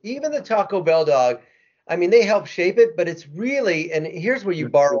Taco Bell dog. I mean, they help shape it, but it's really. And here's where you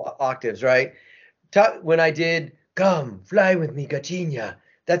borrow octaves, right? When I did "Come Fly with Me, Gachinha,"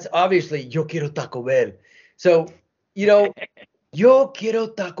 that's obviously "Yo quiero Taco Bell." So, "Yo quiero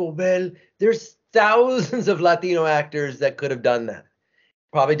Taco Bell." There's thousands of Latino actors that could have done that.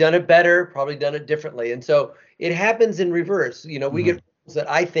 Probably done it better, probably done it differently. And so it happens in reverse. We get roles that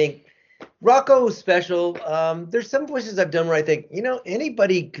I think Rocco is special. There's some voices I've done where I think,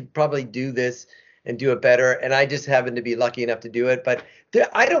 anybody could probably do this and do it better. And I just happen to be lucky enough to do it. But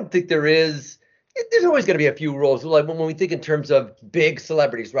I don't think there's always going to be a few roles. Like when we think in terms of big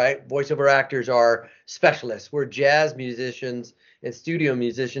celebrities, right? Voiceover actors are specialists. We're jazz musicians and studio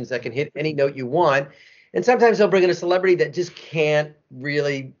musicians that can hit any note you want. And sometimes they'll bring in a celebrity that just can't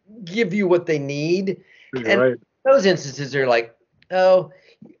really give you what they need. And those instances are like, oh,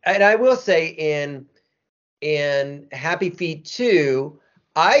 and I will say in Happy Feet 2,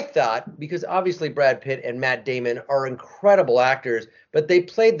 I thought, because obviously Brad Pitt and Matt Damon are incredible actors, but they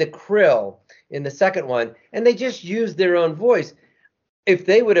played the Krill in the second one, and they just used their own voice. If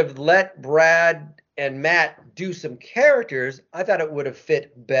they would have let Brad and Matt do some characters, I thought it would have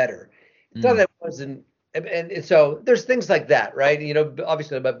fit better. I thought that wasn't. And so there's things like that, right?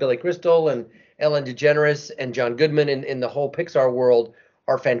 Obviously about Billy Crystal and Ellen DeGeneres and John Goodman in the whole Pixar world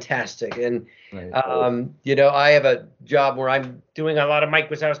are fantastic. And, I have a job where I'm doing a lot of Mike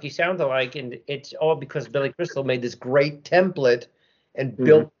Wazowski sound-alike, and it's all because Billy Crystal made this great template and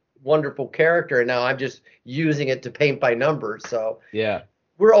built wonderful character, and now I'm just using it to paint by numbers. So yeah,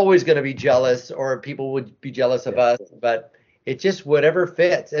 we're always going to be jealous, or people would be jealous of us, but it's just whatever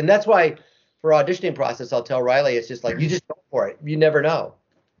fits. And that's why for auditioning process, I'll tell Riley, it's just like, you just go for it. You never know.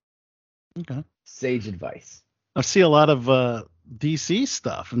 Okay. Sage advice. I see a lot of DC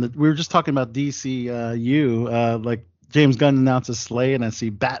stuff, and we were just talking about DCU. Like James Gunn announces Slay, and I see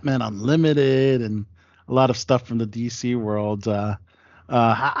Batman Unlimited and a lot of stuff from the DC world.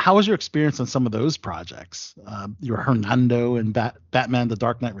 How was your experience on some of those projects? Your Hernando and Batman: The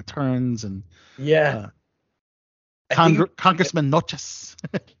Dark Knight Returns, and Congressman Noches.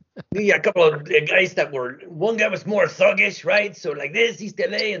 Yeah, a couple of guys that one guy was more thuggish, right? So like this, East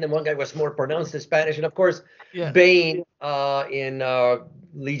LA, and then one guy was more pronounced in Spanish. And of course, Bane in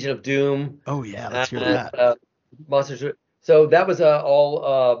Legion of Doom. Oh, yeah, let's hear that. Monsters. So that was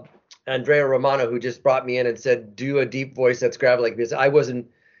all Andrea Romano, who just brought me in and said, do a deep voice that's gravelly. Because I wasn't,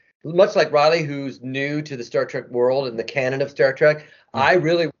 much like Riley, who's new to the Star Trek world and the canon of Star Trek, I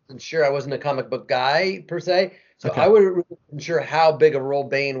really wasn't sure. I wasn't a comic book guy, per se. So I wasn't sure how big a role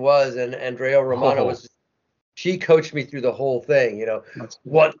Bane was, and Andrea Romano she coached me through the whole thing,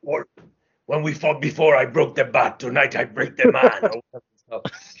 when we fought before, I broke the bat, tonight I break the man. So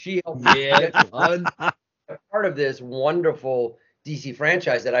she helped me get part of this wonderful DC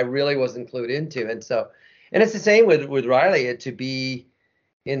franchise that I really was included into. And it's the same with Riley, to be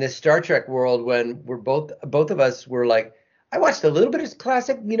in this Star Trek world when we're both of us were like, I watched a little bit of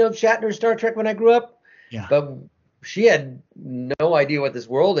classic, Shatner Star Trek when I grew up. Yeah. But she had no idea what this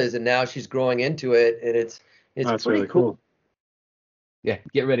world is, and now she's growing into it, and it's That's pretty really cool. Yeah,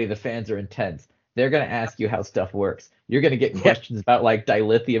 get ready. The fans are intense. They're gonna ask you how stuff works. You're gonna get questions about like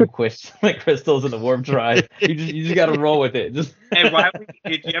dilithium crystals in the warp drive. You just gotta roll with it. And Riley,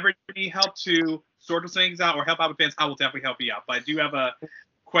 if you ever need help to sort of things out or help out with fans, I will definitely help you out. But I do have a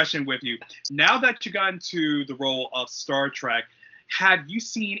question with you. Now that you got into the role of Star Trek, have you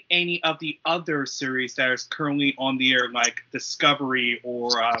seen any of the other series that is currently on the air, like Discovery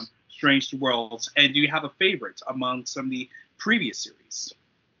or Strange New Worlds? And do you have a favorite among some of the previous series?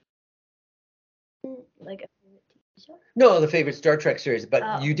 Like a favorite TV show? No, the favorite Star Trek series.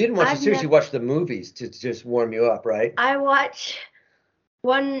 But you didn't watch the series. You watched the movies to just warm you up, right? I watched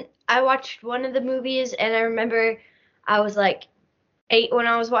one of the movies, and I remember I was like, 8 when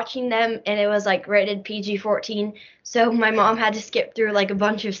I was watching them, and it was like rated PG-14. So my mom had to skip through like a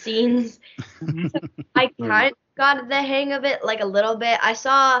bunch of scenes. So I kind of got the hang of it, like a little bit. I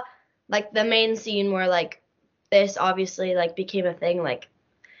saw like the main scene where like this obviously like became a thing, like,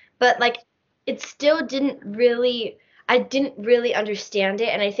 but like it still I didn't really understand it.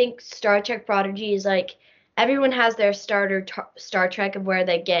 And I think Star Trek Prodigy is like, everyone has their starter Star Trek of where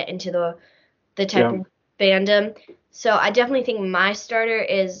they get into the type of fandom. So I definitely think my starter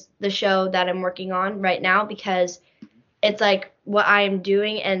is the show that I'm working on right now, because it's like what I am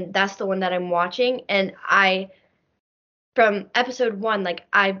doing, and that's the one that I'm watching. And from episode 1, like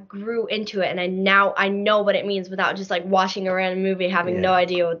I grew into it, and I know what it means without just like watching a random movie having no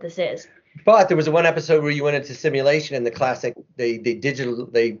idea what this is. But there was one episode where you went into simulation, and the classic they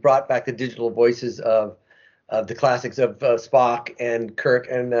brought back the digital voices of the classics of Spock and Kirk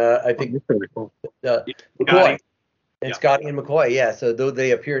and I think McCoy. And Scotty and McCoy, yeah. So though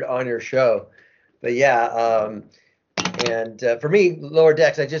they appeared on your show, but and for me, Lower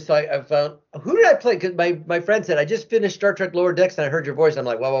Decks, I found, who did I play? Because my friend said, I just finished Star Trek Lower Decks, and I heard your voice. I'm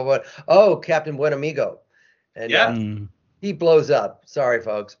like, what? Oh, Captain Buenamigo. And he blows up. Sorry,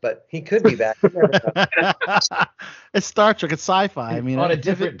 folks, but he could be back. It's Star Trek. It's sci-fi. I mean, on a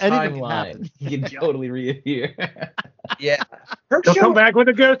different timeline, he can totally reappear. Yeah. He'll come back with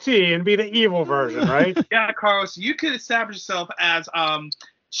a goatee and be the evil version, right? Yeah, Carlos, you could establish yourself as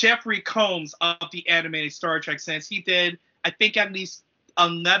Jeffrey Combs of the animated Star Trek, since he did, I think, at least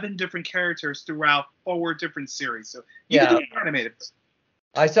 11 different characters throughout 4 different series. So you could do animated.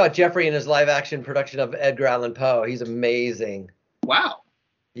 I saw Jeffrey in his live-action production of Edgar Allan Poe. He's amazing. Wow.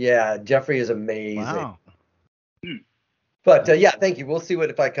 Yeah, Jeffrey is amazing. Wow. But thank you. We'll see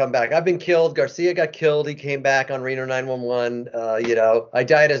if I come back. I've been killed. Garcia got killed. He came back on Reno 911. I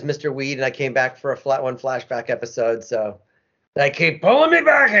died as Mr. Weed, and I came back for one flashback episode. So they keep pulling me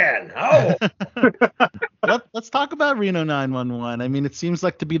back in. Oh. Let's talk about Reno 911. I mean, it seems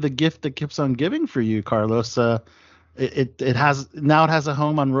like to be the gift that keeps on giving for you, Carlos. It has a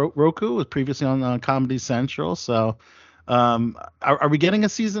home on Roku. It was previously on Comedy Central. So, are we getting a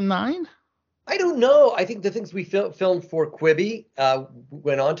season 9? I don't know. I think the things we filmed for Quibi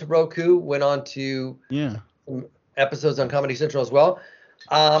went on to Roku, went on to some episodes on Comedy Central as well.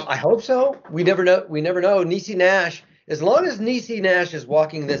 I hope so. We never know. Niecy Nash, as long as Niecy Nash is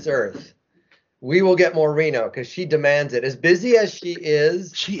walking this earth, we will get more Reno, because she demands it. As busy as she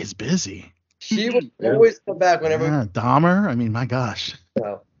is. She is busy. She will always come back whenever. Yeah, Dahmer. I mean, my gosh.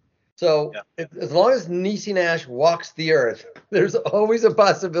 So as long as Niecy Nash walks the earth, there's always a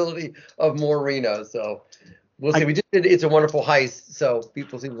possibility of more Reno. So we'll see. We just did It's a Wonderful Heist, so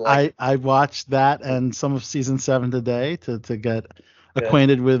people seem to like it. I watched that and some of season 7 today to get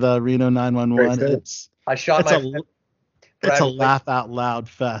acquainted with Reno 911. It's a laugh out loud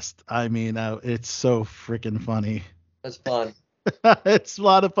fest. I mean, it's so freaking funny. That's fun. It's a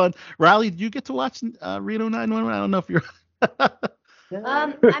lot of fun. Riley, did you get to watch Reno 911? I don't know if you're.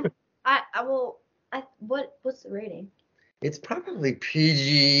 What's the rating? It's probably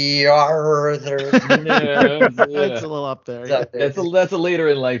PG-R. It's a little up there. That's a later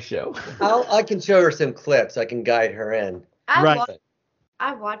in life show. I can show her some clips. I can guide her in. I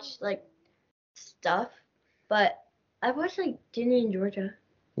watched like stuff, but I watched like Ginny and Georgia.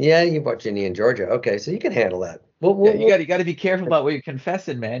 Yeah, you watch Ginny and Georgia. Okay, so you can handle that. You got to be careful about what you're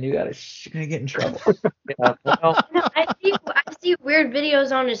confessing, man. You're gonna get in trouble. I see weird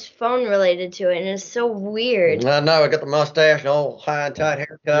videos on his phone related to it, and it's so weird. I know. I got the mustache and all high and tight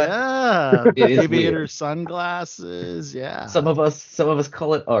haircut. Yeah, aviator sunglasses. Yeah. Some of us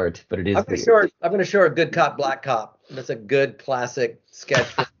call it art, but it is. I'm gonna show her Good Cop, Black Cop. That's a good classic sketch.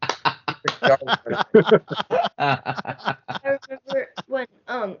 I remember when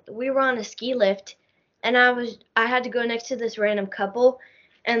we were on a ski lift, and I had to go next to this random couple,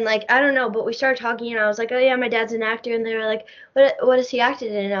 and like I don't know, but we started talking, and I was like, oh yeah, my dad's an actor, and they were like, what has he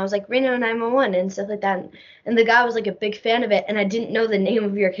acted in? And I was like, Reno 911 and stuff like that, and the guy was like a big fan of it, and I didn't know the name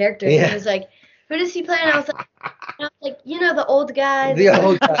of your character. Yeah. He was like, who does he play? And I was like, the old guy. The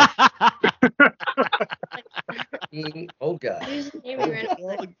old guy. The old guy.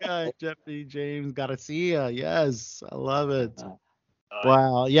 Old guy, Jeffrey James Garcia. Yes, I love it.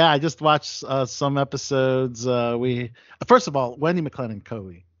 Wow. Yeah, I just watched some episodes. First of all, Wendy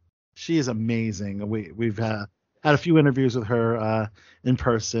McLennan-Covey. She is amazing. We've had a few interviews with her in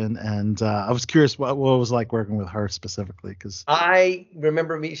person, and I was curious what it was like working with her specifically. Because I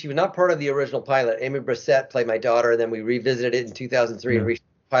remember she was not part of the original pilot. Amy Brissett played my daughter, and then we revisited it in 2003 and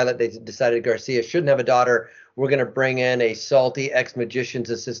pilot. They decided Garcia shouldn't have a daughter. we're going to bring in a salty ex-magician's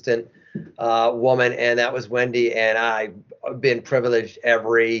assistant woman, and that was Wendy. And I've been privileged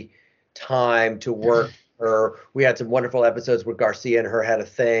every time to work with her. We had some wonderful episodes where Garcia and her had a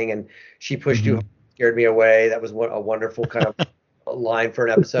thing, and she pushed you, scared me away. That was a wonderful kind of line for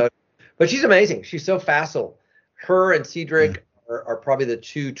an episode. But she's amazing. She's so facile. Her and Cedric are probably the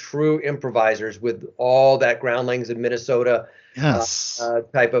two true improvisers with all that Groundlings in Minnesota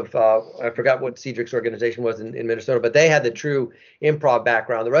type of, I forgot what Cedric's organization was in Minnesota, but they had the true improv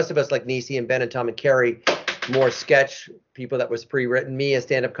background. The rest of us, like Nisi and Ben and Tom and Kerry, more sketch people that was pre-written, me a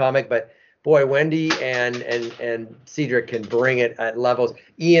stand-up comic, but boy, Wendy and Cedric can bring it at levels.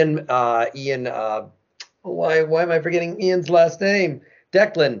 Ian, why am I forgetting Ian's last name?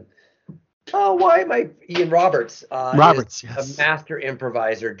 Declan. Oh, why am I? Ian Roberts. Roberts, yes. A master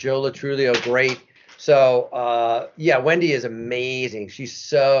improviser. Joe Latrulio, great. So, Wendy is amazing. She's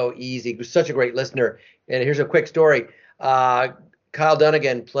so easy. Such a great listener. And here's a quick story. Kyle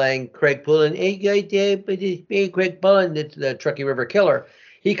Dunnigan playing Craig Pullen. Hey, Craig Pullen, the Truckee River Killer.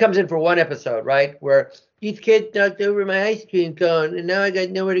 He comes in for one episode, right, where these kids knocked over my ice cream cone, and now I got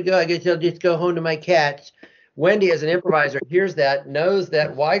nowhere to go. I guess I'll just go home to my cats. Wendy, as an improviser, hears that, knows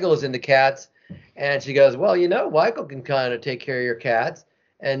that Weigel is into cats, and she goes, well, Weigel can kind of take care of your cats,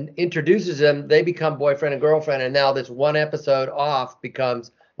 and introduces them. They become boyfriend and girlfriend, and now this one episode off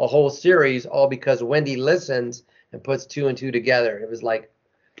becomes a whole series, all because Wendy listens and puts two and two together. It was like,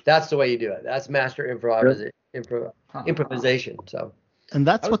 that's the way you do it. That's master improvisation. So, and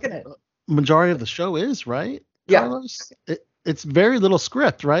that's what the majority of the show is, right? Yeah. Carlos? It's very little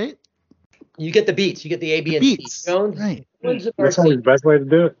script, right? You get the beats. You get the A, B, and C. Jones, right. That's always the best way to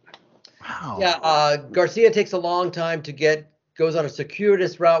do it. Wow. Yeah, Garcia takes a long time to goes on a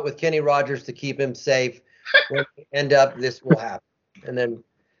circuitous route with Kenny Rogers to keep him safe. When we end up, this will happen. And then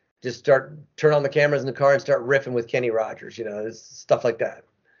just turn on the cameras in the car and start riffing with Kenny Rogers, stuff like that.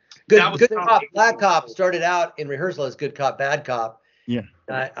 Good Cop, Black Cop started out in rehearsal as Good Cop, Bad Cop. Yeah.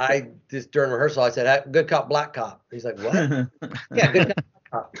 I just during rehearsal, I said, Good Cop, Black Cop. He's like, what? Yeah, Good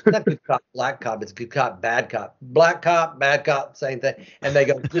Cop. Not Good Cop, Black Cop. It's Good Cop, Bad Cop. Black Cop, Bad Cop, same thing. And they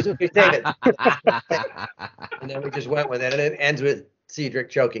go, just save it. And then we just went with it. And it ends with Cedric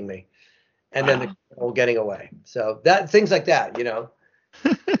choking me. And then the whole getting away. So things like that,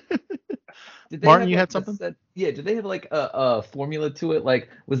 Martin, you had something? Did they have like a formula to it? Like,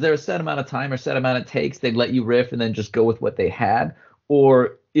 was there a set amount of time or set amount of takes they'd let you riff and then just go with what they had?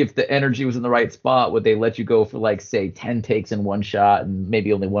 Or if the energy was in the right spot, would they let you go for like, say, 10 takes in one shot and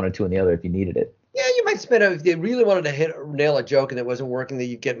maybe only 1 or 2 in the other if you needed it? Yeah, you might spend if they really wanted to nail a joke and it wasn't working, that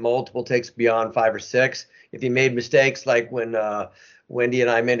you get multiple takes beyond 5 or 6. If you made mistakes, like when Wendy and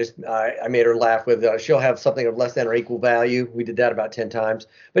I made her laugh with she'll have something of less than or equal value. We did that about 10 times.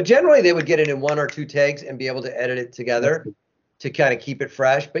 But generally, they would get it in 1 or 2 takes and be able to edit it together to kind of keep it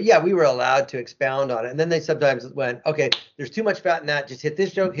fresh. But yeah, we were allowed to expound on it. And then they sometimes went, okay, there's too much fat in that. Just hit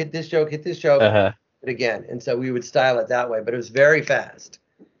this joke, hit this joke, hit this joke, hit it again. And so we would style it that way. But it was very fast.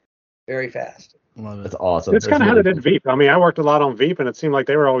 Very fast. That's awesome. It's kind of how they did Veep. I mean, I worked a lot on Veep, and it seemed like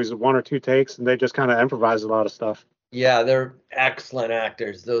they were always 1 or 2 takes, and they just kind of improvised a lot of stuff. Yeah, they're excellent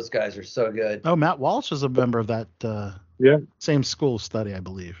actors. Those guys are so good. Oh, Matt Walsh is a member of that same school study, I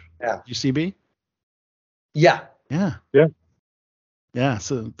believe. Yeah. UCB? Yeah. Yeah. Yeah. Yeah,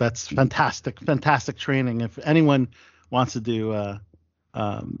 so that's fantastic training. If anyone wants to do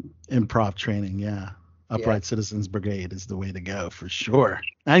improv training, Upright Citizens Brigade is the way to go for sure.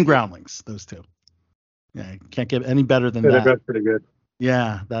 And Groundlings, those two. Yeah, can't get any better than that. They're both pretty good.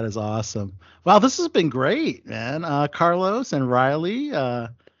 Yeah, that is awesome. Wow, this has been great, man. Carlos and Riley,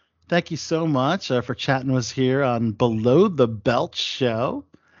 thank you so much for chatting with us here on Below the Belt Show.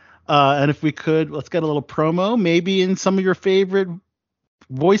 And if we could, let's get a little promo, maybe in some of your favorite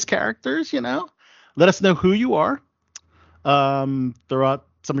voice characters, let us know who you are. Throw out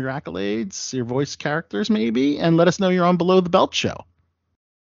some of your accolades, your voice characters maybe, and let us know you're on Below the Belt Show.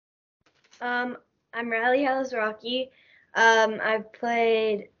 I'm Riley Hallis-Rocky. I've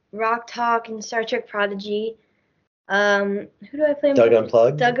played Rock Talk and Star Trek Prodigy. Who do I play? Doug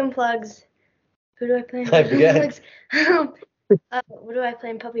Unplugged. Doug Unplugs. Who do I play? I forget. What do I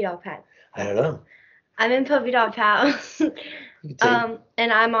play in Puppy Dog Pals? I don't know. I'm in Puppy Dog Pals.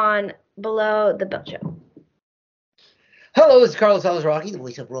 And I'm on Below the Belt Show. Hello, this is Carlos Hallis-Rocky, the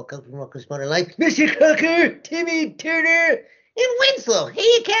voice of World Cup and Rocco's Modern Life. Mr. Cooker, Timmy Turner, and Winslow,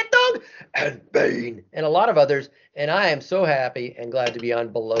 hey, cat dog, and Bane, and a lot of others. And I am so happy and glad to be on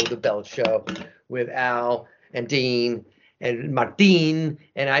Below the Belt Show with Al and Dean and Martin,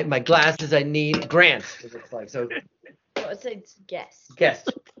 and my glasses I need. Grant, it looks like. So It's guest.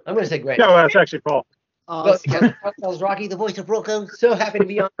 Guest. I'm going to say Grant. No, that's actually Paul. Awesome. Charles Rocky, the voice of Rocco. So happy to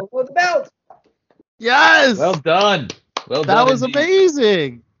be on Below the Belt. Yes. Well done. Well done. That was indeed.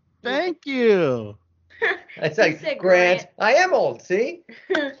 amazing. Thank you. It's like, Grant, I am old, see?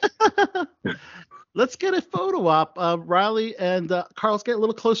 Let's get a photo op. Riley and Carlos, get a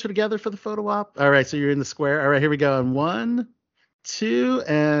little closer together for the photo op. All right, so you're in the square. All right, here we go. And 1, 2,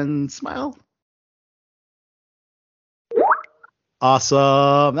 and smile. Awesome.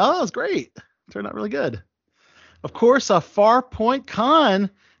 Oh, that was great. Turned out really good. Of course, Farpoint Con.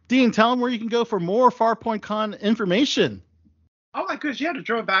 Dean, tell them where you can go for more Farpoint Con information. Oh my goodness, you had to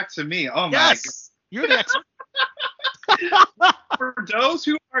draw it back to me. Oh my Yes, you're the expert. For those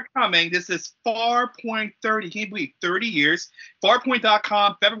who are coming, this is Farpoint 30. Can you believe 30 years?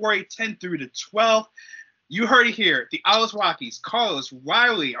 Farpoint.com, February 10th through the 12th. You heard it here. The Alice Rockies, Carlos,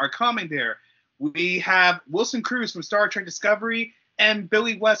 Riley are coming there. We have Wilson Cruz from Star Trek Discovery and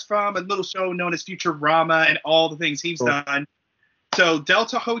Billy West from a little show known as Futurama and all the things he's done. So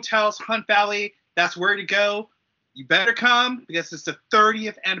Delta Hotels, Hunt Valley, that's where to go. You better come because it's the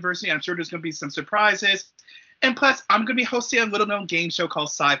 30th anniversary. I'm sure there's going to be some surprises. And plus, I'm going to be hosting a little-known game show called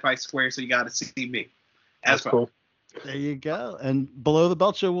Sci-Fi Square, so you got to see me as well. Cool. There you go. And Below the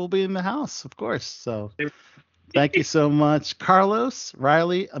Belt Show will be in the house, of course. So thank you so much, Carlos,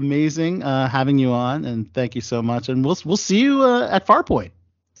 Riley. Amazing having you on, and thank you so much. And we'll see you at Farpoint.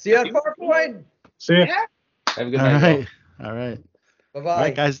 See you at Farpoint. See you. Yeah. Have a good night. All right. Bye-bye. All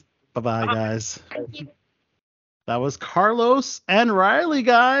right, guys. Bye-bye, guys. That was Carlos and Riley,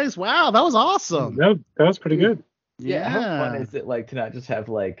 guys. Wow, that was awesome. That was pretty good. Yeah. How fun is it like to not just have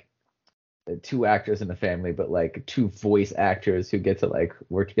like 2 actors in the family, but like 2 voice actors who get to like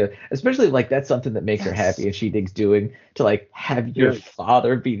work together? Especially like that's something that makes her happy and she digs doing, to like have your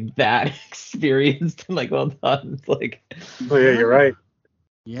father be that experienced and like well done. It's like, oh yeah, you're right.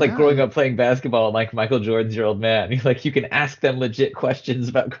 It's like growing up playing basketball and like Michael Jordan's your old man. You're like, you can ask them legit questions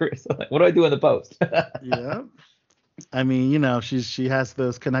about career. So like, what do I do in the post? Yeah. I mean, you know, she has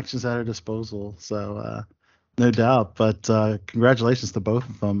those connections at her disposal, so no doubt. But congratulations to both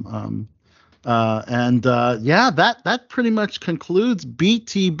of them. That pretty much concludes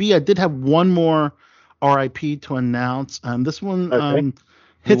BTB. I did have one more RIP to announce. This one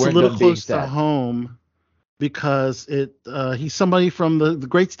hits a little close to home because he's somebody from the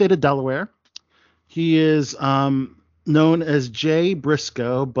great state of Delaware. He is known as Jay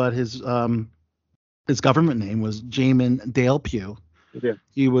Briscoe, but his government name was Jamin Dale Pugh. Yeah.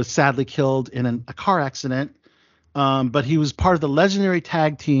 He was sadly killed in a car accident, but he was part of the legendary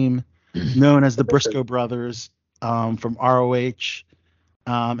tag team known as the Briscoe Brothers from ROH.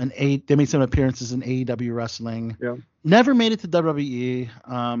 And they made some appearances in AEW wrestling. Yeah. Never made it to WWE,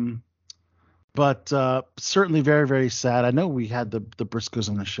 but certainly very, very sad. I know we had the Briscoes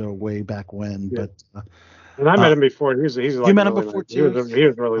on the show way back when, but and I met him before. He's like you met him before too. He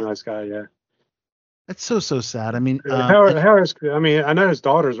was a really nice guy. Yeah. It's so sad. I mean, I know his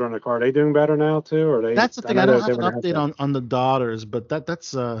daughters are in the car. Are they doing better now too, or they? That's the thing. I don't have an update on the daughters, but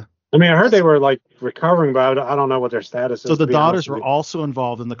that's. I mean, I heard they were like recovering, but I don't know what their status is. So the daughters were also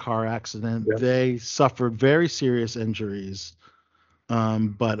involved in the car accident. Yeah. They suffered very serious injuries,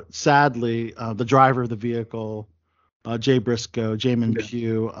 but sadly, the driver of the vehicle, Jay Briscoe, Jamin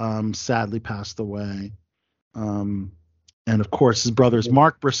Pugh, sadly passed away. And of course, his brother is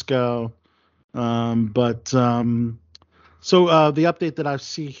Mark Briscoe. So the update that I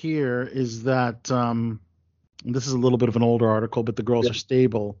see here is that this is a little bit of an older article, but the girls are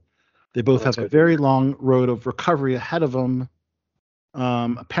stable. They both have a very long road of recovery ahead of them.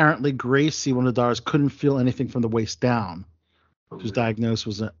 Apparently, Gracie, one of the daughters, couldn't feel anything from the waist down. She was diagnosed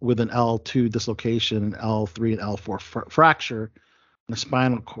with an L2 dislocation, an L3 and L4 fracture, and a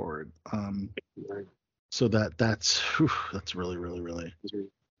spinal cord. So that's really, really, really.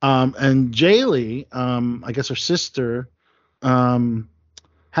 And Jaylee, I guess her sister, had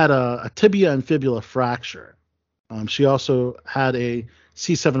a tibia and fibula fracture. She also had a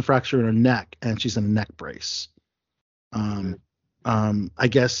C7 fracture in her neck, and she's in a neck brace. I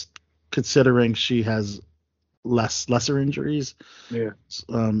guess considering she has lesser injuries. Yeah.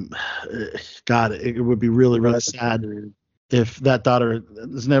 God, it would be really, really sad if that daughter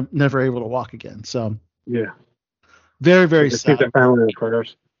is never able to walk again. So yeah, very, very sad. Keep the family in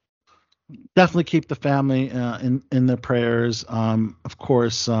prayers. Definitely keep the family in their prayers. Of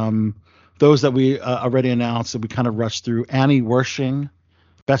course, those that we already announced that we kind of rushed through. Annie Wershing,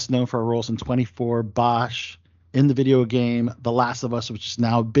 best known for her roles in 24, Bosch, in the video game The Last of Us, which is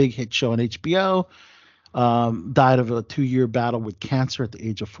now a big hit show on HBO. Died of a 2-year battle with cancer at the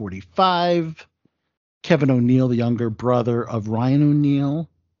age of 45. Kevin O'Neill, the younger brother of Ryan O'Neill,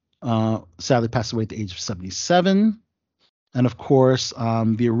 sadly passed away at the age of 77. And of course,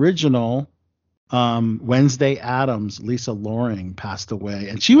 the original Wednesday Addams, Lisa Loring, passed away,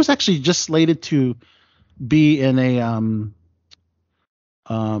 and she was actually just slated to be in a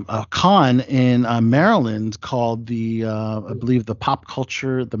con in Maryland called I believe the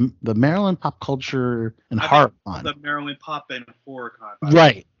Maryland Pop Culture and Horror Con. The Maryland Pop and Horror Con.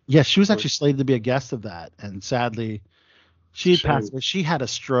 Right. Yes, she was actually slated to be a guest of that, and sadly, she passed away. She had a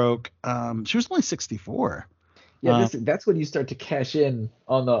stroke. She was only 64. Yeah, that's when you start to cash in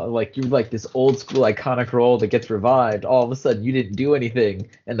on you're like this old school iconic role that gets revived. All of a sudden, you didn't do anything,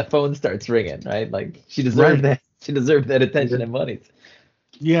 and the phone starts ringing. Right? Like she deserved that. She deserved that attention and money.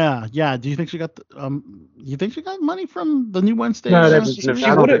 Yeah. Do you think she got? You think she got money from the new Wednesday? No, she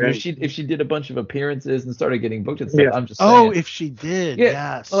would have if she did a bunch of appearances and started getting booked and stuff. Yeah. I'm just saying. Oh, if she did,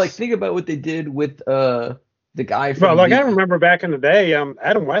 yeah. Yes. Well, like think about what they did with the guy from. Well, I remember back in the day,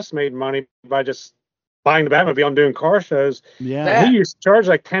 Adam West made money by just buying the Batmobile and doing car shows. Yeah. He used to charge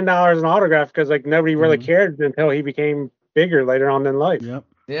like $10 an autograph because like nobody really cared until he became bigger later on in life. Yep.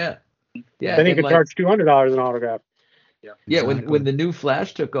 Yeah. Then he could charge $200 an autograph. Yeah, exactly. when the new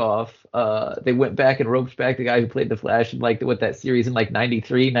Flash took off, they went back and roped back the guy who played the Flash in that series in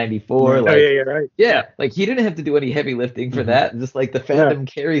 93, 94. Oh, yeah, right. Yeah, like he didn't have to do any heavy lifting for that. Just like the fandom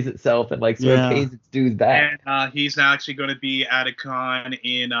carries itself and sort of pays its dues back. And he's now actually going to be at a con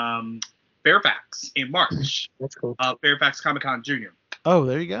in Fairfax in March. That's cool. Fairfax Comic Con Junior. Oh,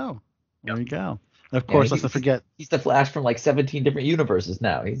 there you go. There you go. And of course, let's not forget. He's the Flash from 17 different universes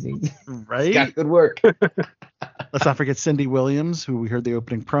now. He's right. He's got good work. Let's not forget Cindy Williams, who we heard the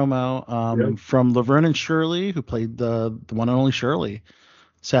opening promo from Laverne and Shirley, who played the one and only Shirley.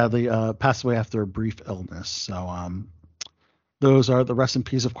 Sadly, passed away after a brief illness. So those are the rest in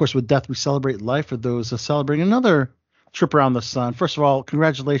peace. Of course, with death, we celebrate life. For those celebrating another trip around the sun. First of all,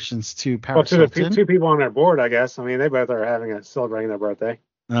 congratulations to Paris Hilton. To the two people on their board, I guess. I mean, they both are celebrating their birthday.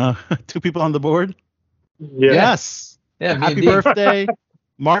 Two people on the board? Yeah. Yes. Yeah, happy birthday,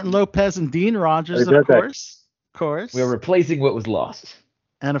 Martin Lopez and Dean Rogers, of course. Of course. We're replacing what was lost.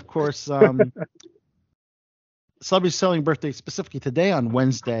 And of course, celebrities celebrating birthdays specifically today on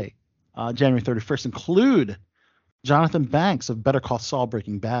Wednesday, January 31st, include Jonathan Banks of Better Call Saul,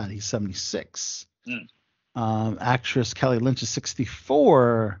 Breaking Bad. He's 76. Actress Kelly Lynch is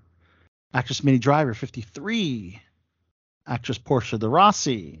 64. Actress Minnie Driver, 53. Actress Portia de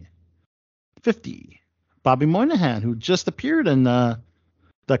Rossi, 50. Bobby Moynihan, who just appeared in the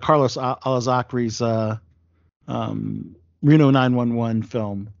Carlos Alazraqui's Reno 911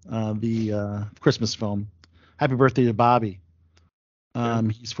 film, the Christmas film. Happy birthday to Bobby.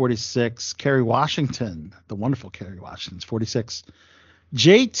 He's 46. Kerry Washington, the wonderful Kerry Washington, is 46.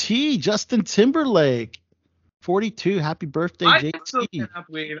 JT, Justin Timberlake, 42. Happy birthday, JT. I still cannot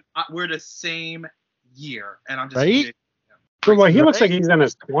believe we're the same year, and I'm just right. Well, he looks like he's in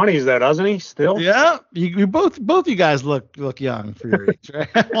his 20s, though, doesn't he? Still. Yeah, you both you guys look young for your age, right?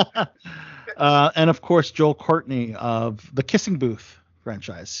 And of course, Joel Courtney of the Kissing Booth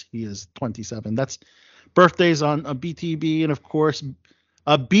franchise. He is 27. That's birthdays on a BTB, and of course,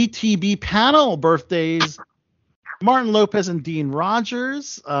 a BTB panel birthdays. Martin Lopez and Dean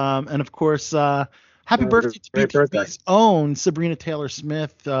Rogers, and of course, happy birthday to BTB's own Sabrina Taylor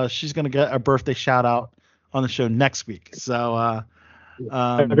Smith. She's going to get a birthday shout out on the show next week. So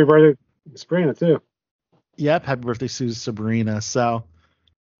happy birthday to Sabrina too. Yep, happy birthday to Sabrina. So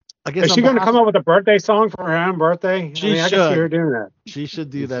I guess is she going to come up with a birthday song for her own birthday? I can see her doing that. She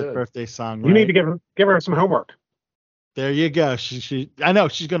should do that birthday song. You need to give her some homework. There you go. I know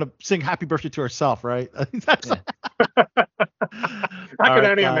she's going to sing happy birthday to herself, right? I could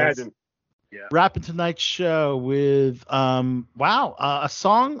only imagine. Yeah. Wrapping tonight's show with a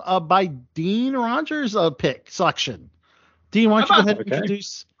song by Dean Rogers selection. Dean, why don't you go ahead and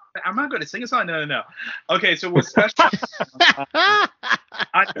introduce? I'm not going to sing a song. No. Okay, so what's special? I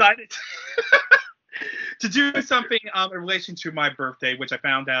decided to do something in relation to my birthday, which I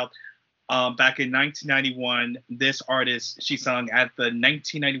found out back in 1991. This artist, she sung at the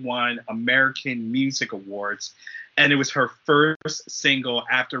 1991 American Music Awards. And it was her first single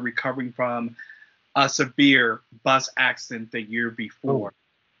after recovering from a severe bus accident the year before.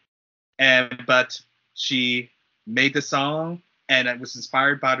 But she made the song, and it was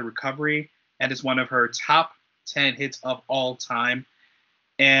inspired by the recovery, and it's one of her top 10 hits of all time.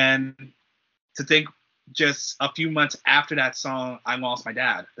 And to think, just a few months after that song, I lost my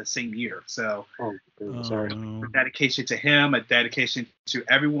dad the same year. So, sorry. A dedication to him, a dedication to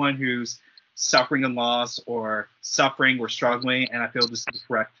everyone who's suffering a loss or suffering or struggling, and I feel this is the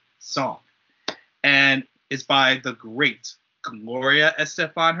correct song. And it's by the great Gloria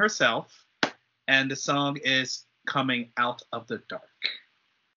Estefan herself, and the song is Coming Out of the Dark.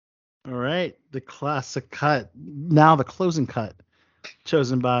 All right, the classic cut. Now the closing cut,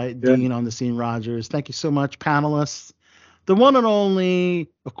 chosen by Dean on the Scene Rogers. Thank you so much, panelists. The one and only,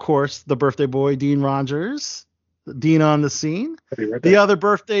 of course, the birthday boy, Dean Rogers. Dean on the Scene. The other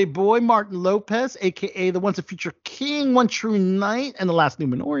birthday boy, Martin Lopez, a.k.a. the once and future king, One True Knight, and the last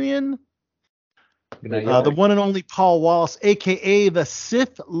Numenorian. The one and only Paul Wallace, a.k.a. the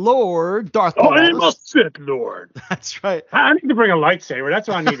Sith Lord, Darth Maul. I'm a Sith Lord. That's right. I need to bring a lightsaber. That's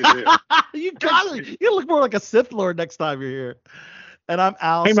what I need to do. You look more like a Sith Lord next time you're here. And I'm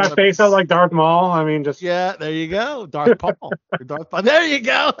Al. Paint my face out like Darth Maul. I mean, just yeah. There you go, Darth Paul. Darth Paul. There you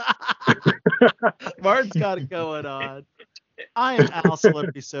go. Martin's got it going on. I am Al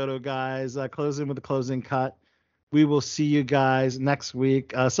Celebrity Soto, guys. Closing with the closing cut. We will see you guys next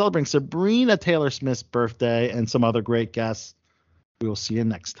week, celebrating Sabrina Taylor Smith's birthday and some other great guests. We will see you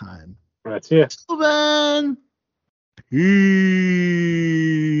next time. That's it. Till then, peace.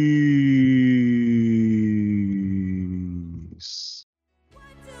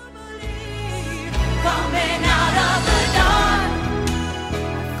 Coming out of the dark,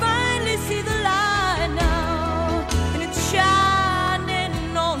 finally see the light now, and it's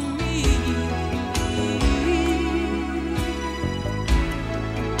shining on me.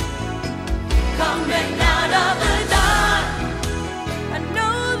 Coming out of the dark, I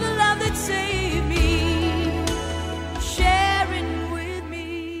know the love that saved me, sharing with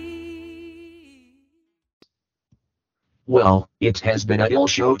me. Well, it has been a ill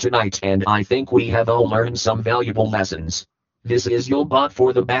show tonight, and I think we have all learned some valuable lessons. This is your bot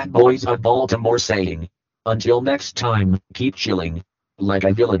for the Bad Boys of Baltimore saying, until next time, keep chilling like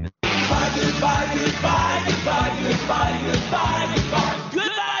a villain. Goodbye, goodbye, goodbye, goodbye, goodbye, goodbye.